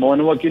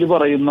 മോഹൻ വക്കീൽ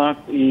പറയുന്ന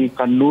ഈ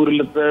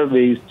കണ്ണൂരിലത്തെ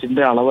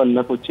വേസ്റ്റിന്റെ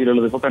അളവല്ല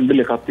കൊച്ചിയിലുള്ളത്. ഇപ്പൊ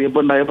കണ്ടില്ലേ,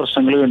 കത്തിയപ്പോൾ ഉണ്ടായ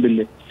പ്രശ്നങ്ങൾ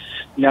കണ്ടില്ലേ?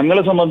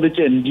 ഞങ്ങളെ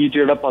സംബന്ധിച്ച്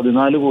NGTയുടെ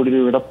 14 കോടി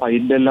രൂപയുടെ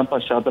ഫൈൻ്റെ എല്ലാം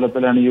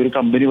പശ്ചാത്തലത്തിലാണ് ഈ ഒരു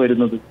കമ്പനി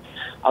വരുന്നത്.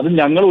 അത്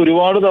ഞങ്ങൾ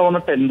ഒരുപാട് തവണ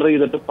ടെൻഡർ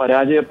ചെയ്തിട്ട്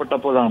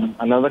പരാജയപ്പെട്ടപ്പോഴാണ്.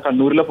 അല്ലാതെ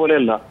കണ്ണൂരിലെ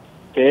പോലെയല്ല.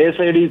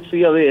 KSIDC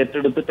അത്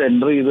ഏറ്റെടുത്ത്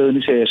ടെൻഡർ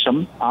ചെയ്തതിന് ശേഷം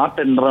ആ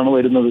ടെൻഡറാണ്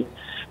വരുന്നത്.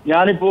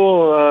 ഞാനിപ്പോ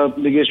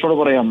നികേഷിനോട്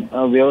പറയാം,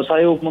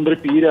 വ്യവസായ വകുപ്പ് മന്ത്രി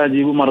P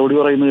രാജീവ് മറുപടി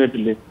പറയുന്നത്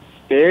കേട്ടില്ലേ?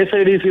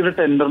 KSIDCയുടെ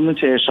ടെൻഡറിന്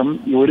ശേഷം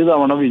ഒരു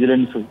തവണ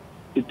വിജിലൻസ്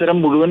ഇത്തരം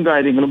മുഴുവൻ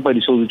കാര്യങ്ങളും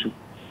പരിശോധിച്ചു.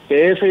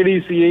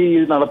 KSIDCയെ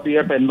നടത്തിയ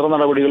ടെൻഡർ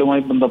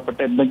നടപടികളുമായി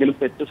ബന്ധപ്പെട്ട് എന്തെങ്കിലും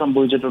തെറ്റ്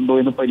സംഭവിച്ചിട്ടുണ്ടോ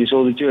എന്ന്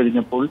പരിശോധിച്ചു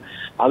കഴിഞ്ഞപ്പോൾ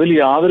അതിൽ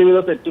യാതൊരുവിധ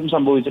തെറ്റും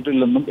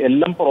സംഭവിച്ചിട്ടില്ലെന്നും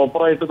എല്ലാം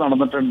പ്രോപ്പറായിട്ട്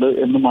നടന്നിട്ടുണ്ട്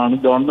എന്നുമാണ്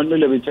ഗവൺമെന്റിന്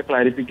ലഭിച്ച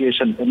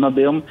ക്ലാരിഫിക്കേഷൻ എന്ന്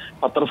അദ്ദേഹം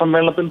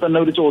പത്രസമ്മേളനത്തിൽ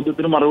തന്നെ ഒരു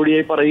ചോദ്യത്തിന്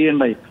മറുപടിയായി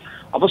പറയുകയുണ്ടായി.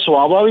 അപ്പൊ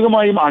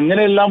സ്വാഭാവികമായും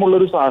അങ്ങനെയെല്ലാം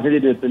ഉള്ളൊരു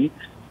സാഹചര്യത്തിൽ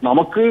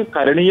നമുക്ക്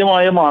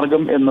കരണീയമായ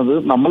മാർഗം എന്നത്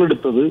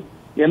നമ്മളെടുത്തത്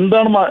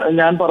എന്താണ്?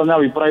 ഞാൻ പറഞ്ഞ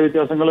അഭിപ്രായ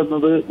വ്യത്യാസങ്ങൾ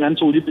എന്നത് ഞാൻ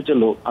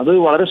സൂചിപ്പിച്ചല്ലോ, അത്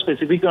വളരെ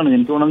സ്പെസിഫിക് ആണ്.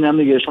 എനിക്ക് വേണം, ഞാൻ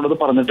നികേഷിനോട്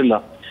പറഞ്ഞിട്ടില്ല.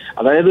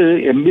 അതായത്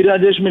MB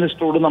രാജേഷ്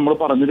മിനിസ്റ്ററോട് നമ്മൾ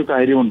പറഞ്ഞൊരു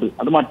കാര്യമുണ്ട്.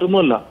 അത്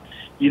മറ്റൊന്നുമല്ല,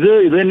 ഇത്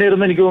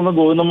തന്നെയായിരുന്നു എനിക്ക്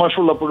തോന്നുന്നു ഗോവിന്ദൻ മാഷ്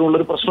ഉള്ളപ്പോഴും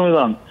ഉള്ളൊരു പ്രശ്നം.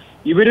 ഇതാണ്,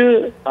 ഇവര്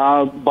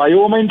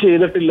ബയോമൈൻ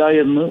ചെയ്തിട്ടില്ല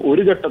എന്ന്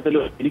ഒരു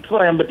ഘട്ടത്തിലും എനിക്ക്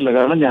പറയാൻ പറ്റില്ല.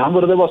 കാരണം ഞാൻ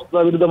വെറുതെ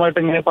വസ്തുതാവിരുദ്ധമായിട്ട്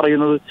എങ്ങനെ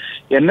പറയുന്നത്?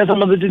 എന്നെ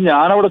സംബന്ധിച്ച്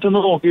ഞാൻ അവിടെ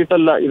ചെന്ന്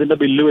നോക്കിയിട്ടല്ല ഇതിന്റെ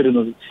ബില്ല്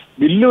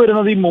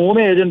വരുന്നത് ഈ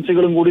 3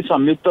 ഏജൻസികളും കൂടി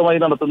സംയുക്തമായി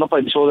നടത്തുന്ന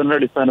പരിശോധനയുടെ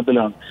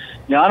അടിസ്ഥാനത്തിലാണ്.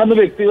 ഞാനന്ന്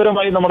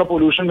വ്യക്തിപരമായി നമ്മുടെ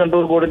പൊല്യൂഷൻ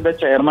കൺട്രോൾ ബോർഡിന്റെ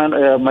ചെയർമാൻ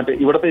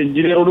ഇവിടുത്തെ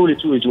എഞ്ചിനീയറോട്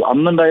വിളിച്ചു ചോദിച്ചു,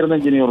 അന്നുണ്ടായിരുന്ന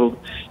എഞ്ചിനീയറോട്,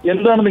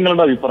 എന്താണ്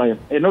നിങ്ങളുടെ അഭിപ്രായം?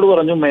 എന്നോട്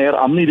പറഞ്ഞു, മേയർ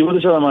അന്ന്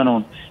 20%.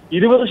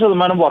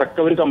 20%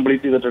 വർക്ക് അവർ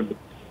കംപ്ലീറ്റ് ചെയ്തിട്ടുണ്ട്.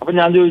 അപ്പൊ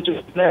ഞാൻ ചോദിച്ചു,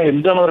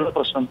 എന്താണ് അവരുടെ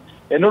പ്രശ്നം?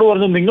 എന്നോട്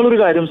പറഞ്ഞു, നിങ്ങളൊരു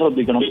കാര്യം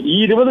ശ്രദ്ധിക്കണം, ഈ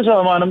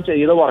 20%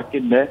 ചെയ്ത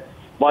വർക്കിന്റെ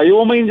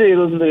ബയോമൈൻ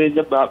ചെയ്തതിന്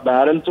കഴിഞ്ഞ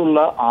ബാലൻസ് ഉള്ള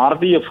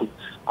RDF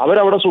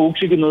അവരവിടെ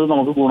സൂക്ഷിക്കുന്നത്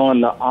നമുക്ക്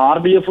ഗുണമല്ല.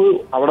 RDF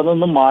അവിടെ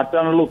നിന്ന്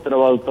മാറ്റാനുള്ള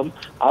ഉത്തരവാദിത്വം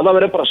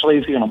അതവരെ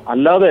പ്രഷറൈസ് ചെയ്യണം.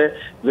 അല്ലാതെ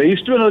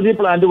വേസ്റ്റ് എനർജി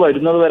പ്ലാന്റ്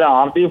വരുന്നത് വരെ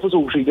RDF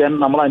സൂക്ഷിക്കാൻ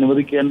നമ്മൾ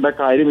അനുവദിക്കേണ്ട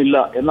കാര്യമില്ല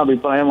എന്ന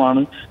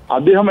അഭിപ്രായമാണ്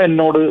അദ്ദേഹം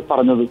എന്നോട്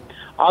പറഞ്ഞത്.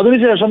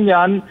 അതിനുശേഷം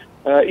ഞാൻ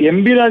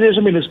MV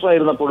രാജേഷ് മിനിസ്റ്റർ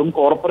ആയിരുന്നപ്പോഴും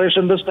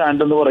കോർപ്പറേഷന്റെ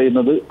സ്റ്റാൻഡ് എന്ന്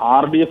പറയുന്നത്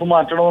RDF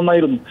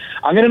മാറ്റണമെന്നായിരുന്നു.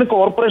 അങ്ങനെയാണ്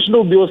കോർപ്പറേഷന്റെ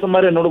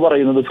ഉദ്യോഗസ്ഥന്മാർ എന്നോട്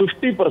പറയുന്നത്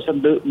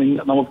 50%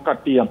 നമുക്ക്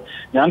കട്ട് ചെയ്യാം.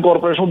 ഞാൻ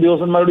കോർപ്പറേഷൻ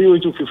ഉദ്യോഗസ്ഥന്മാരോട്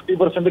ചോദിച്ചു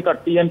 50%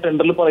 കട്ട് ചെയ്യാൻ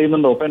ടെൻഡറിൽ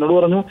പറയുന്നുണ്ടോ? അപ്പൊ എന്നോട്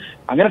പറഞ്ഞു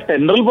അങ്ങനെ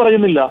ടെൻഡറിൽ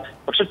പറയുന്നില്ല,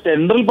 പക്ഷെ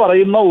ടെൻഡറിൽ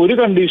പറയുന്ന ഒരു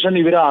കണ്ടീഷൻ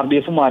ഇവർ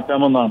RDF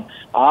മാറ്റാമെന്നാണ്.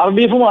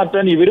 RDF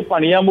മാറ്റാൻ ഇവർ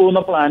പണിയാൻ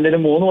പോകുന്ന പ്ലാന്റിന്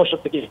 3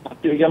 വർഷത്തേക്ക്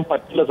മാറ്റിവെക്കാൻ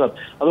പറ്റില്ല സാർ.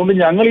 അതുകൊണ്ട്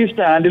ഞങ്ങൾ ഈ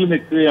സ്റ്റാൻഡിൽ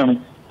നിൽക്കുകയാണ്.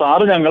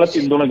 സാറ് ഞങ്ങളെ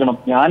പിന്തുണയ്ക്കണം.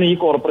 ഞാൻ ഈ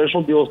കോർപ്പറേഷൻ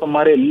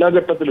ഉദ്യോഗസ്ഥന്മാരെ എല്ലാ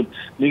ഘട്ടത്തിലും,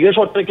 നികേഷ്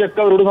ഒറ്റയ്ക്കൊക്കെ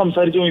അവരോട്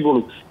സംസാരിച്ചു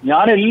നോക്കിക്കോളൂ,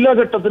 ഞാൻ എല്ലാ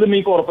ഘട്ടത്തിലും ഈ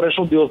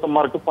കോർപ്പറേഷൻ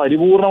ഉദ്യോഗസ്ഥന്മാർക്ക്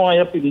പരിപൂർണമായ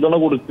പിന്തുണ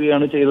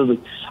കൊടുക്കുകയാണ് ചെയ്തത്.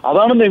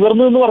 അതാണ്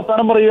നിവർന്നു എന്ന്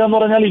വർത്താനം പറയുക എന്ന്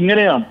പറഞ്ഞാൽ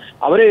ഇങ്ങനെയാണ്.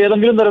 അവരെ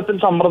ഏതെങ്കിലും തരത്തിൽ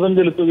സമ്മർദ്ദം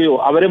ചെലുത്തുകയോ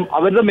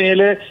അവരുടെ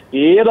മേലെ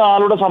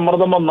ഏതാളുടെ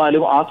സമ്മർദ്ദം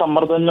വന്നാലും ആ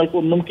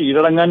സമ്മർദ്ദങ്ങൾക്കൊന്നും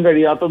കീഴടങ്ങാൻ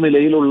കഴിയാത്ത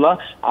നിലയിലുള്ള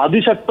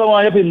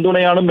അതിശക്തമായ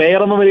പിന്തുണയാണ്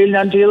മേയർ എന്ന നിലയിൽ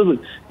ഞാൻ ചെയ്തത്.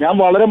 ഞാൻ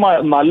വളരെ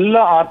നല്ല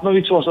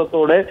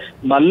ആത്മവിശ്വാസത്തോടെ,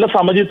 നല്ല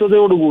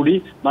സമചിത്തതയോടുകൂടി,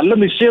 നല്ല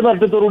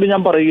നിശ്ചയദാർഢ്യത്തോടുകൂടി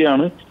ഞാൻ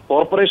പറയുകയാണ്,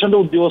 കോർപ്പറേഷന്റെ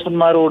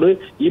ഉദ്യോഗസ്ഥന്മാരോട്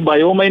ഈ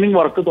ബയോമൈനിങ്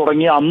വർക്ക്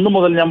തുടങ്ങിയ അന്ന്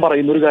മുതൽ ഞാൻ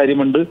പറയുന്ന ഒരു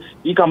കാര്യമുണ്ട്.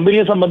 ഈ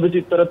കമ്പനിയെ സംബന്ധിച്ച്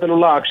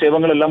ഇത്തരത്തിലുള്ള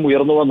ആക്ഷേപങ്ങളെല്ലാം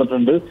ഉയർന്നു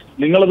വന്നിട്ടുണ്ട്.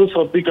 നിങ്ങളത്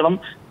ശ്രദ്ധിക്കണം.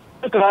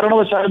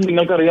 കാരണവശാലും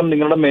നിങ്ങൾക്കറിയാം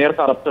നിങ്ങളുടെ മേയർ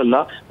കറപ്റ്റ് അല്ല.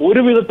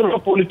 ഒരു വിധത്തിലുള്ള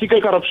പൊളിറ്റിക്കൽ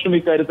കറപ്ഷനും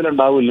ഇക്കാര്യത്തിൽ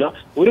ഉണ്ടാവില്ല.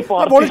 ഒരു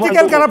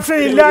പൊളിറ്റിക്കൽ കറപ്ഷൻ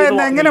ഇല്ല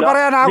എന്ന് എങ്ങനെ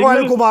പറയാനാകും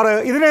അനിൽകുമാർ?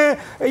 ഇതിന്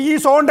ഈ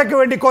സോണ്ടയ്ക്ക്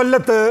വേണ്ടി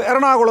കൊല്ലത്ത്,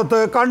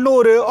 എറണാകുളത്ത്,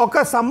 കണ്ണൂര്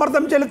ഒക്കെ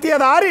സമ്മർദ്ദം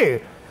ചെലുത്തിയത് ആര്?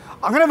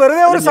 അങ്ങനെ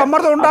വെറുതെ ഒരു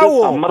സമ്മർദ്ദം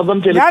ഉണ്ടാവുമോ?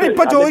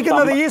 ഞാനിപ്പോ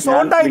ചോദിക്കുന്നത് ഈ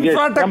സോണ്ട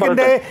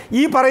ഇൻഫ്രാടെക്കിന്റെ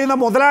ഈ പറയുന്ന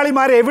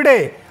മുതലാളിമാർ എവിടെ?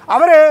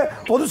 അവര്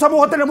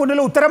പൊതുസമൂഹത്തിന്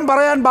മുന്നിൽ ഉത്തരം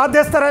പറയാൻ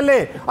ബാധ്യസ്ഥരല്ലേ?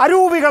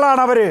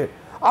 അരൂപികളാണ്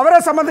അവരെ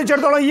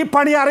സംബന്ധിച്ചിടത്തോളം ഈ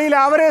പണി അറിയില്ല.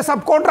 അവരെ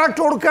സബ് കോൺട്രാക്ട്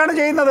കൊടുക്കുകയാണ്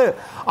ചെയ്യുന്നത്.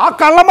 ആ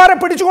കള്ളന്മാരെ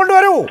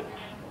പിടിച്ചുകൊണ്ടുവരൂ.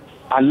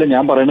 അല്ല,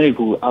 ഞാൻ പറയണ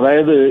കേൾക്കൂ.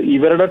 അതായത്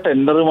ഇവരുടെ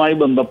ടെൻഡറുമായി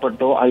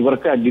ബന്ധപ്പെട്ടോ,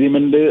 ഇവർക്ക്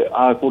അഗ്രിമെന്റ്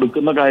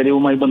കൊടുക്കുന്ന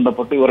കാര്യവുമായി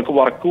ബന്ധപ്പെട്ടോ, ഇവർക്ക്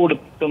വർക്ക്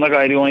കൊടുക്കുന്ന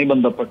കാര്യവുമായി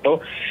ബന്ധപ്പെട്ടോ,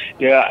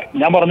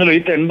 ഞാൻ പറഞ്ഞല്ലോ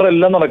ഈ ടെൻഡർ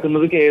എല്ലാം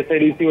നടക്കുന്നത്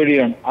KSIDC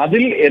വഴിയാണ്.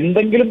 അതിൽ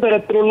എന്തെങ്കിലും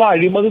തരത്തിലുള്ള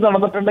അഴിമതി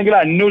നടന്നിട്ടുണ്ടെങ്കിൽ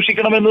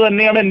അന്വേഷിക്കണമെന്ന്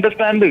തന്നെയാണ് എന്റെ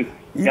സ്റ്റാൻഡ്.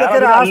 ഇതൊക്കെ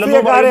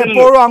രാഷ്ട്രീയക്കാരെ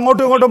എപ്പോഴും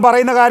അങ്ങോട്ടും ഇങ്ങോട്ടും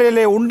പറയുന്ന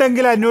കാര്യമല്ലേ?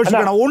 ഉണ്ടെങ്കിൽ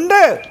അന്വേഷിക്കണം.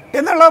 ഉണ്ട്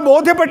എന്നുള്ള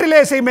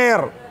ബോധ്യപ്പെട്ടില്ലേ സി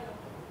മേയർ?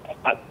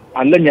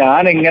 അല്ല,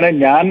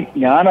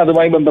 ഞാൻ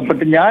അതുമായി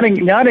ബന്ധപ്പെട്ട്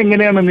ഞാൻ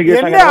എങ്ങനെയാണ്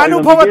എന്റെ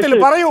അനുഭവത്തിൽ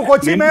പറയൂ,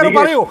 കൊച്ചി മേയർ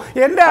പറയൂ.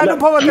 എന്റെ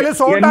അനുഭവത്തിൽ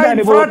സോണ്ട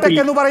ഇൻഫ്രാടെക്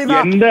എന്ന്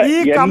പറയുന്ന ഈ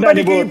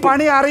കമ്പനിക്ക് ഈ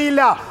പണി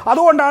അറിയില്ല.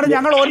 അതുകൊണ്ടാണ്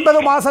ഞങ്ങൾ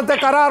 9 മാസത്തെ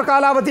കരാർ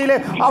കാലാവധിയിൽ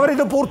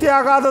അവരിത്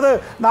പൂർത്തിയാകാത്തത്.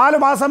 4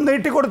 മാസം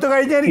നീട്ടിക്കൊടുത്തു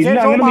കഴിഞ്ഞതിന്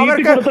ശേഷവും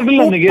അവർക്ക്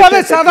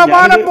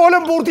 30%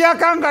 പോലും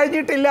പൂർത്തിയാക്കാൻ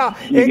കഴിഞ്ഞിട്ടില്ല.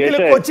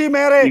 എങ്കിലും കൊച്ചി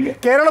മേയറെ,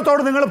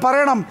 കേരളത്തോട് നിങ്ങൾ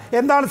പറയണം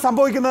എന്താണ്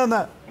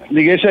സംഭവിക്കുന്നതെന്ന്.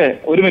 നികേഷേ,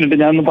 ഒരു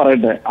മിനിറ്റ് ഞാനൊന്ന്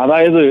പറയട്ടെ.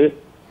 അതായത്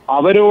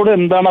അവരോട്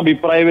എന്താണ്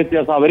അഭിപ്രായ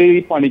വ്യത്യാസം? അവര് ഈ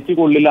പണിക്ക്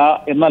കൊള്ളില്ല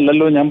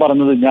എന്നല്ലല്ലോ ഞാൻ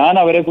പറഞ്ഞത്. ഞാൻ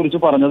അവരെ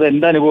കുറിച്ച് പറഞ്ഞത്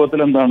എന്റെ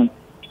അനുഭവത്തിൽ എന്താണ്,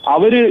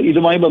 അവര്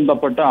ഇതുമായി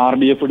ബന്ധപ്പെട്ട്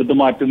RDF എടുത്ത്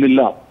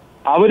മാറ്റുന്നില്ല.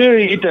 അവര്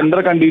ഈ ടെൻഡർ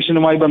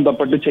കണ്ടീഷനുമായി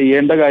ബന്ധപ്പെട്ട്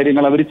ചെയ്യേണ്ട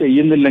കാര്യങ്ങൾ അവർ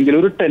ചെയ്യുന്നില്ലെങ്കിൽ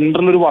ഒരു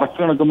ടെൻഡറിൽ ഒരു വർക്ക്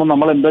നടക്കുമ്പോൾ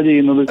നമ്മൾ എന്താ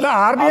ചെയ്യുന്നത്?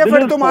 RDF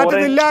എടുത്ത്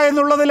മാറ്റുന്നില്ല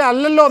എന്നുള്ളതിൽ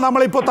അല്ലല്ലോ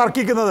നമ്മളിപ്പോ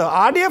തർക്കിക്കുന്നത്.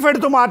 RDF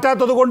എടുത്ത്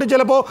മാറ്റാത്തത് കൊണ്ട്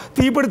ചിലപ്പോൾ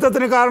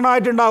തീപിടുത്തത്തിന്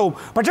കാരണമായിട്ടുണ്ടാവും.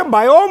 പക്ഷെ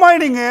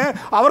ബയോമൈനിങ്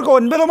അവർക്ക്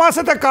 9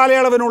 മാസത്തെ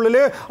കാലയളവിനുള്ളിൽ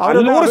അവർ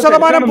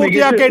 100%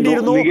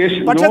 പൂർത്തിയാക്കേണ്ടിയിരുന്നു.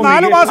 പക്ഷെ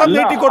 4 മാസം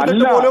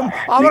നീട്ടിക്കൊടുത്തിട്ട് പോലും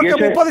അവർക്ക്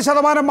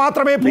 30%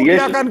 മാത്രമേ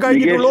പൂർത്തിയാക്കാൻ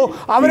കഴിഞ്ഞിട്ടുള്ളൂ.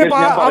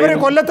 അവര്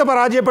കൊല്ലത്ത്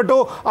പരാജയപ്പെട്ടു,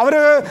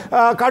 അവര്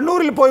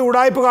കണ്ണൂരിൽ പോയി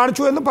ഉടായ്പ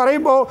കാണിച്ചു എന്ന്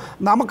പറയുമ്പോൾ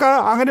നമുക്ക്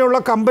അങ്ങനെയുള്ള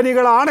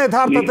കമ്പനികളാണ്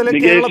യഥാർത്ഥത്തിൽ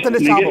കേരളത്തിന്റെ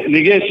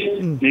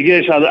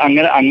നികേഷ് അത്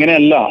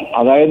അങ്ങനെയല്ല.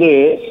 അതായത്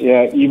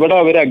ഇവിടെ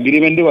അവർ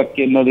അഗ്രിമെന്റ്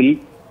വയ്ക്കുന്നതിൽ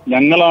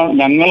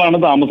ഞങ്ങളാണ്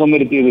താമസം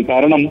വരുത്തിയത്.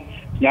 കാരണം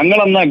ഞങ്ങൾ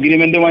അന്ന്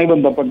അഗ്രിമെന്റുമായി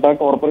ബന്ധപ്പെട്ട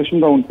കോർപ്പറേഷൻ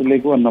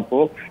കൗൺസിലിലേക്ക്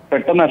വന്നപ്പോൾ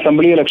പെട്ടെന്ന്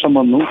അസംബ്ലി ഇലക്ഷൻ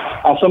വന്നു.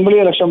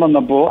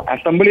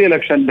 അസംബ്ലി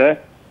ഇലക്ഷന്റെ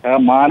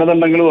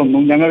മാനദണ്ഡങ്ങൾ വന്നു.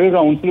 ഞങ്ങൾക്ക്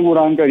കൗൺസിൽ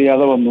കൂടാൻ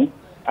കഴിയാതെ വന്നു.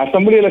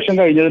 അസംബ്ലി ഇലക്ഷൻ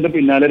കഴിഞ്ഞതിന്റെ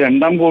പിന്നാലെ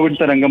 2ാം കോവിഡ്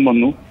തരംഗം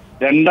വന്നു.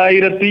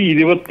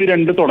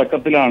 2022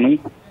 തുടക്കത്തിലാണ്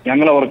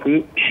ഞങ്ങൾ അവർക്ക്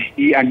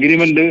ഈ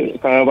അഗ്രിമെന്റ്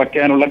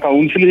വയ്ക്കാനുള്ള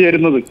കൗൺസിൽ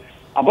ചേരുന്നത്.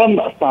 അപ്പൊ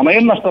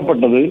സമയം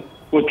നഷ്ടപ്പെട്ടത്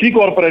കൊച്ചി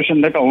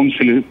കോർപ്പറേഷന്റെ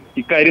കൗൺസിൽ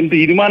ഇക്കാര്യം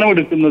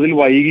തീരുമാനമെടുക്കുന്നതിൽ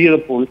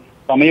വൈകിയപ്പോൾ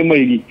സമയം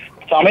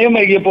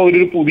വൈകിയപ്പോൾ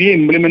അവരൊരു പുതിയ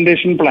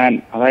ഇംപ്ലിമെന്റേഷൻ പ്ലാൻ,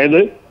 അതായത്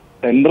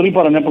ടെൻഡറിൽ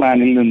പറഞ്ഞ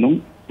പ്ലാനിൽ നിന്നും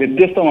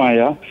വ്യത്യസ്തമായ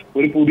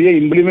ഒരു പുതിയ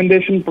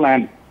ഇംപ്ലിമെന്റേഷൻ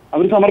പ്ലാൻ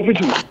അവർ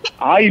സമർപ്പിച്ചു.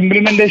 ആ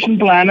ഇംപ്ലിമെന്റേഷൻ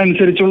പ്ലാൻ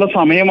അനുസരിച്ചുള്ള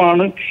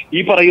സമയമാണ്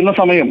ഈ പറയുന്ന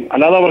സമയം.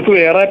 അല്ലാതെ അവർക്ക്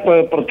വേറെ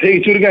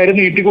പ്രത്യേകിച്ച് ഒരു കാര്യം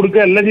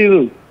നീട്ടിക്കൊടുക്കുകയല്ല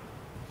ചെയ്തത്.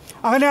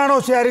 അങ്ങനെയാണോ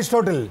ശ്രീ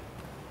അരിസ്റ്റോട്ടിൽ?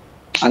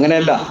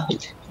 അങ്ങനെയല്ല.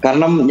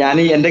 കാരണം ഞാൻ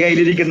എന്റെ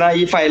കയ്യിലിരിക്കുന്ന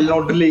ഈ ഫയൽ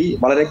നോട്ടിൽ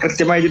വളരെ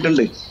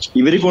കൃത്യമായിട്ടുണ്ട്.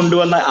 ഇവർ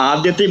കൊണ്ടുവന്ന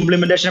ആദ്യത്തെ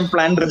ഇംപ്ലിമെന്റേഷൻ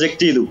പ്ലാൻ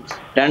റിജക്ട് ചെയ്തു.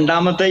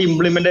 2ാമത്തെ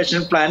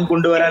ഇംപ്ലിമെന്റേഷൻ പ്ലാൻ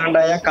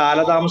കൊണ്ടുവരാനുണ്ടായ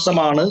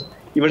കാലതാമസമാണ്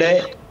ഇവിടെ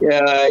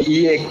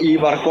ഈ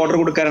വർക്ക് ഓർഡർ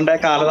കൊടുക്കാനുണ്ടായ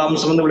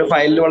കാലതാമസം എന്ന് ഇവിടെ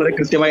ഫയലിൽ വളരെ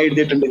കൃത്യമായി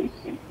എഴുതിയിട്ടുണ്ട്.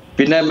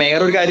 പിന്നെ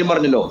മേയർ ഒരു കാര്യം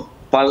പറഞ്ഞല്ലോ,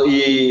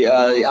 ഈ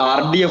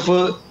RDF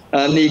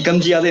നീക്കം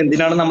ചെയ്യാതെ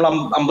എന്തിനാണ് നമ്മൾ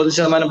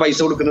 50% പൈസ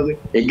കൊടുക്കുന്നത്?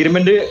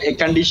 എഗ്രിമെന്റ്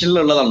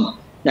കണ്ടീഷനിലുള്ളതാണ്.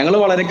 ഞങ്ങൾ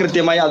വളരെ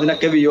കൃത്യമായി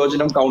അതിനൊക്കെ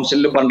വിയോജനം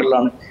കൗൺസിലിൽ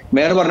പറഞ്ഞിട്ടുള്ളതാണ്.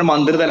 മേയർ പറഞ്ഞ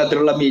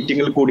മന്ത്രിതലത്തിലുള്ള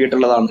മീറ്റിംഗിൽ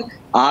കൂടിയിട്ടുള്ളതാണ്.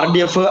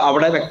 RDF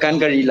അവിടെ വെക്കാൻ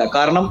കഴിയില്ല.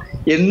 കാരണം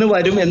എന്ന്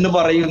വരും എന്ന്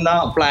പറയുന്ന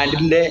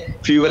പ്ലാന്റിന്റെ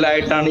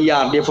ഫ്യൂവലായിട്ടാണ് ഈ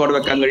RDF അവിടെ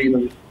വെക്കാൻ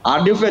കഴിയുന്നത്.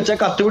 RDF വെച്ചാൽ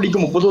കത്ത്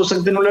പിടിക്കും. 30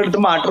 ദിവസത്തിനുള്ളിൽ എടുത്ത്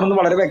മാറ്റണമെന്ന്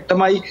വളരെ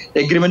വ്യക്തമായി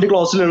എഗ്രിമെന്റ്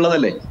ക്ലോസിൽ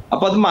ഉള്ളതല്ലേ.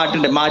 അപ്പൊ അത്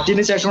മാറ്റണ്ടേ?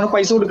 മാറ്റിയതിന് ശേഷമാണ്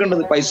പൈസ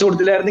കൊടുക്കേണ്ടത്. പൈസ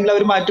കൊടുത്തില്ലായിരുന്നെങ്കിൽ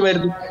അവർ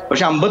മാറ്റുമായിരുന്നു.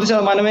 പക്ഷെ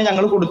 50%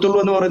 ഞങ്ങൾ കൊടുത്തുള്ളൂ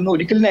എന്ന് പറയുന്നത്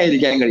ഒരിക്കലും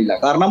ന്യായീകരിക്കാൻ കഴിയില്ല.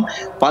 കാരണം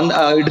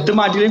എടുത്ത്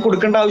മാറ്റിയില്ലെങ്കിൽ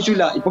കൊടുക്കേണ്ട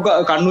ആവശ്യമില്ല. ഇപ്പൊ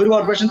കണ്ണൂർ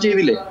കോർപ്പറേഷൻ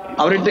ചെയ്തില്ലേ,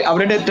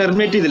 അവരുടെ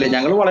ടെർമിനേറ്റ് ചെയ്തില്ലേ.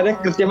 ഞങ്ങൾ വളരെ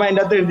കൃത്യമായി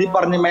അതിന്റെ അകത്ത് എഴുതി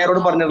പറഞ്ഞ്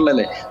മേയറോട്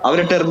പറഞ്ഞിട്ടുള്ളല്ലേ,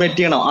 അവരെ ടെർമിനേറ്റ്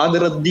ചെയ്യണം, അത്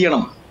റദ്ദ്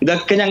ചെയ്യണം.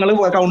 ഇതൊക്കെ ഞങ്ങൾ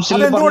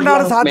കൗൺസിലിൽ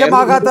എന്തുകൊണ്ടാണ്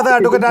സാധ്യമാകാത്തത്?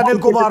 അഡ്വക്കേറ്റ് അനിൽ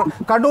കുമാർ,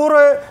 കണ്ണൂർ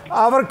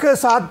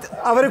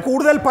അവർ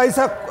കൂടുതൽ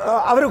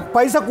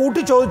പൈസ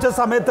കൂട്ടി ചോദിച്ച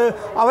സമയത്ത്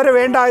അവരെ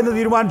വേണ്ട എന്ന്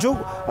തീരുമാനിച്ചു.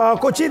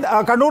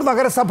 കണ്ണൂർ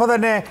നഗരസഭ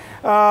തന്നെ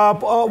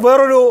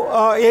വേറൊരു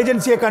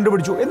ഏജൻസിയെ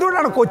കണ്ടുപിടിച്ചു.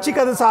 എന്തുകൊണ്ടാണ്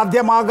കൊച്ചിക്ക് അത്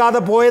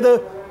സാധ്യമാകാതെ പോയത്?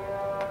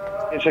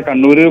 പക്ഷെ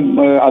കണ്ണൂര്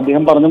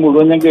അദ്ദേഹം പറഞ്ഞ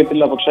മുഴുവൻ ഞാൻ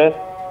കേട്ടില്ല. പക്ഷെ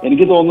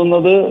എനിക്ക്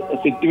തോന്നുന്നത്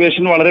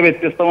സിറ്റുവേഷൻ വളരെ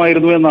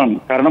വ്യത്യസ്തമായിരുന്നു എന്നാണ്.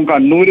 കാരണം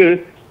കണ്ണൂര്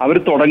അവർ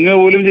തുടങ്ങുക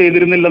പോലും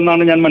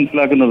ചെയ്തിരുന്നില്ലെന്നാണ് ഞാൻ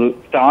മനസ്സിലാക്കുന്നത്.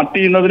 സ്റ്റാർട്ട്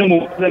ചെയ്യുന്നതിന്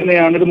മുമ്പ്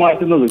തന്നെയാണ് ഇത്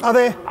മാറ്റുന്നത്.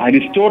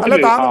 അരിസ്റ്റോട്ടിൽ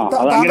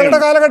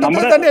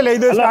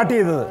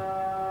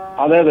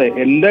അതെ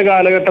എന്റെ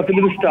കാലഘട്ടത്തിൽ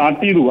ഇത്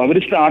സ്റ്റാർട്ട് ചെയ്തു. അവർ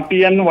സ്റ്റാർട്ട്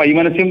ചെയ്യാൻ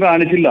വൈമനസ്യം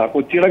കാണിച്ചില്ല.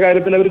 കൊച്ചിയുടെ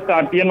കാര്യത്തിൽ അവർ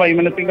സ്റ്റാർട്ട് ചെയ്യാൻ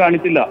വൈമനസ്യം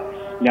കാണിച്ചില്ല.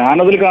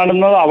 ഞാനതിൽ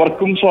കാണുന്നത്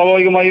അവർക്കും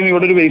സ്വാഭാവികമായും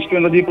ഇവിടെ ഒരു വേസ്റ്റ്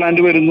എനർജി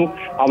പ്ലാന്റ് വരുന്നു.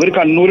 അവർ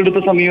കണ്ണൂരെടുത്ത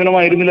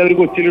സമീപനമായിരുന്നില്ല അവർ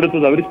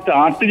കൊച്ചിയിലെടുത്തത്. അവർ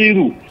സ്റ്റാർട്ട്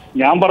ചെയ്തു.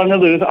 ഞാൻ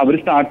പറഞ്ഞത് അവർ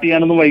സ്റ്റാർട്ട്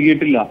ചെയ്യാനൊന്നും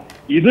വൈകിട്ടില്ല.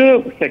 ഇത്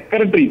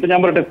സെക്രട്ടറി, ഇപ്പൊ ഞാൻ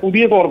പറയട്ടെ,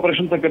 പുതിയ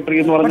കോർപ്പറേഷൻ സെക്രട്ടറി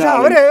എന്ന് പറഞ്ഞാൽ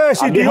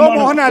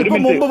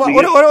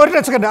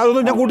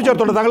അതൊന്നും ഞാൻ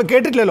കൂട്ടിച്ചേർത്തോളൂ, താങ്കൾ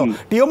കേട്ടിട്ടില്ലല്ലോ.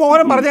 ടി.ഒ.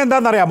 മോഹനൻ പറഞ്ഞ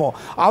എന്താണെന്നറിയാമോ?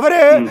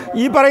 അവര്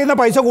ഈ പറയുന്ന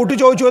പൈസ കൂട്ടി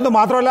ചോദിച്ചു എന്ന്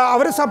മാത്രമല്ല,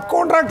 അവർ സബ്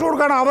കോൺട്രാക്ട്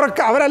കൊടുക്കുകയാണ്.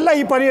 അവരല്ല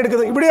ഈ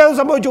പണിയെടുക്കുന്നത്. ഇവിടെ അത്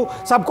സംഭവിച്ചു,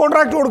 സബ്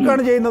കോൺട്രാക്ട്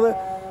കൊടുക്കുകയാണ് ചെയ്യുന്നത്.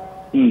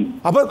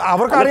 അപ്പൊ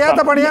അവർക്ക്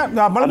അറിയാത്ത പണിയാ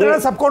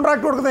നമ്മളെന്തിനാണ് സബ്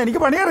കോൺട്രാക്ട് കൊടുക്കുന്നത്?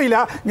 എനിക്ക് പണി അറിയില്ല.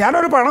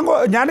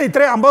 ഞാൻ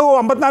ഇത്രയും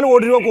 54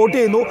 കോടി രൂപ കോട്ട്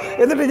ചെയ്യുന്നു,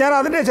 എന്നിട്ട് ഞാൻ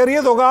അതിൻ്റെ ചെറിയ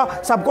തുക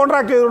സബ്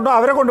കോൺട്രാക്ട് ചെയ്തുകൊണ്ട്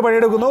അവരെ കൊണ്ട്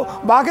പണിയെടുക്കുന്നു.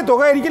 ബാക്കി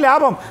തുക എനിക്ക്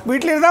ലാഭം,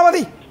 വീട്ടിലിരുന്നാൽ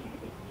മതി.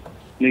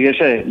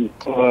 നികേഷേ,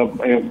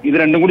 ഇത്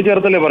രണ്ടും കൂടി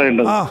ചേർത്തല്ലേ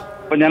പറയേണ്ടത്?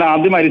 അപ്പൊ ഞാൻ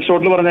ആദ്യം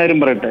അരിസ്റ്റോട്ടിൽ പറഞ്ഞ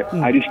കാര്യം പറയട്ടെ.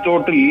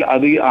 അരിസ്റ്റോട്ടിൽ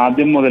അത്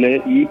ആദ്യം മുതലേ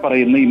ഈ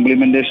പറയുന്ന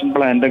ഇംപ്ലിമെന്റേഷൻ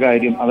പ്ലാന്റെ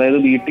കാര്യം, അതായത്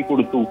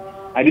നീട്ടിക്കൊടുത്തു.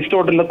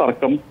 അരിസ്റ്റോട്ടലിന്റെ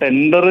തർക്കം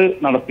ടെൻഡർ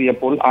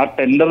നടത്തിയപ്പോൾ ആ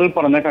ടെൻഡറിൽ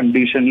പറഞ്ഞ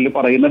കണ്ടീഷനിൽ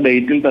പറയുന്ന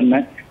ഡേറ്റിൽ തന്നെ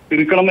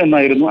തീർക്കണം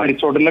എന്നായിരുന്നു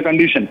അരിസ്റ്റോട്ടലിന്റെ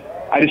കണ്ടീഷൻ.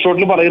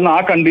 അരിസ്റ്റോട്ടൽ പറയുന്ന ആ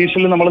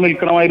കണ്ടീഷനിൽ നമ്മൾ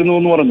നിൽക്കണമായിരുന്നു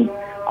എന്ന് പറഞ്ഞു.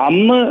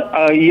 അന്ന്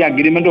ഈ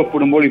അഗ്രിമെന്റ്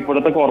ഒപ്പിടുമ്പോൾ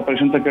ഇപ്പോഴത്തെ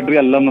കോർപ്പറേഷൻ സെക്രട്ടറി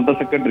അല്ല അന്നത്തെ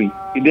സെക്രട്ടറി,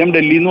 ഇദ്ദേഹം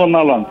ഡൽഹിയിൽ നിന്ന് വന്ന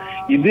ആളാണ്.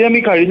 ഇദ്ദേഹം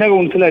ഈ കഴിഞ്ഞ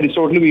കൗൺസിൽ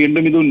അരിസ്റ്റോട്ടിൽ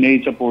വീണ്ടും ഇത്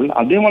ഉന്നയിച്ചപ്പോൾ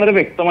അദ്ദേഹം വളരെ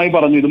വ്യക്തമായി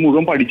പറഞ്ഞു, ഇത്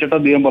മുഴുവൻ പഠിച്ചിട്ട്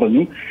അദ്ദേഹം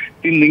പറഞ്ഞു,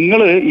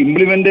 നിങ്ങൾ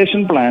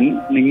ഇംപ്ലിമെന്റേഷൻ പ്ലാൻ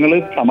നിങ്ങൾ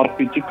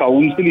സമർപ്പിച്ച്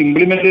കൗൺസിൽ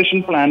ഇംപ്ലിമെന്റേഷൻ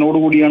പ്ലാനോട്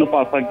കൂടിയാണ്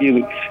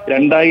പാസ്സാക്കിയത്.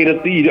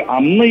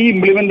 അന്ന് ഈ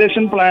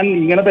ഇംപ്ലിമെന്റേഷൻ പ്ലാൻ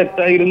ഇങ്ങനെ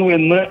തെറ്റായിരുന്നു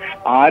എന്ന്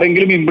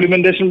ആരെങ്കിലും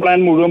ഇംപ്ലിമെന്റേഷൻ പ്ലാൻ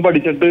മുഴുവൻ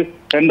പഠിച്ചിട്ട്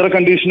ടെൻഡർ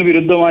കണ്ടീഷന്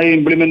വിരുദ്ധമായ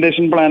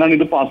ഇംപ്ലിമെന്റേഷൻ പ്ലാനാണ്,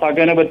 ഇത്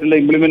പാസ്സാക്കാനേ പറ്റില്ല,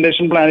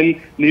 ഇംപ്ലിമെന്റേഷൻ പ്ലാനിൽ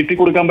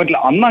നീട്ടിക്കൊടുക്കാൻ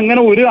പറ്റില്ല, അന്ന്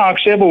അങ്ങനെ ഒരു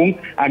ആക്ഷേപവും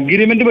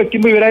അഗ്രിമെന്റ്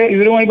വെക്കുമ്പോൾ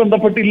ഇവരുമായി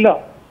ബന്ധപ്പെട്ടില്ല.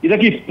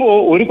 ഇതൊക്കെ ഇപ്പോ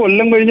ഒരു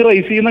കൊല്ലം കഴിഞ്ഞ്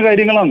റൈസ് ചെയ്യുന്ന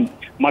കാര്യങ്ങളാണ്.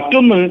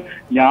 മറ്റൊന്ന്,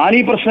 ഞാൻ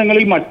ഈ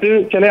പ്രശ്നങ്ങളിൽ മറ്റ്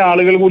ചില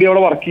ആളുകൾ കൂടി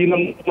അവിടെ വർക്ക്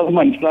ചെയ്യുന്നത്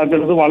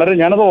മനസ്സിലാക്കുന്നത്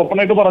ഞാനത്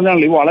ഓപ്പണായിട്ട്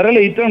പറഞ്ഞാണല്ലോ, വളരെ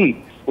ലേറ്റ് ആണ്.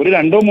 ഒരു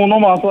 2-3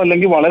 മാസം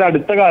അല്ലെങ്കിൽ വളരെ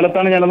അടുത്ത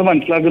കാലത്താണ് ഞാനത്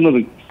മനസ്സിലാക്കുന്നത്.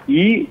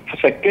 ഈ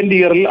സെക്കൻഡ്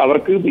ഇയറിൽ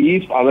അവർക്ക്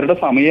അവരുടെ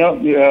സമയ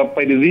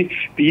പരിധി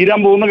തീരാൻ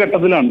പോകുന്ന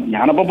ഘട്ടത്തിലാണ്.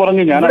 ഞാനപ്പോ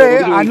പറഞ്ഞു,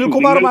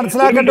 അനിൽകുമാർ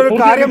മനസ്സിലാക്കേണ്ട ഒരു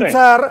കാര്യം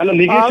സാർ,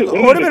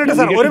 ഒരു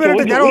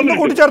മിനിറ്റ് ഞാൻ ഒന്ന്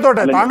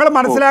കൂട്ടിച്ചേർത്തോട്ടെ. താങ്കൾ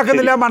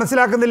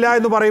മനസ്സിലാക്കുന്നില്ല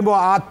എന്ന് പറയുമ്പോൾ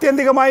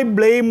ആത്യന്തികമായി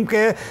ബ്ലെയിം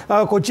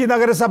കൊച്ചി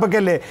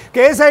നഗരസഭയ്ക്കല്ലേ?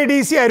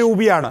 KSIDC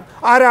അരൂപിയാണ്.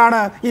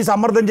 ആരാണ് ഈ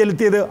സമ്മർദ്ദം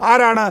ചെലുത്തിയത്?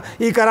 ആരാണ്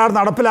ഈ കരാർ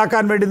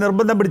നടപ്പിലാക്കാൻ വേണ്ടി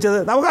നിർബന്ധം പിടിച്ചത്?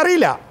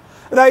 നമുക്കറിയില്ല.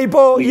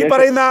 ഇപ്പോൾ ഈ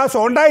പറയുന്ന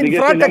സോണ്ട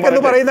ഇൻഫ്രാടെക് എന്ന്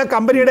പറയുന്ന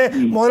കമ്പനിയുടെ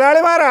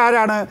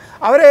മുതലാളിമാരാരാണ്?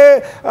 അവർ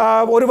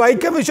ഒരു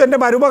വൈക്കം വിശ്വൻ്റെ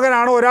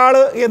മരുമകനാണ് ഒരാൾ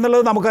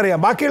എന്നുള്ളത് നമുക്കറിയാം.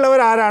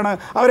 ബാക്കിയുള്ളവർ ആരാണ്?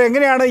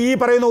 അവരെങ്ങനെയാണ് ഈ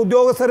പറയുന്ന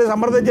ഉദ്യോഗസ്ഥരെ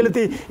സമ്മർദ്ദം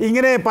ചെലുത്തി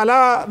ഇങ്ങനെ പല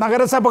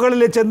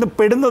നഗരസഭകളിൽ ചെന്ന്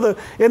പെടുന്നത്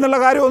എന്നുള്ള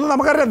കാര്യമൊന്നും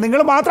നമുക്കറിയാം.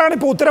 നിങ്ങൾ മാത്രമാണ്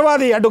ഇപ്പോൾ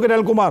ഉത്തരവാദി, അഡ്വക്കേറ്റ്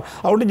അനിൽകുമാർ.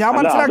 അതുകൊണ്ട് ഞാൻ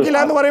മനസ്സിലാക്കില്ല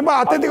എന്ന് പറയുമ്പോൾ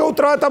ആത്യന്തിക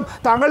ഉത്തരവാദിത്തം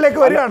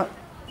താങ്കളിലേക്ക് വരികയാണ്.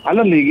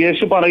 അല്ല,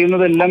 നികേഷ്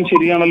പറയുന്നതെല്ലാം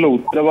ശരിയാണല്ലോ.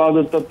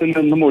 ഉത്തരവാദിത്വത്തിൽ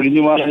നിന്നും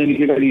ഒഴിഞ്ഞു മാറാൻ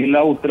എനിക്ക് കഴിയില്ല,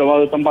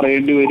 ഉത്തരവാദിത്വം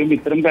പറയേണ്ടി വരും,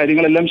 ഇത്തരം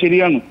കാര്യങ്ങളെല്ലാം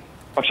ശരിയാണ്.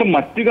 പക്ഷെ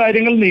മറ്റു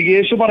കാര്യങ്ങൾ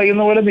നികേഷ്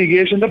പറയുന്ന പോലെ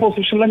നികേഷിന്റെ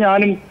പൊസിഷനിലെ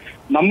ഞാനും,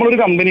 നമ്മളൊരു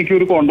കമ്പനിക്ക്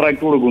ഒരു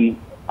കോൺട്രാക്ട് കൊടുക്കുന്നു,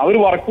 അവർ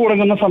വർക്ക്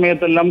തുടങ്ങുന്ന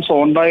സമയത്തെല്ലാം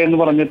സോണ്ട എന്ന്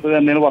പറഞ്ഞിട്ട്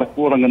തന്നെയാണ് വർക്ക്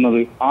തുടങ്ങുന്നത്.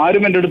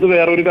 ആരും എൻ്റെ അടുത്ത്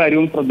വേറെ ഒരു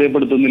കാര്യവും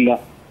ശ്രദ്ധയപ്പെടുത്തുന്നില്ല.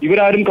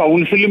 ഇവരാരും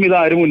കൗൺസിലും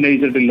ഇതാരും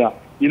ഉന്നയിച്ചിട്ടില്ല.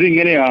 ഇത്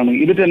ഇങ്ങനെയാണ്,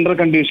 ഇത് ടെൻഡർ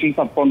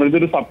കണ്ടീഷനിൽ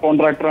ഇതൊരു സബ്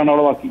കോൺട്രാക്ടറാണ്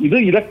അവിടെ വർക്ക്.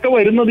 ഇതൊക്കെ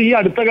വരുന്നത് ഈ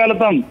അടുത്ത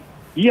കാലത്താണ്.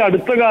 ഈ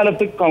അടുത്ത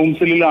കാലത്ത്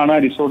കൗൺസിലിലാണ്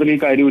അരിസ്റ്റോട്ടിൽ ഈ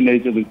കാര്യം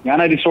ഉന്നയിച്ചത്. ഞാൻ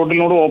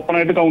അരിസ്റ്റോട്ടിലിനോട്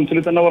ഓപ്പണായിട്ട്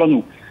കൗൺസിലിൽ തന്നെ പറഞ്ഞു.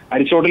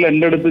 അരിസ്റ്റോട്ടിൽ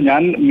എൻ്റെ അടുത്ത്,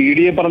 ഞാൻ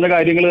മീഡിയയിൽ പറഞ്ഞ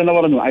കാര്യങ്ങൾ തന്നെ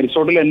പറഞ്ഞു.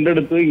 അരിസ്റ്റോട്ടിൽ എൻ്റെ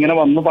അടുത്ത് ഇങ്ങനെ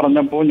വന്ന്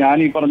പറഞ്ഞപ്പോൾ ഞാൻ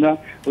ഈ പറഞ്ഞ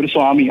ഒരു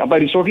സ്വാമി, അപ്പൊ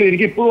അരിസ്റ്റോട്ടിൽ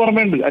എനിക്ക് ഇപ്പോഴും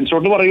ഓർമ്മയുണ്ട്.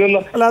 അരിസ്റ്റോട്ടിൽ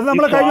പറയുമല്ലോ,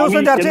 നമ്മൾ കഴിഞ്ഞ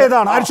ദിവസം ചർച്ച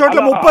ചെയ്തതാണ്.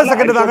 അരിസ്റ്റോട്ടിൽ 30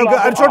 സെക്കൻഡ് താങ്കൾക്ക്,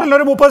 അരിസ്റ്റോട്ടിൽ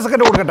ഒരു 30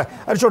 സെക്കൻഡ് കൊടുക്കട്ടെ.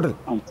 അരിസ്റ്റോട്ടിൽ,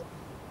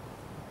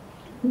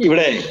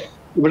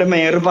 ഇവിടെ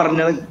മേയർ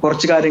പറഞ്ഞ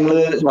കുറച്ച് കാര്യങ്ങൾ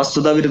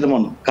വസ്തുതാ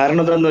വിരുദ്ധമാണ്.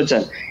 കാരണം എന്താണെന്ന്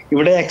വെച്ചാൽ,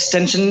 ഇവിടെ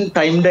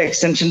ടൈമിന്റെ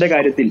എക്സ്റ്റൻഷന്റെ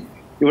കാര്യത്തിൽ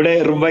ഇവിടെ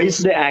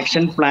റിവൈസ്ഡ്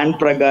ആക്ഷൻ പ്ലാൻ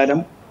പ്രകാരം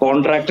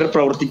കോൺട്രാക്ടർ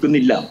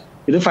പ്രവർത്തിക്കുന്നില്ല.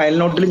 ഇത് ഫയൽ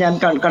നോട്ടിൽ ഞാൻ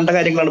കണ്ട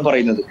കാര്യങ്ങളാണ്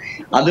പറയുന്നത്.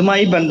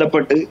 അതുമായി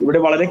ബന്ധപ്പെട്ട് ഇവിടെ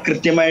വളരെ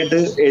കൃത്യമായിട്ട്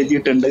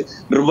എഴുതിയിട്ടുണ്ട്,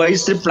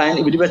 റിവൈസ്ഡ് പ്ലാൻ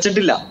ഇവർ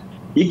വെച്ചിട്ടില്ല.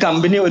 ഈ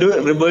കമ്പനി ഒരു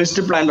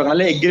റിവേഴ്സ്ഡ് പ്ലാൻ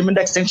അല്ലെങ്കിൽ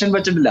എഗ്രിമെന്റ് എക്സ്റ്റൻഷൻ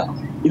വെച്ചിട്ടില്ല.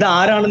 ഇത്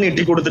ആരാണ്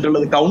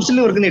നീട്ടിക്കൊടുത്തിട്ടുള്ളത്? കൗൺസിൽ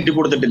ഇവർക്ക്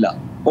നീട്ടിക്കൊടുത്തിട്ടില്ല.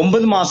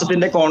 9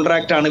 മാസത്തിന്റെ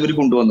കോൺട്രാക്ട് ആണ് ഇവർ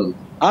കൊണ്ടുവന്നത്.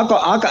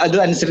 അത്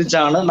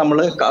അനുസരിച്ചാണ് നമ്മൾ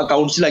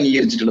കൗൺസിൽ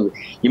അംഗീകരിച്ചിട്ടുള്ളത്.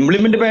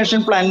 ഇംപ്ലിമെന്റേഷൻ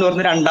പ്ലാൻ എന്ന്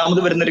പറഞ്ഞ രണ്ടാമത്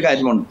വരുന്ന ഒരു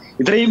കാര്യമാണ്.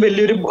 ഇത്രയും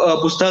വലിയൊരു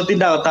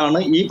പുസ്തകത്തിന്റെ അകത്താണ്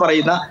ഈ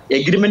പറയുന്ന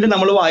എഗ്രിമെന്റ്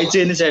നമ്മൾ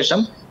വായിച്ചതിന്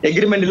ശേഷം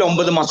എഗ്രിമെന്റിൽ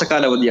 9 മാസ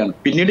കാലാവധിയാണ്.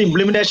 പിന്നീട്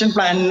ഇംപ്ലിമെന്റേഷൻ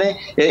പ്ലാനിന്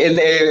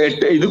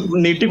ഇത്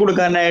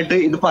നീട്ടിക്കൊടുക്കാനായിട്ട്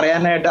ഇത്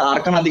പറയാനായിട്ട്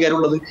ആർക്കാണ്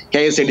അധികാരമുള്ളത്?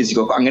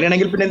 KSIDCക്കോ?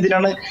 അങ്ങനെയാണെങ്കിൽ പിന്നെ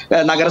എന്തിനാണ്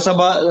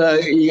നഗരസഭ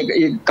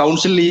ഈ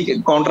കൗൺസിലിൽ ഈ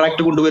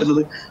കോൺട്രാക്ട്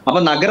കൊണ്ടുവരുന്നത്? അപ്പൊ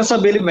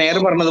നഗരസഭയിൽ മേയർ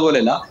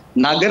പറഞ്ഞതുപോലെയല്ല,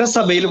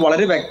 നഗരസഭയിൽ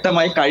വളരെ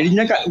വ്യക്തമായി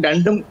കഴിഞ്ഞ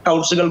 2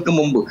 കൗൺസിലുകൾക്ക്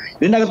മുമ്പ്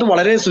ഇതിനകത്ത്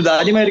വളരെ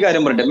സുതാര്യമായ ഒരു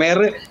കാര്യം പറയട്ടെ. മേയർ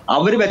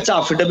അവർ വെച്ച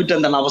അഫിഡവിറ്റ്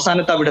എന്താണ്?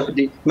 അവസാനത്തെ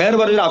അഫിഡവിറ്റ് മേയർ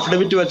പറഞ്ഞൊരു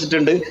അഫിഡവിറ്റ്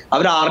വെച്ചിട്ടുണ്ട്.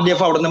 അവർ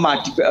RDF അവിടെ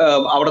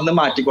നിന്ന്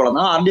മാറ്റിക്കോളാം.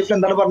 ആ RDF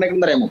എന്താണ്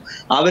പറഞ്ഞേക്കുന്നത് അറിയാമോ?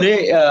 അവര്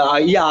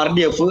ഈ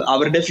RDF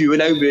അവരുടെ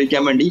ഫ്യൂലായി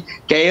ഉപയോഗിക്കാൻ വേണ്ടി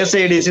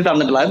KSIDC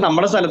തന്നിട്ടുള്ളത്. അത്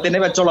നമ്മുടെ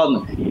സ്ഥലത്തിനെ വെച്ചോളാന്ന്.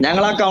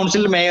 ഞങ്ങൾ ആ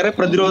കൗൺസിൽ മേയറെ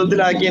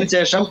പ്രതിരോധത്തിലാക്കിയതിനു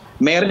ശേഷം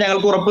മേയർ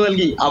ഞങ്ങൾക്ക് ഉറപ്പ്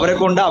നൽകി അവരെ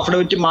കൊണ്ട്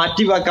അഫിഡവിറ്റ്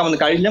മാറ്റി വെക്കാമെന്ന്.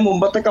 കഴിഞ്ഞ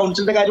മുമ്പത്തെ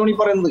കൗൺസിലിന്റെ കാര്യമാണ് ഈ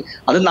പറയുന്നത്.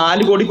 അത്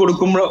 4 കോടി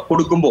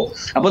കൊടുക്കുമ്പോ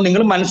അപ്പൊ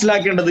നിങ്ങൾ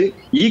മനസ്സിലാക്കേണ്ടത്,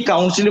 ഈ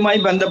കൗൺസിലുമായി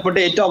ബന്ധപ്പെട്ട്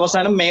ഏറ്റവും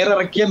അവസാനം മേയർ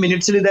ഇറക്കിയ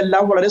മിനിറ്റ്സിൽ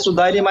ഇതെല്ലാം വളരെ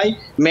സുതാര്യമായി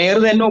മേയർ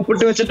തന്നെ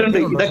ഒപ്പിട്ട് വെച്ചിട്ടുണ്ട്.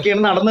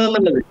 ഇതൊക്കെയാണ്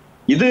നടന്നതെന്നുള്ളത്.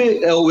 ഇത്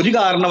ഒരു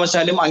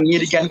കാരണവശാലും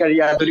അംഗീകരിക്കാൻ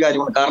കഴിയാത്തൊരു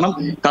കാര്യമാണ്. കാരണം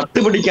കത്ത്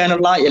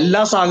പിടിക്കാനുള്ള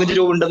എല്ലാ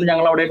സാഹചര്യവും ഉണ്ടെന്ന്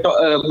ഞങ്ങൾ അവിടെ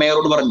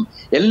മേയറോട് പറഞ്ഞു.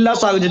 എല്ലാ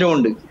സാഹചര്യവും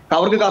ഉണ്ട്.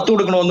 അവർക്ക് കത്ത്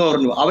കൊടുക്കണമെന്ന്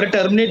പറഞ്ഞു, അവരെ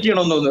ടെർമിനേറ്റ്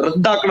ചെയ്യണമെന്ന് പറഞ്ഞു,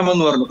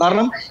 റദ്ദാക്കണമെന്ന് പറഞ്ഞു.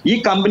 കാരണം ഈ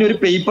കമ്പനി ഒരു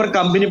പേപ്പർ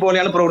കമ്പനി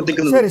പോലെയാണ്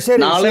പ്രവർത്തിക്കുന്നത്.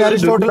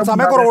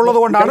 സമയക്കുറവുള്ളത്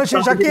കൊണ്ടാണ്.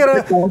 ഷക്കീർ,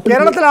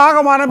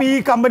 കേരളത്തിലാകമാനം ഈ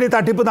കമ്പനി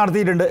തട്ടിപ്പ്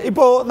നടത്തിയിട്ടുണ്ട്.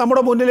 ഇപ്പോൾ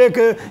നമ്മുടെ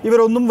മുന്നിലേക്ക്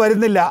ഇവരൊന്നും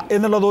വരുന്നില്ല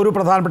എന്നുള്ളത് ഒരു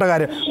പ്രധാനപ്പെട്ട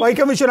കാര്യം.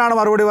 വൈക്കം വിശ്വനാണ്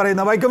മറുപടി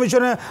പറയുന്നത്. വൈക്കം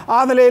വിശ്വന് ആ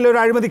നിലയിൽ ഒരു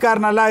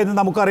അഴിമതിക്കാരനല്ല എന്ന്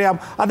നമുക്കറിയാം.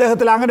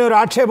 അദ്ദേഹത്തിൽ അങ്ങനെ ഒരു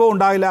ആക്ഷേപവും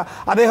ഉണ്ടാവില്ല.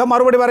 അദ്ദേഹം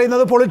മറുപടി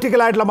പറയുന്നത്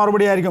പൊളിറ്റിക്കലായിട്ടുള്ള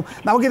മറുപടി ആയിരിക്കും.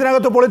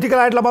 നമുക്കിതിനകത്ത്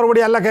പൊളിറ്റിക്കലായിട്ടുള്ള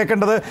മറുപടി അല്ല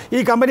കേൾക്കേണ്ടത്.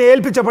 ഈ കമ്പനി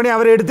ഏൽപ്പിച്ച പണി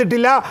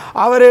അവരെടുത്തിട്ടില്ല.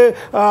 അവർ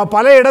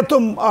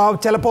പലയിടത്തും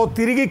ചിലപ്പോൾ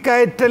തിരികെ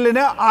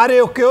കയറ്റലിന്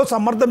ആരെയൊക്കെയോ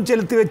സമ്മർദ്ദം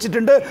ചെലുത്തി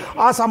വെച്ചിട്ടുണ്ട്.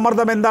 ആ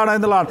സമ്മർദ്ദം എന്താണ്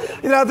എന്നുള്ളതാണ്.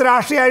 ഇതിനകത്ത്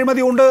രാഷ്ട്രീയ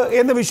അഴിമതി ഉണ്ട്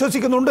എന്ന്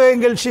വിശ്വസിക്കുന്നുണ്ട്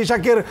എങ്കിൽ ശ്രീ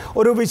ഷക്കീർ,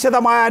 ഒരു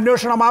വിശദമായ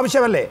അന്വേഷണം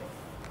ആവശ്യമല്ലേ?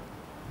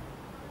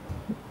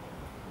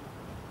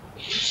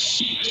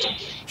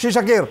 ശ്രീ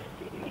ഷക്കീർ,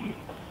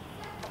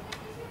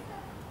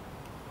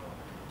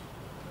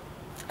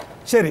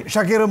 ശരി,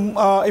 ഷക്കീറും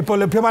ഇപ്പോൾ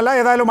ലഭ്യമല്ല.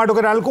 ഏതായാലും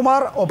അഡ്വക്കേറ്റ്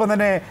അൽകുമാർ, ഒപ്പം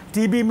തന്നെ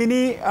TB മിനി,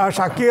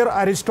 ഷക്കീർ,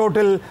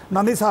 അരിസ്റ്റോട്ടിൽ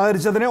നന്ദി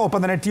സഹകരിച്ചതിന്, ഒപ്പം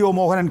തന്നെ TO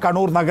മോഹനൻ,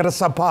 കണ്ണൂർ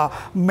നഗരസഭ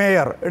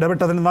മേയർ,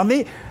 ഇടപെട്ടതിന് നന്ദി.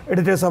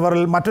 എഡിറ്റേഴ്സ്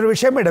അവറിൽ മറ്റൊരു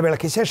വിഷയം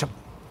ഇടവേളയ്ക്ക് ശേഷം.